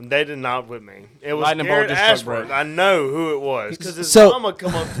Bible. They did not whip me. It was Lightning bolt Garrett just struck Ashworth. Brett. I know who it was because his So- mama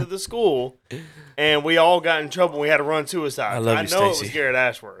come up to the school, and we all got in trouble. We had to run suicide. I love you, know it Stacey. was Garrett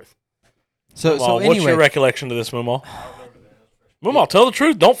Ashworth. So Well, what's anyway, your recollection of this, Mumaw? Mumaw, tell the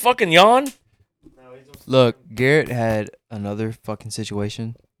truth. Don't fucking yawn. look, Garrett had another fucking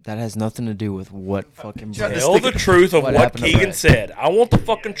situation that has nothing to do with what fucking Brett. Tell the truth of what what happened to Keegan Brett. said. I want the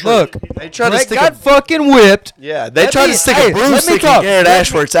fucking truth. Look, They tried Brett got fucking whipped. Yeah, they Let tried me- to stick hey, a let me broomstick in talk. Garrett Let me-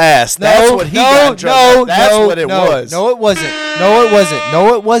 Ashworth's ass. No, That's what he no, got in trouble. no, That's no, what it no, was. No, it wasn't. No, it wasn't.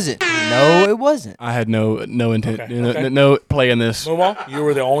 No, it wasn't. No, it wasn't. I had no intent, Okay, no, okay. no play in this. Mumaw, you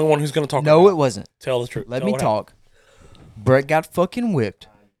were the only one who's going to talk No, about it wasn't. Tell the truth. Let Tell me what talk. Brett got fucking whipped.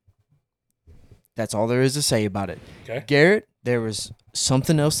 That's all there is to say about it. Okay. Garrett, there was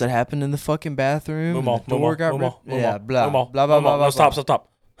something else that happened in the fucking bathroom. and Mumaw, the door Mumaw, got Mumaw, ripped. Yeah, Mumaw, blah, Mumaw, blah, blah, Mumaw. blah, blah. No,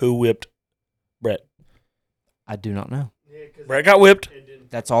 stop. Who whipped Brett? I do not know. Brett got whipped.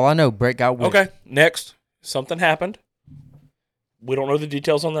 That's all I know. Brett got whipped. Okay, next. Something happened. We don't know the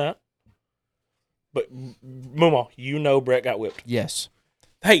details on that. But, Mumaw, you know Brett got whipped. Yes.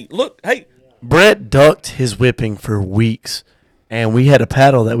 Hey, look. Hey. Brett ducked his whipping for weeks, and we had a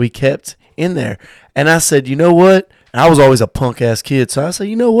paddle that we kept in there. And I said, you know what? And I was always a punk ass kid, so I said,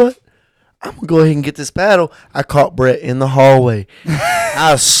 you know what? I'm gonna go ahead and get this paddle. I caught Brett in the hallway.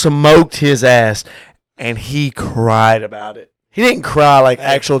 I smoked his ass, and he cried about it. He didn't cry like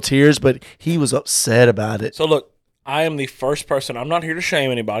actual tears, but he was upset about it. So, look, I am the first person. I'm not here to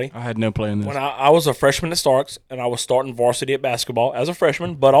shame anybody. I had no play in this. When I was a freshman at Starks, and I was starting varsity at basketball as a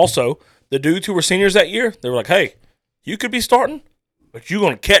freshman, but also the dudes who were seniors that year, they were like, hey, you could be starting, but you're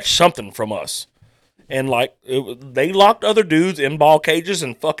going to catch something from us. And, like, they locked other dudes in ball cages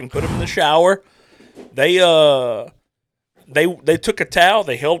and fucking put them in the shower. They took a towel.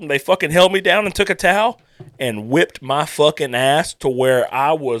 They fucking held me down and took a towel and whipped my fucking ass to where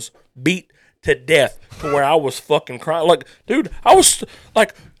I was beat to death, to where I was fucking crying. Like, dude, I was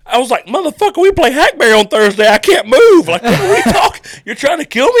like, motherfucker, we play Hackberry on Thursday. I can't move. Like, what are we talking? You're trying to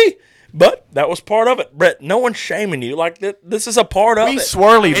kill me? But that was part of it, Brett. No one's shaming you. Like, this is a part of We it.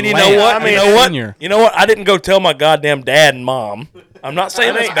 swirly And you lamp. know what? I mean, you know what? senior. You know what? I didn't go tell my goddamn dad and mom. I'm not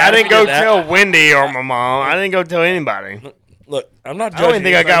saying that's bad. I didn't if you go did that. tell Wendy or my mom. I didn't go tell anybody. Look, I'm not I don't judging even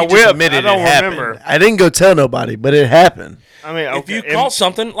think I you. got He just whipped. admitted I don't it happened. remember. I didn't go tell nobody, but it happened. I mean, If okay, you caught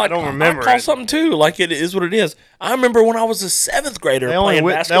something, like, I don't remember I caught it. something too. Like, it is what it is. I remember when I was a 7th grader They only playing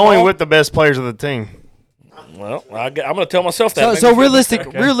whip, they basketball. only whip the best players of the team. Well, I'm going to tell myself that. So, Make me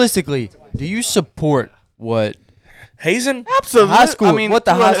feel realistically, do you support what hazing? Absolutely. high school? I mean, what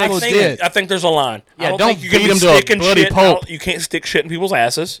the high I school think, did? I think there's a line. Yeah, I don't don't think you can beat be 'em to a sticking bloody shit pulp. out. You can't stick shit in people's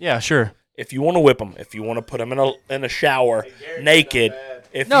asses. Yeah, sure. If you want to whip them, if you want to put them in a shower naked,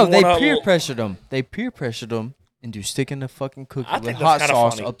 if No, you they wanna, peer pressured them. They peer pressured them into sticking the fucking cookie I with think hot that's kind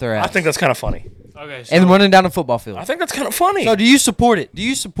of sauce funny. up their ass. I think that's kind of funny. Okay, so and running down the football field. I think that's kind of funny. So do you support it? Do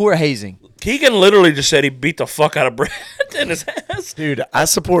you support hazing? Keegan literally just said he beat the fuck out of Brett in his ass. Dude, I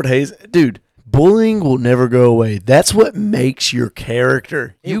support Hayes. Dude, bullying will never go away. That's what makes your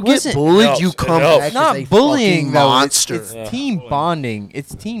character. It You wasn't- get bullied, helps. you It come helps. back It's not as a bullying fucking though. monster. It's team bonding.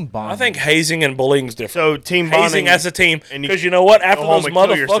 It's team bonding. I think hazing and bullying is different. So team hazing bonding as a team, and because you know what? After Go home those and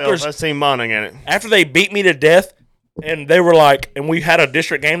kill yourself. motherfuckers, That's team bonding in it. after they beat me to death, and they were like, and we had a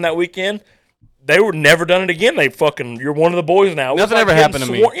district game that weekend. they were never done it again. They fucking, you're one of the boys now. It was Nothing like ever getting happened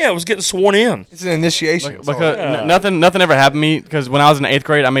to me. sworn- Yeah, it was getting sworn in. It's an initiation. Because Yeah. nothing ever happened to me. Because when I was in 8th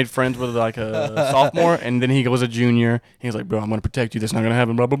grade, I made friends with like a sophomore, and then he was a junior. He was like, "Bro, I'm gonna protect you. That's not gonna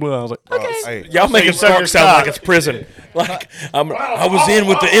happen." Blah blah blah. I was like, "Okay." Hey, Y'all making Stark sound like it's prison. Like I was in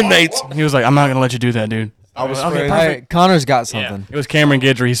with the inmates. He was like, "I'm not gonna let you do that, dude." I was Okay, friends. All right, Connor's got something. It was Cameron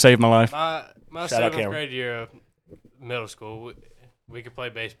Gidry. He saved my life. My Shout out 7th Cameron. grade year of middle school, we could play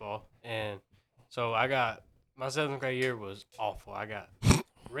baseball, and so I got my 7th grade year was awful. I got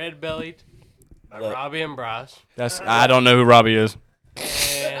red bellied by Robbie and Bryce. I don't know who Robbie is.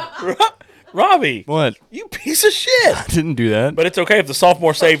 And Robbie, What? you piece of shit. I didn't do that. But it's okay if the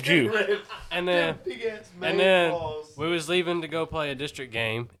sophomore saved you. and then we was leaving to go play a district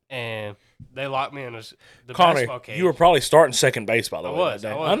game, and they locked me in the Connor, basketball cage. you were probably starting second base, by the I way. was. that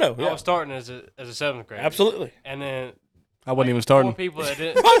day. I was. I know. I Yeah. was starting as a 7th grader. Absolutely. And then I wasn't even four starting. people that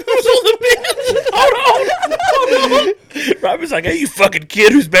didn't. Robbie was on the bench. Hold on. Robbie's like, hey, you fucking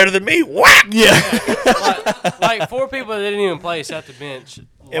kid who's better than me. Whack! Yeah. like 4 people that didn't even play sat the bench.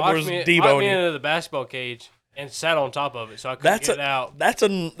 It Locked was me, Debo locked and me you. into the basketball cage and sat on top of it, so I couldn't That's get out.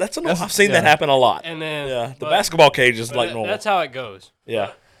 I've seen that happen a lot. And then Yeah, the but- basketball cage is but like that- normal. That's how it goes.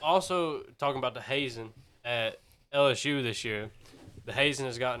 Yeah. Also, talking about the hazing at LSU this year, the hazing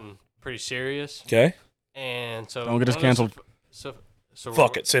has gotten pretty serious. Okay. And so Don't get us one of the canceled.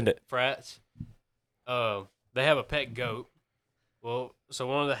 Fuck it, send it. Frats, they have a pet goat. Well, so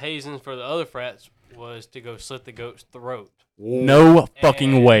one of the hazings for the other frats was to go slit the goat's throat. No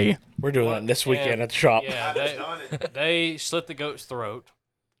fucking And- way. We're doing that this weekend at the shop. Yeah, they slit the goat's throat,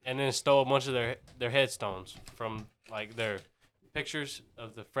 and then stole a bunch of their headstones from like their pictures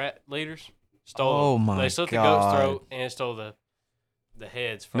of the frat leaders. Stole. Oh them. my They slit the God. goat's throat and stole the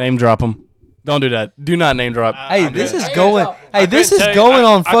heads. From Name drop him. Don't do that. Do not name drop. Hey, I this couldn't- is going. Hey, this couldn't is tell you- going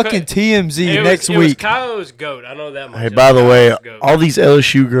on I fucking couldn't- TMZ It next was, It was week. Kyle's goat. I know that much. Hey, It by was the way, Kyle's goat. all these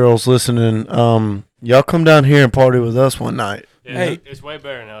LSU girls listening, y'all come down here and party with us one night. Yeah, Hey. it's way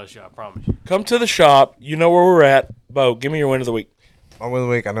better than LSU. I promise you. Come to the shop. You know where we're at. Bo, give me your win of the week. My win of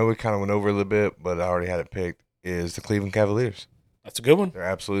the week, I know we kind of went over a little bit, but I already had it picked, is the Cleveland Cavaliers. That's a good one. They're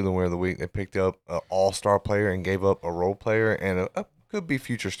absolutely the winner of the week. They picked up an all-star player and gave up a role player and a could be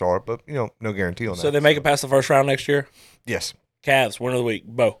future star, but, no guarantee on that. So they make it past the first round next year? Yes. Cavs, win of the week.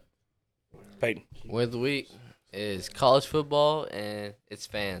 Bo. Peyton. Win of the week is college football and its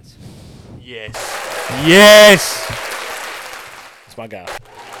fans. Yes. Yes. That's my guy.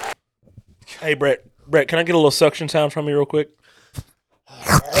 Hey, Brett. Brett, can I get a little suction sound from you real quick?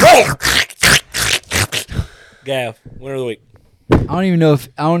 Gav, winner of the week. I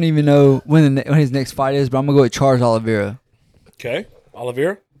don't even know when his next fight is, but I'm gonna go with Charles Oliveira. Okay.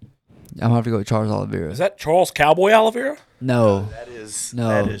 Oliveira? I'm gonna have to go with Charles Oliveira. Is that Charles Cowboy Oliveira? No, That is No.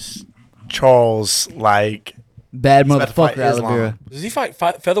 That is Charles like bad He's about to fight motherfucker Islam. Oliveira. Does he fight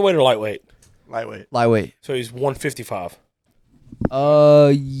featherweight or lightweight? lightweight. Lightweight. So he's 155.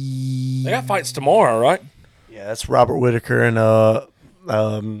 Ye- They got fights tomorrow, right? Yeah, that's Robert Whitaker and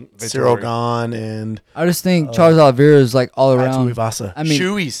Cyril Gahn and I just think Charles Oliveira is like all around. Tuivasa. I mean-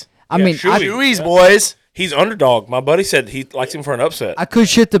 Shoeys. I mean, Chewy. boys. He's underdog. My buddy said he likes him for an upset. I could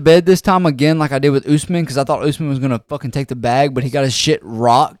shit the bed this time again, like I did with Usman, because I thought Usman was gonna fucking take the bag, but he got his shit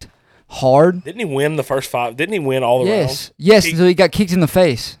rocked hard. Didn't he win the first 5? Didn't he win all the rounds? Yes, He- until he got kicked in the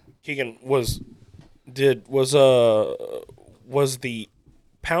face. Keegan was the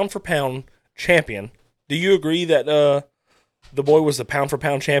pound for pound champion. Do you agree that the boy was the pound for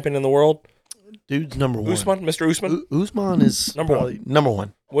pound champion in the world? Dude's number one. Usman, Mr. Usman? Usman is Number probably number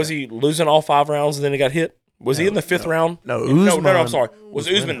one. Was he losing all 5 rounds and then he got hit? Was he in the 5th round? No, No, Usman I'm sorry. Was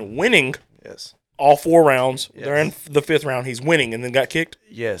Usman winning Yes. all 4 rounds? Yes. They're in the 5th round. He's winning and then got kicked?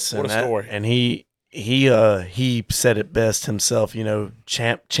 Yes. What and a story. And he said it best himself,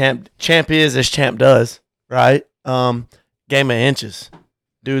 champ is as champ does, right? Game of inches.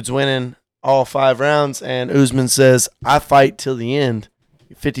 Dude's winning all 5 rounds and Usman says, I fight till the end.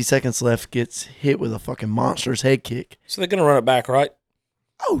 50 seconds left, gets hit with a fucking monster's head kick. So they're going to run it back, right?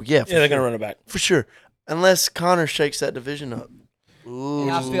 Oh, yeah. Yeah, they're going to run it back. For sure. Unless Connor shakes that division up. Ooh.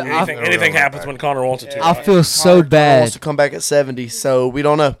 I feel- Anything happens when Connor wants it to. I feel so Connor bad. wants to come back at 70, so we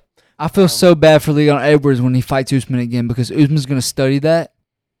don't know. I feel so bad for Leon Edwards when he fights Usman again, because Usman's gonna study that,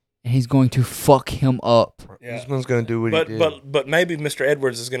 and he's going to fuck him up. Yeah. Usman's going to do what he did. But maybe Mr.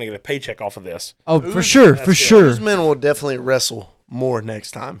 Edwards is going to get a paycheck off of this. Oh, for sure, for good. sure. Usman will definitely wrestle more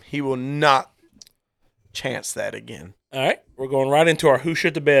next time. He will not chance that again. All right, we're going right into our who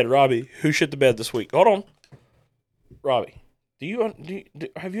shit the bed. Robbie, who shit the bed this week? Hold on, Robbie.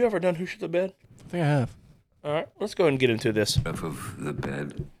 Have you ever done who shit the bed? I think I have. All right, let's go ahead and get into this. Of the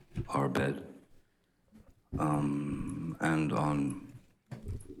bed, our bed. And on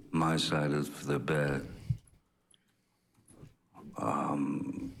my side of the bed,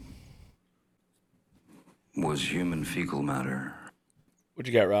 was human fecal matter. What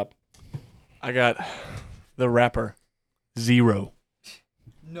you got, Rob? I got the rapper Zero.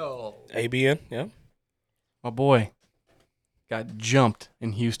 No. ABN, yeah. My boy got jumped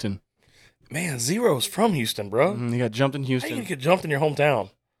in Houston. Man, Zero's from Houston, bro. He got jumped in How Houston. you gonna get jumped in your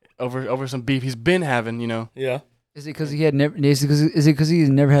hometown? over some beef he's been having, Yeah. Is it because he had never? Is it because he's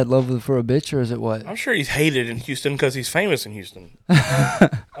never had love for a bitch, or is it what? I'm sure he's hated in Houston because he's famous in Houston.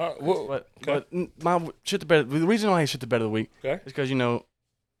 But my shit the better. The reason why he's shit the better of the week Okay. is because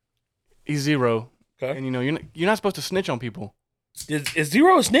he's Zero, Okay. and you're not supposed to snitch on people. Is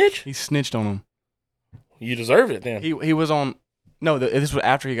Zero a snitch? He snitched on him. You deserved it then. He was on. No, this was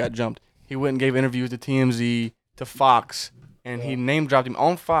after he got jumped. He went and gave interviews to TMZ, to Fox, and he name dropped him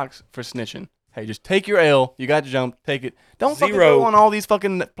on Fox for snitching. Hey, just take your L. You got jumped. Take it. Don't fucking go on all these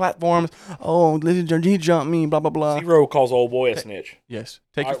fucking platforms. Oh, listen, he jumped me. Blah blah blah. Zero calls old boy a snitch. Yes.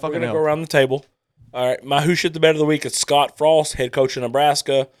 Take All your right, fucking we're gonna L. go around the table. All right, my who shit the bed of the week is Scott Frost, head coach of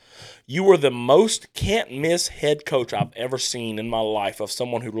Nebraska. You were the most can't miss head coach I've ever seen in my life of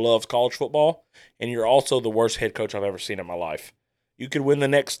someone who loves college football, and you're also the worst head coach I've ever seen in my life. You could win the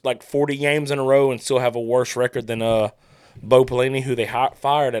next 40 games in a row and still have a worse record than Bo Pelini, who they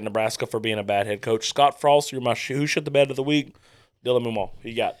fired at Nebraska for being a bad head coach. Scott Frost, you're my who shit the bed of the week. Dylan Mumaw, who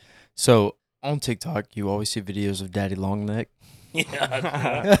you got? So on TikTok, you always see videos of Daddy Longneck.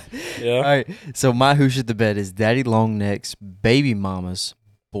 Yeah. All right. So my who shit the bed is Daddy Longneck's baby mama's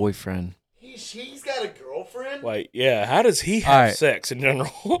boyfriend. She's got a girlfriend? Wait, yeah. How does he have All right. sex in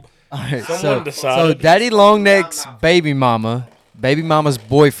general? All right. Someone So decided. Daddy Longneck's baby mama's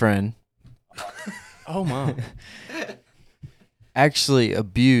boyfriend, Oh my. actually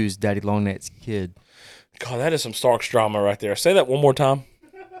abused Daddy Longneck's kid. God, that is some Starks drama right there. Say that one more time.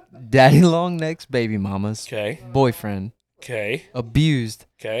 Daddy Longneck's baby mama's Okay. boyfriend Okay. abused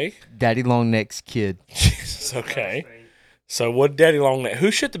Okay. Daddy Longneck's kid. Jesus. Okay. So what? Daddy Longneck?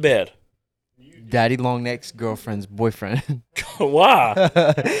 Who shit the bed? Daddy Longneck's girlfriend's boyfriend. Why?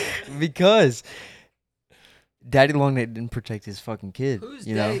 Because Daddy Longneck didn't protect his fucking kid. Who's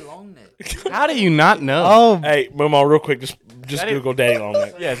you Daddy know? Longneck? How do you not know? Oh, Hey, Mumaw, real quick, just Daddy- Google Daddy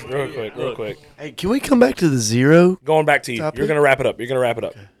Longneck. Yes, real quick. Hey, can we come back to the Zero? Going back to you. Topic? You're gonna wrap it up.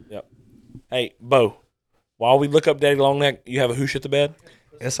 Yep. Hey, Bo, while we look up Daddy Longneck, you have a who shit the bed?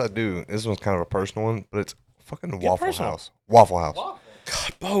 Yes, I do. This one's kind of a personal one, but it's fucking Waffle personal. House. Waffle House.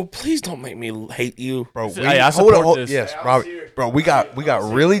 God, Bo, please don't make me hate you. Bro, Hey, I support this. Yes, Robert. Bro, we got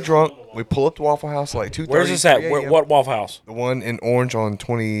really drunk. We pull up to Waffle House like 2:30. Where's this at? 3 Where, a.m. what Waffle House? The one in Orange on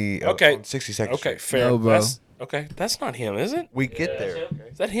 20. Okay. On 62nd. Okay, Street. fair. No, bro. That's not him, is it? We get there.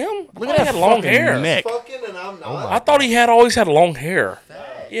 Is that him? Look I thought at he that had long fucking hair. neck. Fucking and I'm not. I thought he always had long hair.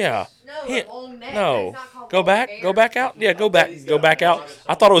 Yeah. No, He- long neck. no. That's not called Go long back. hair. Go back out. Yeah, go back out.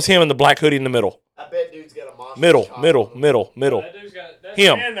 I thought it was him in the black hoodie in the middle. I bet dude's got a monster. Middle. That dude's got, that's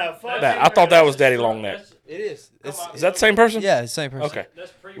Him. that's That- I thought that was Daddy Longneck. it is. Is that the same person? Yeah, it's the same person. Okay.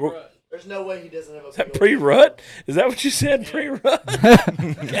 That's pre-rut. There's no way he doesn't have a Is that pre-rut? Is that what you said? Pre-rut?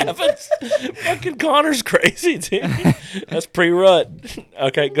 Gavin's fucking Connor's crazy, dude. That's pre-rut.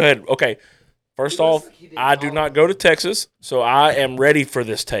 Okay, go ahead. Okay. First off, I do not go to Texas, so I am ready for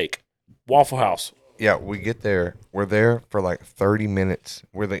this take. Waffle House. Yeah, we get there. We're there for like 30 minutes.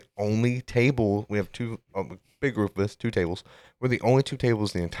 We're the only table. We have two, big group of us, 2 tables. We're the only 2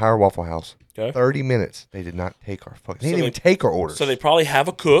 tables in the entire Waffle House. Okay. 30 minutes. They did not take our fucking. They So didn't even they- take our orders. So they probably have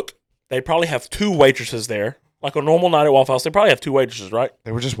a cook. They probably have 2 waitresses there. Like a normal night at Waffle House, they probably have 2 waitresses, right?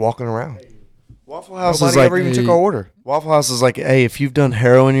 They were just walking around. Waffle House Nobody is like ever even took our order. Waffle House is like, hey, if you've done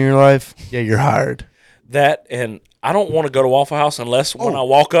heroin in your life, yeah, you're hired. That, and I don't want to go to Waffle House unless when I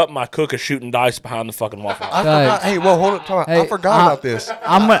walk up, my cook is shooting dice behind the fucking Waffle House. I forgot. Hey, well, hold up. Time out. I Hey, forgot about this.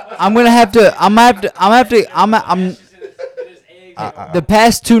 I'm gonna have to. The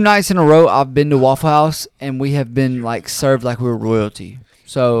past 2 nights in a row, I've been to Waffle House, and we have been like served like we were royalty.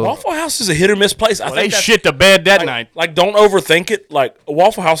 So Waffle House is a hit or miss place. I Well, think they that's- shit the bed that night. Like, don't overthink it. Like,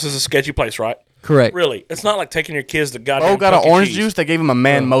 Waffle House is a sketchy place, right? correct. Really, it's not like taking your kids to goddamn. Bo got an Chuck E. orange Cheese. juice. They gave him a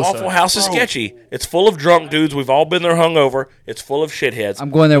man mosa. Waffle House is sketchy. It's full of drunk dudes. We've all been there hungover. It's full of shitheads. I'm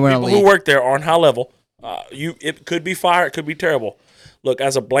going there when I People who leave. work there aren't high level. It could be fire. It could be terrible. Look,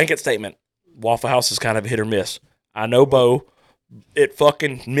 as a blanket statement, Waffle House is kind of a hit or miss. I know Bo, it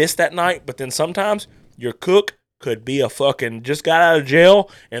fucking missed that night, but then sometimes your cook could be a fucking just got out of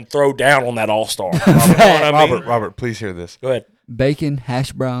jail and throw down on that all-star. You know what I mean? Robert, please hear this. Go ahead. Bacon,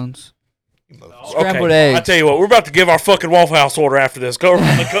 hash browns, Okay. scrambled eggs. I tell you what, we're about to give our fucking Waffle House order after this. Go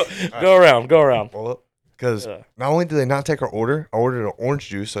around. Go around. Roll up. Because not only did they not take our order, I ordered an orange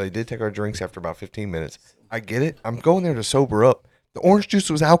juice, so they did take our drinks after about 15 minutes. I get it. I'm going there to sober up. The orange juice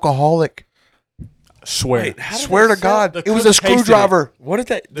was alcoholic. Swear. Wait, how did Swear that to sell? God, The it was cook a screwdriver. What did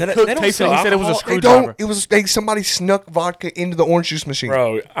that? The They cook don't tasted it, sell he said it was a alcohol? They screwdriver. don't. It was somebody snuck vodka into the orange juice machine.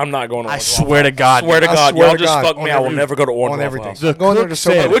 Bro, I'm not going to I Waffle swear to House. God. Swear to I God. swear Y'all to just God, fuck me. on I will everything. never go to Orange On Waffle everything. House. The I'm going there to cook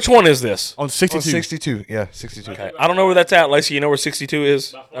sober said- up. Which one is this? On On 62. 62. Yeah, 62. Okay, I don't know where that's at, Lacey. You know where 62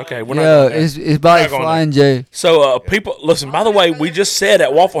 is? Okay, we're not Yeah, going there. it's by We're not going Flying J. So, people, listen, by the way, we just said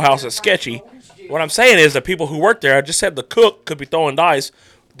at Waffle House it's sketchy. What I'm saying is that people who work there, I just said the cook could be throwing dice.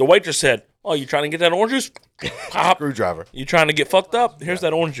 The waitress said, oh, you trying to get that orange juice? Pop. Screwdriver. You trying to get fucked up? Here's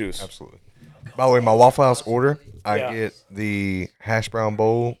that orange juice. Absolutely. By the way, my Waffle House order, I Yeah. get the hash brown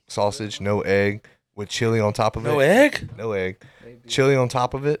bowl, sausage, no egg, with chili on top of it. No egg? No egg. Chili on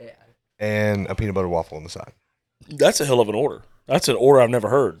top of it, and a peanut butter waffle on the side. That's a hell of an order. That's an order I've never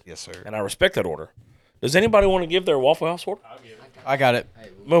heard. Yes, sir. And I respect that order. Does anybody want to give their Waffle House order? I got it.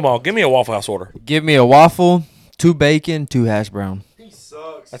 Mumaw, give me a Waffle House order. Give me a waffle, 2 bacon, 2 hash brown.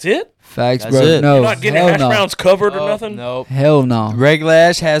 That's it? Facts, That's bro. it. No, You're not getting hell hash no. browns covered or nothing? Nope. Hell no. Regular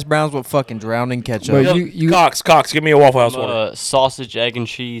ass hash browns with fucking drowning ketchup. Bro, you Cox, give me a Waffle House order. Sausage, egg, and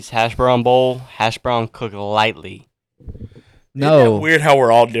cheese hash brown bowl. Hash brown cooked lightly. Isn't no. that weird how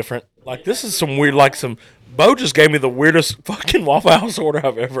we're all different? Like, this is some weird, like some... Bo just gave me the weirdest fucking Waffle House order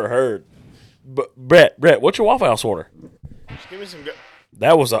I've ever heard. But Brett, what's your Waffle House order? Just give me some.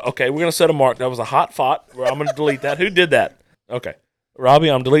 That was a... Okay, we're going to set a mark. That was a hot fought. I'm going to delete that. Who did that? Okay. Robbie,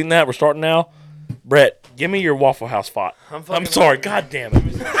 I'm deleting that. We're starting now. Brett, give me your Waffle House fought. I'm sorry. God damn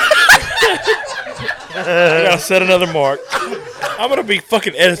it. I got to set another mark. I'm going to be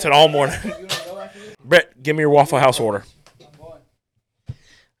fucking editing all morning. Brett, give me your Waffle House order.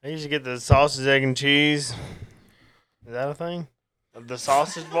 I usually get the sausage, egg, and cheese. Is that a thing? The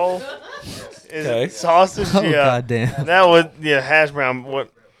sausage bowl? Is Okay. it sausage? Oh, Yeah. goddamn. That would, yeah, hash brown.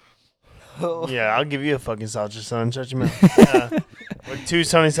 What? Yeah, I'll give you a fucking sausage, son. Shut your mouth. With 2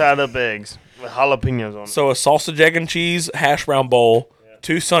 sunny side up eggs with jalapenos on it. So a sausage, egg, and cheese hash brown bowl,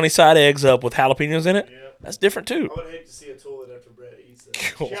 2 sunny side eggs up with jalapenos in it. That's different too. I would hate to see a toilet after Brett eats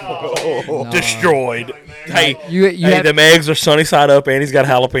it. No. Destroyed. Hey, You hey, have, them eggs are sunny side up, and he's got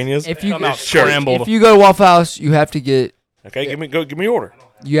jalapenos. if you Come out Sure. scrambled. if you go to Waffle House, you have to get Okay, give me your order.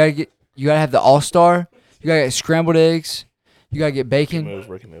 you gotta have the All Star. You gotta get scrambled eggs. You gotta get bacon,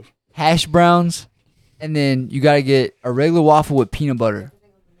 Ricky move. hash browns, and then you gotta get a regular waffle with peanut butter.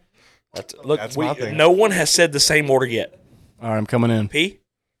 That's my thing. No one has said the same order yet. All right, I'm coming in. P?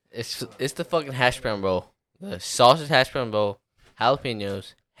 It's the fucking hash brown bowl. The sausage hash brown bowl,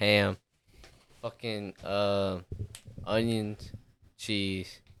 jalapenos, ham, fucking onions,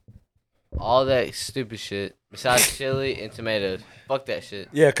 cheese, all that stupid shit. Besides chili and tomatoes. Fuck that shit.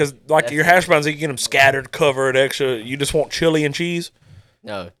 Yeah, because like That's your hash browns, you get them scattered, covered, extra. You just want chili and cheese.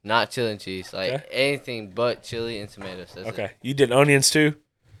 No, not chili and cheese. Like Okay. anything but chili and tomatoes. That's Okay, It. you did onions too.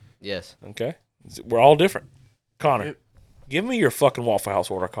 Yes. Okay, we're all different. Connor, give me your fucking Waffle House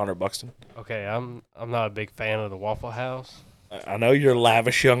order, Connor Buxton. Okay, I'm not a big fan of the Waffle House. I know you're a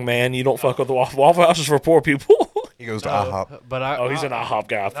lavish young man. You don't fuck with the Waffle House is for poor people. He goes to IHOP. But I Oh, he's an IHOP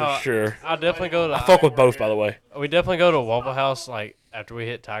guy for No, sure. I definitely go to. I fuck with both, by the way. We definitely go to Waffle House like after we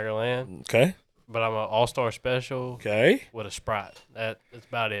hit Tigerland. Okay. But I'm an all-star special Okay. with a Sprite. That's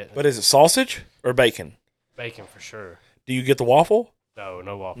about it. But is it sausage or bacon? Bacon for sure. Do you get the waffle? No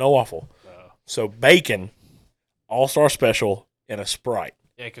waffle. No waffle. No. So bacon, all-star special, and a Sprite.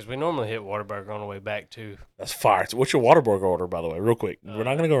 Yeah, because we normally hit Whataburger on the way back too. That's fire. So what's your Whataburger order, by the way? Real quick. We're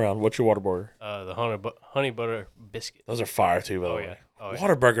not going to go around. What's your Whataburger? The honey butter biscuit. Those are fire, too, by the Oh, way. yeah. Oh, yeah.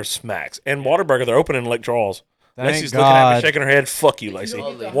 Whataburger smacks. And Whataburger, they're opening in Lake Charles. Thank Lacey's looking at me, God. shaking her head. Fuck you, Lacey.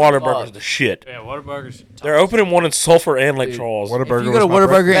 Holy Whataburger's fuck. the shit. Yeah, Whataburger's. They're opening one in Sulphur and Lake Dude, Charles. Whataburger If you go to was my Whataburger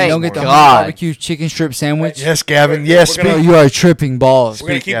breakfast and don't get the this honey morning. barbecue chicken strip sandwich, Yes, Gavin. Yes, We're gonna- speak. you are tripping balls. We're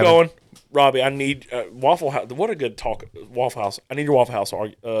going to Speak, keep Gavin. going. Robbie, I need Waffle House. What a good talk. Waffle House. I need your Waffle House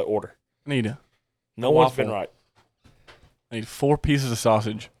order. I need No one's been waffle. right. 4 pieces of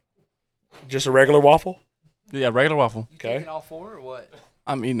sausage. Just a regular waffle? Yeah, regular waffle. Okay. all 4 or what?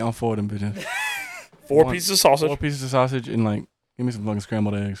 I'm eating all 4 of them bitches. 4 One- pieces of sausage. 4 pieces of sausage and like give me some fucking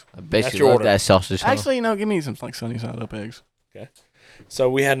scrambled eggs. I bet That's you your love order. that sausage. Huh? Actually, no, give me some like sunny side up eggs. So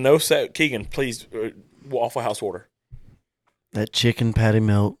we had no set. Keegan, please, Waffle House order. That chicken patty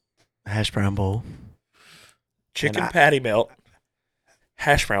melt hash brown bowl. Chicken And I- patty melt,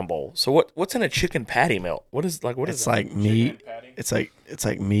 hash brown bowl. So what's in a chicken patty melt? What is like? What is It's that? like meat. It's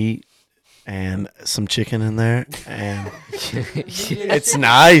like meat and some chicken in there, and it's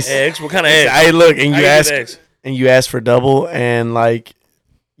nice. Eggs? What kind of eggs? Hey, look, and How you get ask eggs? and you ask for double, and like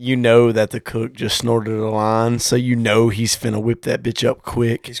you know that the cook just snorted a line, so you know he's finna whip that bitch up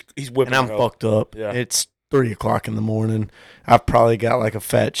quick. He's whipping. And I'm it up. fucked up. Yeah. It's 3:00 in the morning. I've probably got like a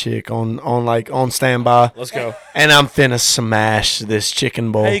fat chick on standby, Let's go. and I'm finna smash this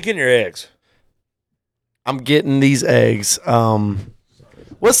chicken bowl. How you getting your eggs? I'm getting these eggs.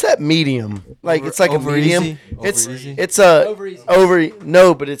 What's that medium? Like it's like a Over medium. easy? It's Over easy? it's a over.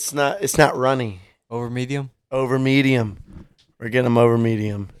 No, but it's not. It's not runny. Over medium. Over medium. We're getting them over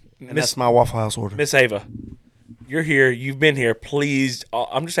medium. And that's my Waffle House order. Miss Ava, you're here. You've been here. Please,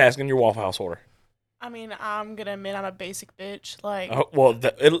 I'm just asking your Waffle House order. I mean, I'm gonna admit I'm a basic bitch. Like, Well,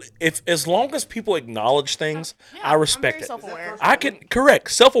 if as long as people acknowledge things, yeah, I respect I'm very it. self-aware. I can correct.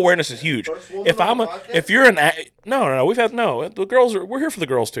 Self-awareness is huge. If you're an we've had the girls we're here for the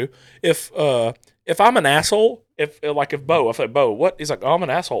girls too. If I'm an asshole, if Bo, I said Bo, what? He's like, oh, I'm an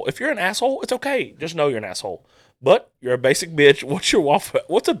asshole. If you're an asshole, it's okay. Just know you're an asshole. But you're a basic bitch.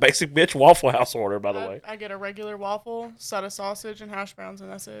 What's a basic bitch Waffle House order, by the way? I get a regular waffle, side of sausage, and hash browns,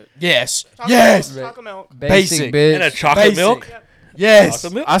 and that's it. Yes. Chocolate milk, chocolate milk. Basic, bitch. And a chocolate milk? Yes.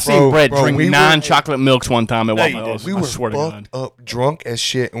 Chocolate milk? I seen Brett bro, drink we were- 9 chocolate milks one time at No, Waffle you House. didn't. We I were swear to God. fucked up, drunk as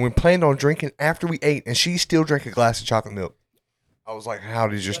shit, and we planned on drinking after we ate, and she still drank a glass of chocolate milk. I was like, "How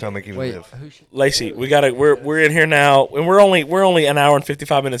did your stomach even Wait, live?" Lacey, we're in here now, and we're only an hour and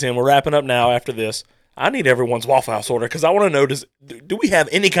 55 minutes in. We're wrapping up now after this. I need everyone's Waffle House order because I want to know, do we have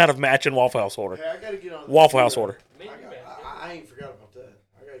any kind of match in Waffle House order? I gotta get on Waffle House order. I ain't forgot about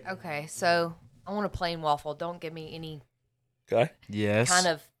that. Okay, so I want a plain waffle. Don't give me any Okay. Yes. kind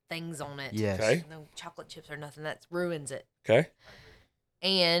of things on it. Yes. Okay. No chocolate chips or nothing. That ruins it. Okay.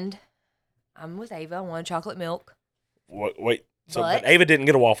 And I'm with Ava. I want chocolate milk. Wait. So, But- but Ava didn't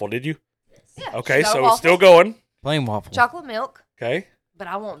get a waffle, did you? Yeah. Okay, she got a so it's waffle. still going. Plain waffle. Chocolate milk, Okay. but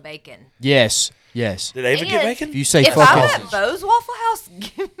I want bacon. Yes. Yes. Did Ava get And- bacon? If you say If fuck I'm off. at Bo's Waffle House,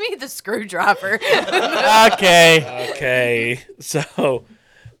 give me the screwdriver. Okay. Okay. So,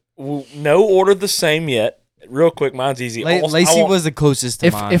 no order the same yet. Real quick, mine's easy. Also, I Lacey want- was the closest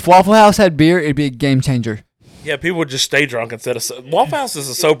to mine. If Waffle House had beer, it'd be a game changer. Yeah, people would just stay drunk instead of. Waffle House is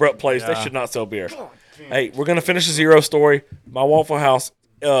a sober up place. They should not sell beer. Hey, we're gonna finish the zero story. My Waffle House,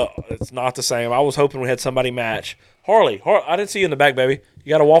 it's not the same. I was hoping we had somebody match. Harley, I didn't see you in the back, baby. You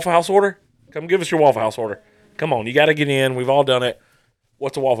got a Waffle House order? Come give us your Waffle House order. Come on, you got to get in. We've all done it.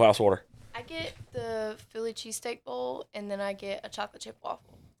 What's a Waffle House order? I get the Philly cheesesteak bowl, and then I get a chocolate chip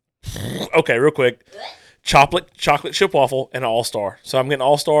waffle. Okay, real quick. Chocolate chip waffle and an all-star. So I'm getting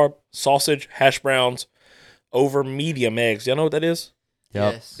all-star, sausage, hash browns, over medium eggs. You know what that is?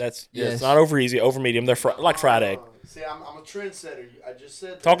 Yep. Yes. That's Yes. it's not over easy, over medium. They're like fried egg. See, I'm a trendsetter. I just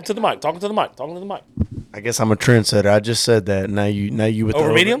said that. Talking to the mic. I guess I'm a trendsetter. I just said that. Now you with Over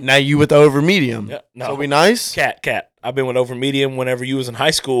the medium? Now you with the over medium. Yeah, no. So we nice. Cat. I've been with over medium whenever you was in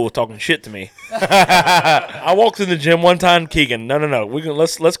high school talking shit to me. I walked in the gym one time, Keegan. No.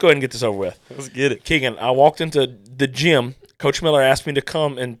 Let's go ahead and get this over with. Let's get it. Keegan, I walked into the gym. Coach Miller asked me to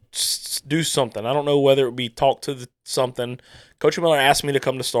come and do something. I don't know whether it would be talk to something. Coach Miller asked me to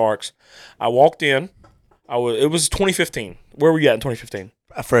come to Starks. I walked in. It was 2015. Where were you at in 2015?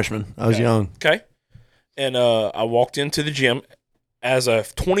 A freshman. I was young. Okay. And I walked into the gym as a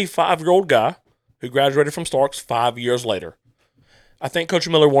 25-year-old guy who graduated from Starks 5 years later. I think Coach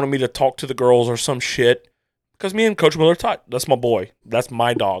Miller wanted me to talk to the girls or some shit because me and Coach Miller are tight. That's my boy. That's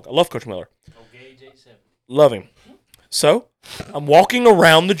my dog. I love Coach Miller. Love him. So I'm walking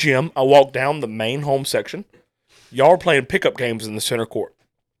around the gym. I walk down the main home section. Y'all are playing pickup games in the center court.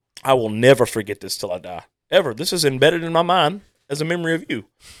 I will never forget this till I die. Ever. This is embedded in my mind as a memory of you.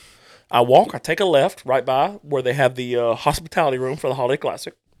 I take a left right by where they have the hospitality room for the Holiday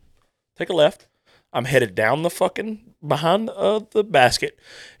Classic. Take a left. I'm headed down the fucking behind the basket,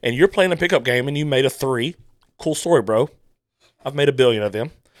 and you're playing a pickup game, and you made a 3. Cool story, bro. I've made a billion of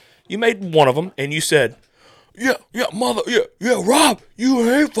them. You made one of them, and you said, yeah, Rob, you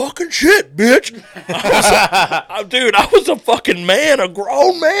ain't fucking shit, bitch. I was a fucking man, a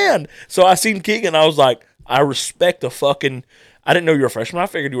grown man. So I seen Keegan, I was like, I respect the fucking... I didn't know you were a freshman. I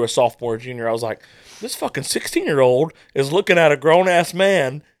figured you were a sophomore or junior. I was like, this fucking 16-year-old is looking at a grown-ass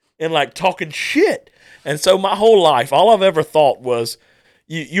man and, like, talking shit. And so my whole life, all I've ever thought was,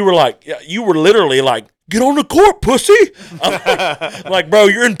 you were literally like, get on the court, pussy. I'm like, bro,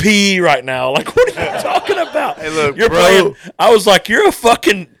 you're in PE right now. Like, what are you talking about? Hey, look, you're bro. playing. I was like, you're a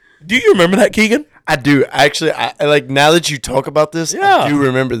fucking... Do you remember that, Keegan? I do. Actually, I like now that you talk about this, Yeah. I do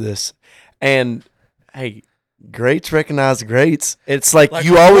remember this. And hey, greats recognize greats. It's like, Like,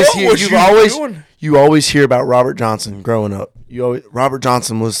 you always what hear was you always hear about Robert Johnson growing up. Robert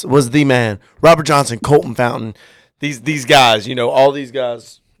Johnson was the man. Robert Johnson, Colton Fountain, these guys, all these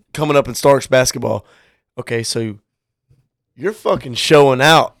guys. coming up in Starks basketball. Okay, so you're fucking showing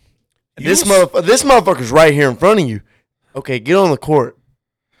out. This motherfucker's right here in front of you. Okay, get on the court.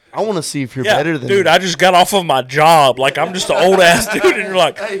 I want to see if you're better than dude. me. I just got off of my job. Like, I'm just an old ass dude, and you're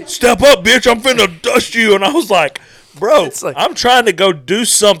like, step up, bitch. I'm finna dust you. And I was like, bro, I'm trying to go do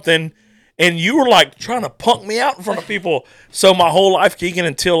something, and you were like trying to punk me out in front of people. So my whole life, Keegan,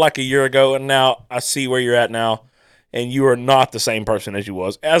 until like a year ago, and now I see where you're at now, and you are not the same person as you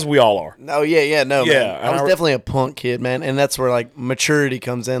was, as we all are. No, man. I was definitely a punk kid, man, and that's where like maturity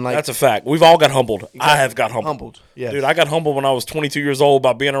comes in. Like that's a fact. We've all got humbled. Exactly. I have got humbled. Yeah, dude, I got humbled when I was 22 years old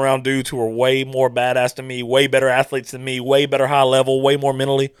by being around dudes who were way more badass than me, way better athletes than me, way better high level, way more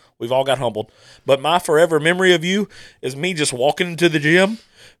mentally. We've all got humbled. But my forever memory of you is me just walking into the gym,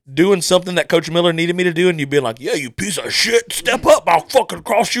 doing something that Coach Miller needed me to do, and you being like, yeah, you piece of shit, step up, I'll fucking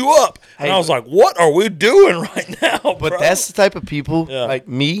cross you up. And I was like, what are we doing right now, bro? But that's the type of people, like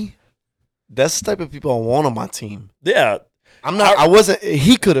me, that's the type of people I want on my team. Yeah. I wasn't,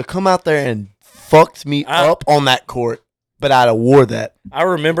 he could have come out there and fucked me up on that court, but I'd have wore that. I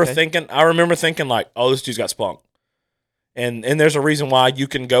remember thinking like, oh, this dude's got spunk. And there's a reason why you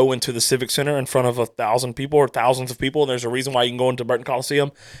can go into the Civic Center in front of 1,000 people or thousands of people. And there's a reason why you can go into Burton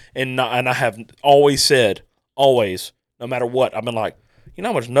Coliseum. And I have always said, no matter what, I've been like, you know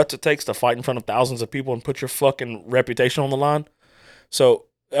how much nuts it takes to fight in front of thousands of people and put your fucking reputation on the line? So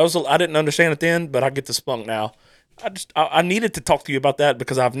I didn't understand it then, but I get the spunk now. I needed to talk to you about that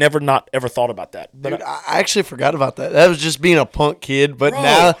because I've never not ever thought about that. But dude, I actually forgot about that. That was just being a punk kid. But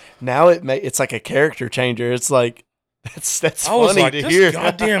now it's like a character changer. It's like, that's I was funny like, to this hear.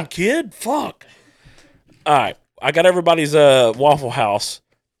 goddamn kid, fuck. All right, I got everybody's Waffle House.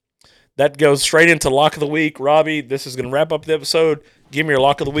 That goes straight into lock of the week. Robbie, this is gonna wrap up the episode. Give me your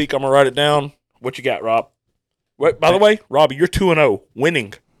lock of the week. I'm gonna write it down. What you got, Rob? Wait, by the way, Robbie, you're 2-0,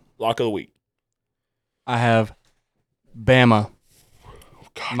 winning lock of the week. I have Bama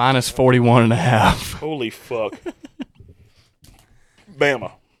minus 41.5. Holy fuck,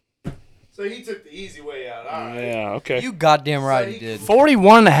 Bama. So he took the easy way out. All right. Yeah, okay. You goddamn right he did.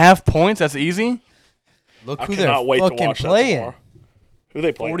 41.5 points. That's easy. Look who they're fucking playing. Who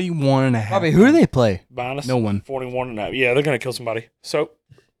they play? 41.5. Bobby, who do they play? Minus no one. 41.5. Yeah, they're gonna kill somebody. So,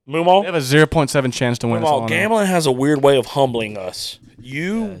 Mumaw, they have a 0.7 chance to win. Mumaw, gambling has a weird way of humbling us.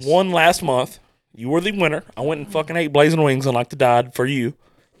 You won last month. You were the winner. I went and fucking ate blazing wings and like to die for you.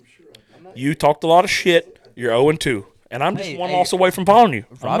 You talked a lot of shit. You're 0-2. And I'm just one loss away from following you.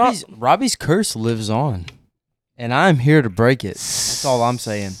 Robbie's curse lives on, and I'm here to break it. That's all I'm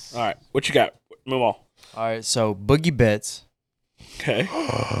saying. All right, what you got? Move on. All right, so Boogie Betts. Okay.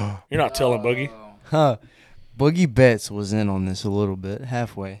 You're not telling Boogie. Boogie Betts was in on this a little bit,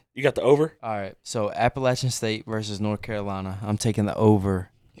 halfway. You got the over? All right, so Appalachian State versus North Carolina. I'm taking the over.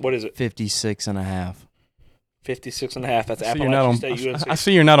 What is it? 56.5. 56.5. That's Appalachian State, UNC. I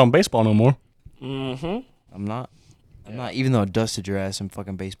see you're not on baseball no more. Mm-hmm. I'm not, even though I dusted your ass in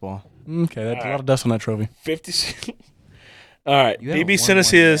fucking baseball. Okay, that's a lot of dust on that trophy. 56. All right, BB sent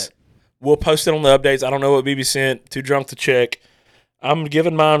us his. We'll post it on the updates. I don't know what BB sent. Too drunk to check. I'm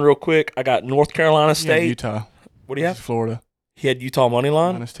giving mine real quick. I got North Carolina State. Utah. What do you have? Florida. He had Utah money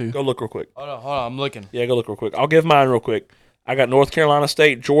line. -2. Go look real quick. Hold on. I'm looking. Yeah, go look real quick. I'll give mine real quick. I got North Carolina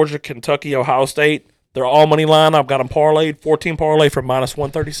State, Georgia, Kentucky, Ohio State. They're all money line. I've got them parlayed. 14 parlay for minus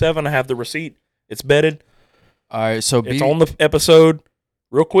 137. I have the receipt. It's betted. All right, so it's on the episode.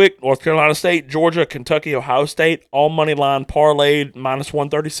 Real quick, North Carolina State, Georgia, Kentucky, Ohio State, all money line parlayed, minus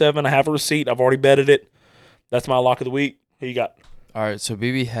 137. I have a receipt. I've already betted it. That's my lock of the week. Who you got? All right, so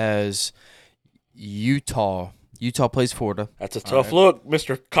BB has Utah. Utah plays Florida. That's a tough look,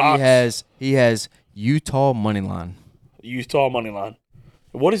 Mr. Cox. He has Utah money line. Utah money line.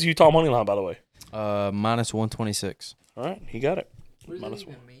 What is Utah money line, by the way? Minus 126. All right, he got it. What does that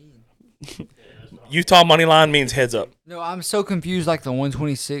even mean? Utah money line means heads up. No, I'm so confused. Like the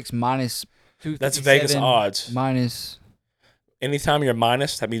 126 minus 257. That's Vegas odds. Minus. Anytime you're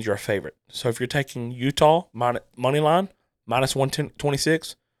minus, that means you're a favorite. So if you're taking Utah money line minus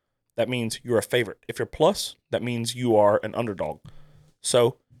 126, that means you're a favorite. If you're plus, that means you are an underdog.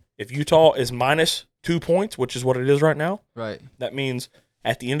 So if Utah is minus 2 points, which is what it is right now, right? That means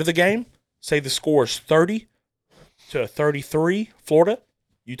at the end of the game, say the score is 30-33, Florida.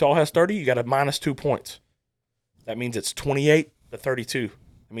 Utah has 30. You got a minus 2 points. That means it's 28-32.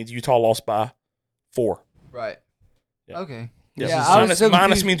 That means Utah lost by 4. Right. Yeah. Okay. Yeah.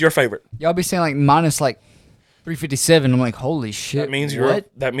 Minus means your favorite. Y'all be saying like minus like 357. I'm like, holy shit. That means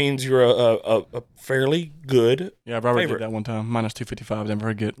you're a fairly good. Yeah, Robert favorite. did that one time. Minus 255. Never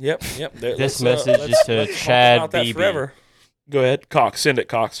forget. Yep. This message is to Chad BB. Go ahead. Cox. Send it,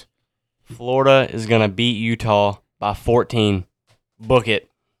 Cox. Florida is gonna beat Utah by 14. Book it.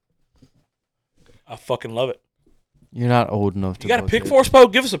 I fucking love it. You're not old enough to. You got a book pick it. for us, Bo?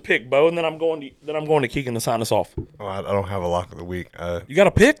 Give us a pick, Bo, and then I'm going to Keegan to sign us off. Oh, I don't have a lock of the week. You got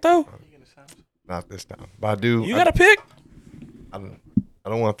a pick though? Not this time, but I do. You got a pick? I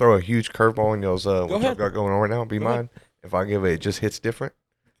don't want to throw a huge curveball in y'all's what y'all ahead. got going on right now. Be Go mine. ahead. If I give it just hits different.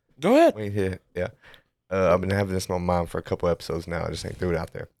 Go ahead. Wait, hit. Yeah. I've been having this on my mind for a couple episodes now. I just ain't threw it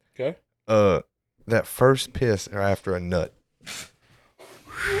out there. Okay. That first piss or after a nut.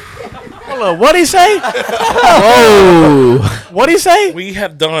 Hold on, what'd he say? Whoa. What'd he say? We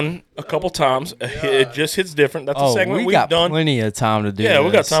have done a couple times. It just hits different. That's a segment we we've got done. plenty of time to do. Yeah,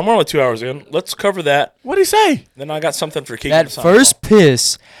 we got this. time. We're only 2 hours in. Let's cover that. What'd he say? Then I got something for Keegan. That to sign first off.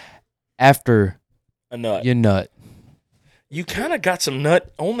 piss after a nut. your nut. You kind of got some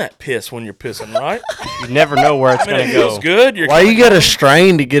nut on that piss when you're pissing, right? You never know where it's I mean, gonna it feels go. good. You're Why you kinda got to going.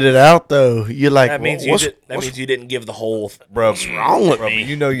 strain to get it out though? You're like, That means what's you didn't give the whole. Bro, What's wrong with bro, me?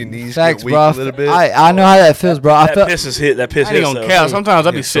 You know your knees Facts, get weak bro. a little bit. I know how that feels, bro. I That felt piss is hit. That piss I ain't hits. gonna though. count. Sometimes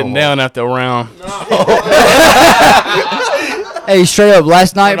I'll be It's so sitting hard. down after a round. hey, straight up,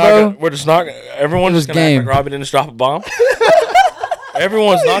 last night, bro. We're just not. Everyone's It was just gonna act game. like Robbie didn't just drop a bomb.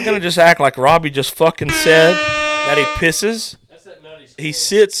 Everyone's not gonna just act like Robbie just fucking said that he pisses. He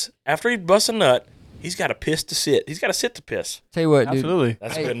sits after he busts a nut. He's got to piss to sit. He's got to sit to piss. Tell you what, dude. Absolutely.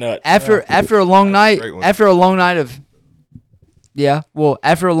 That's a good nut. After a long night, Great one. after a long night of,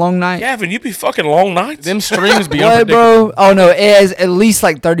 after a long night. Gavin, you be fucking long nights. Them streams be What, unpredictable. bro? Oh no, it is at least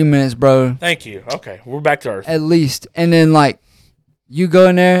like 30 minutes, bro. Thank you. Okay, we're back to earth. At least, and then like, you go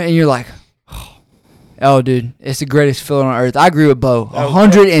in there and you're like, oh, dude, it's the greatest feeling on earth. I agree with Bo, That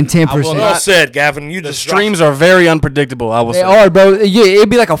was- 110%. Well said, Gavin. You The just streams are very unpredictable, I will They say. are, bro. Yeah, it'd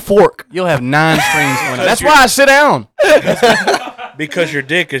be like a fork. You'll have 9 streams going. That's why I sit down. because your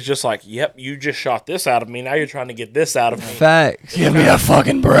dick is just like, yep, you just shot this out of me. Now you're trying to get this out of me. Facts. Give me a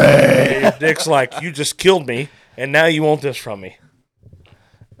fucking break. Yeah, your dick's like, you just killed me, and now you want this from me.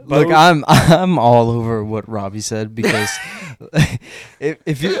 Look, Bo- I'm all over what Robbie said because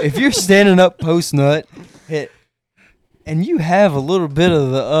if you're standing up post nut hit and you have a little bit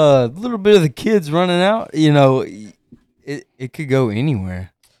of the kids running out, you know, it could go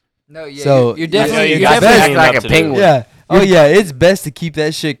anywhere. No, yeah, So you're definitely, you you're got definitely to act like a penguin. Yeah. Oh yeah, it's best to keep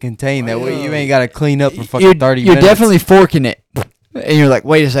that shit contained. That way you ain't got to clean up for fucking you're, 30 you're minutes. definitely forking it, and you're like,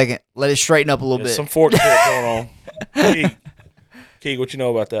 wait a second, let it straighten up a little There's bit. some fork shit going on. Keeg, what you know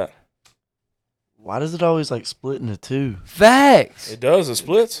about that? Why does it always like split into two? Facts. It does. It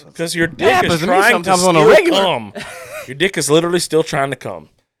splits because your dick happens is to me trying to sometimes on a still regular. come. Your dick is literally still trying to come,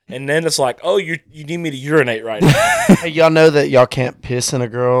 and then it's like, oh, you need me to urinate right now. Hey, y'all know that y'all can't piss in a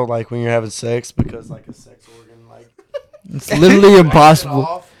girl like when you're having sex because like a sex organ like It's literally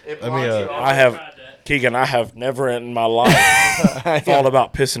impossible. Let me. I have, Keegan. I have never in my life thought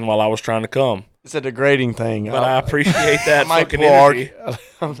about pissing while I was trying to come, it's a degrading thing. but I appreciate that might fucking pull energy.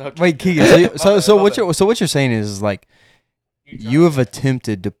 Wait, Keegan. So what you're saying is like you have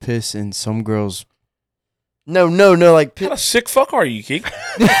attempted to piss in some girls. No, like What kind of sick fuck are you, Keegan?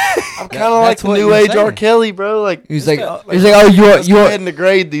 I'm kind of like that's the what new you're age R. saying. Kelly, bro. Like He's like, let's oh, you go want, ahead and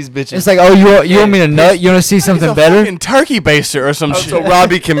degrade these bitches. it's like, oh, you want me to nut? You want to see something better? Fucking turkey baster or some shit. so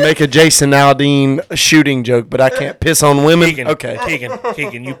Robbie can make a Jason Aldean shooting joke, but I can't piss on women. Keegan, Okay.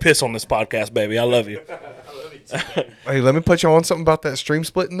 Keegan, you piss on this podcast, baby. I love you. Hey, let me put you on something about that stream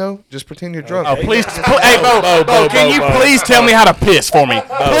splitting though. Just pretend you're drunk. Oh, please. Hey, Bo, can you please tell me how to piss for me?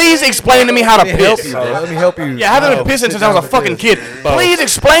 Please explain to me how to piss. Let me help you. Yeah, I haven't been pissing since I was a fucking kid. Please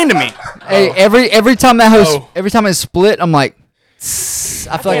explain to me. Hey, every time that host, every time it's split, I'm like,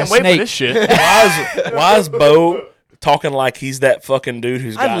 I feel like a Can't wait for snake. this shit. Why is Bo talking like he's that fucking dude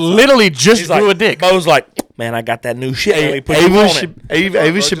who's got I something? literally just He's grew like, a dick. Bo's like, man, I got that new shit. Let me put you Ava on should, it.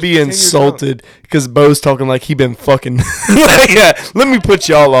 Ava should just be pretend you're insulted because Bo's talking like he been fucking. Yeah, let me put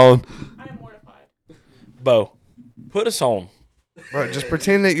y'all on. Bo, put us on. Bro, just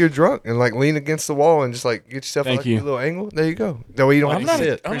pretend that you're drunk and like lean against the wall and just like get yourself Thank like you. a little angle. There you go. That way you don't I'm have to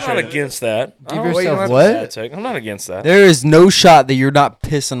not, sit. I'm not against that. I Give don't- yourself you don't what? have to take- I'm not against that. There is no shot that you're not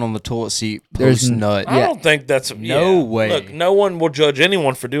pissing on the toilet seat There's post n- nut. I don't think that's No yeah. way. Look, no one will judge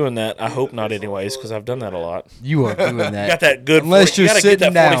anyone for doing that. I hope not, anyways, because I've done that a lot. You are doing You that. got that good. Unless you you're gotta get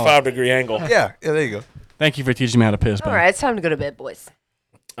sitting that down. 45-degree angle. Yeah, there you go. Thank you for teaching me how to piss, All Bo. right, it's time to go to bed, boys.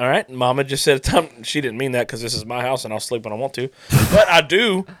 All right, Mama just said time. She didn't mean that because this is my house and I'll sleep when I want to. But I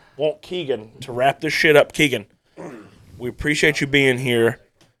do want Keegan to wrap this shit up. Keegan, we appreciate you being here,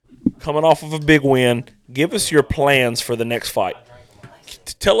 coming off of a big win. Give us your plans for the next fight.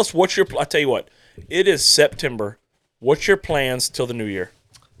 Tell us what your. I tell you what, it is September. What's your plans till the new year,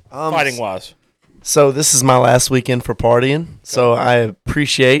 fighting wise? So this is my last weekend for partying. So I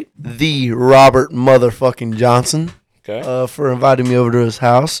appreciate the Robert motherfucking Johnson for inviting me over to his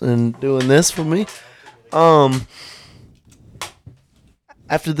house and doing this for me. After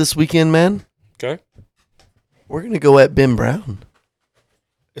this weekend, man, we're gonna go at Ben Brown.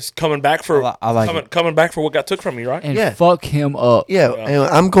 It's coming back for I like coming back for what got took from you, right? And fuck him up. Yeah, and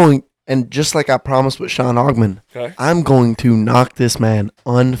I'm going, and just like I promised with Sean Ogman, I'm going to knock this man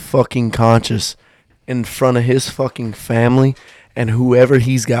unfucking conscious in front of his fucking family and whoever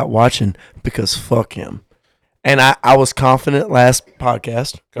he's got watching, because fuck him. And I was confident last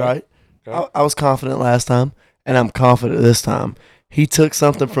podcast, right? I was confident last time, and I'm confident this time. He took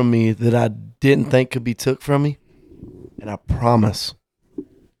something from me that I didn't think could be took from me, and I promise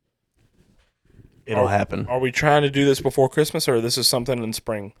it'll happen. Are we trying to do this before Christmas, or this is something in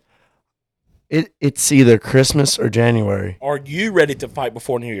spring? It's either Christmas or January. Are you ready to fight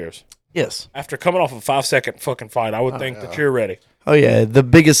before New Year's? Yes. After coming off a 5-second fucking fight, I would think that you're ready. Oh, yeah. The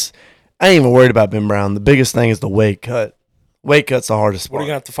biggest, I ain't even worried about Ben Brown. The biggest thing is the weight cut. Weight cut's the hardest part. What are you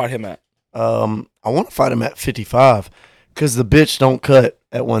going to have to fight him at? I want to fight him at 55 because the bitch don't cut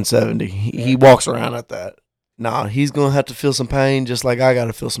at 170. He walks around at that. Nah, he's going to have to feel some pain just like I got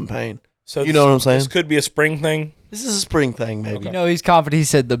to feel some pain. So you know what I'm saying? This could be a spring thing. This is a spring thing, maybe. You know, he's confident. He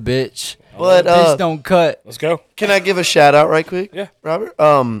said the bitch. But bitch don't cut. Let's go. Can I give a shout out right quick? Yeah. Robert?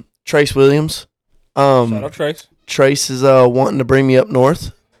 Trace Williams. Shout out Trace. Trace is wanting to bring me up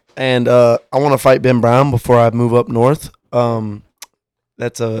north, and I want to fight Ben Brown before I move up north.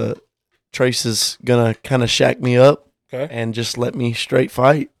 Trace is gonna kind of shack me up and just let me straight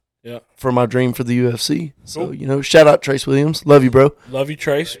fight. Yeah. For my dream for the UFC. So shout out Trace Williams. Love you, bro. Love you,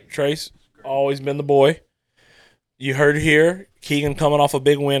 Trace. Trace, always been the boy. You heard it here. Keegan coming off a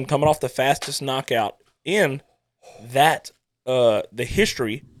big win, coming off the fastest knockout in that the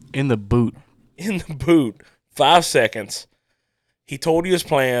history. In the boot. 5 seconds. He told you his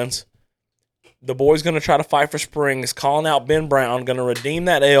plans. The boy's going to try to fight for spring. He's calling out Ben Brown, going to redeem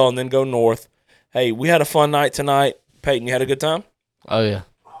that L and then go north. Hey, we had a fun night tonight. Peyton, you had a good time? Oh, yeah.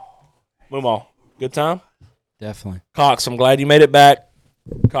 Mumaw, good time? Definitely. Cox, I'm glad you made it back.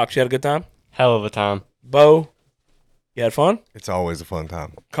 Cox, you had a good time? Hell of a time. Bo, you had fun? It's always a fun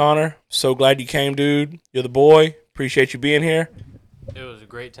time. Connor, so glad you came, dude. You're the boy. Appreciate you being here. It was a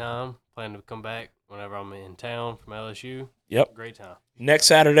great time. Plan to come back whenever I'm in town from LSU. Yep. Great time. Next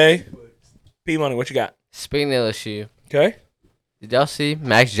Saturday, P-Money, what you got? Speaking of LSU. Okay. Did y'all see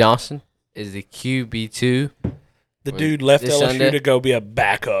Max Johnson is the QB2? The dude left this LSU Sunday? to go be a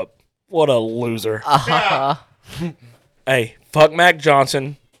backup. What a loser. Uh-huh. Hey, fuck Mac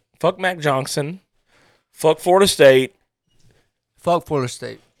Johnson. Fuck Mac Johnson. Fuck Florida State. Fuck Florida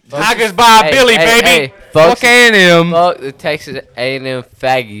State. Tigers by Billy, baby. Fuck A&M. Fuck the Texas A&M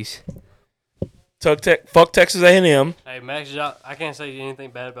faggies. Fuck Texas A&M. Hey, I can't say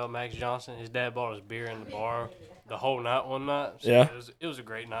anything bad about Max Johnson. His dad bought us beer in the bar the whole night one night. So Yeah. It was a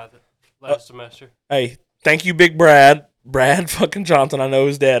great night last semester. Hey, thank you, Big Brad. Brad fucking Johnson. I know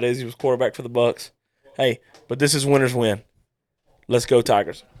his dad is. He was quarterback for the Bucks. Hey, but this is winners win. Let's go,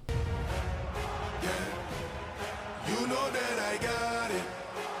 Tigers.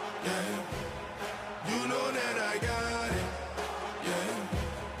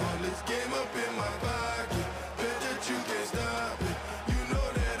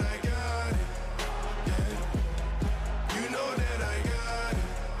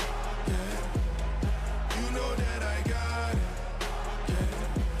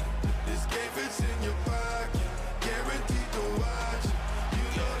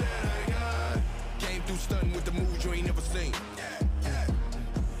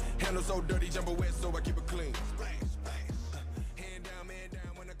 So dirty, jump away, so I keep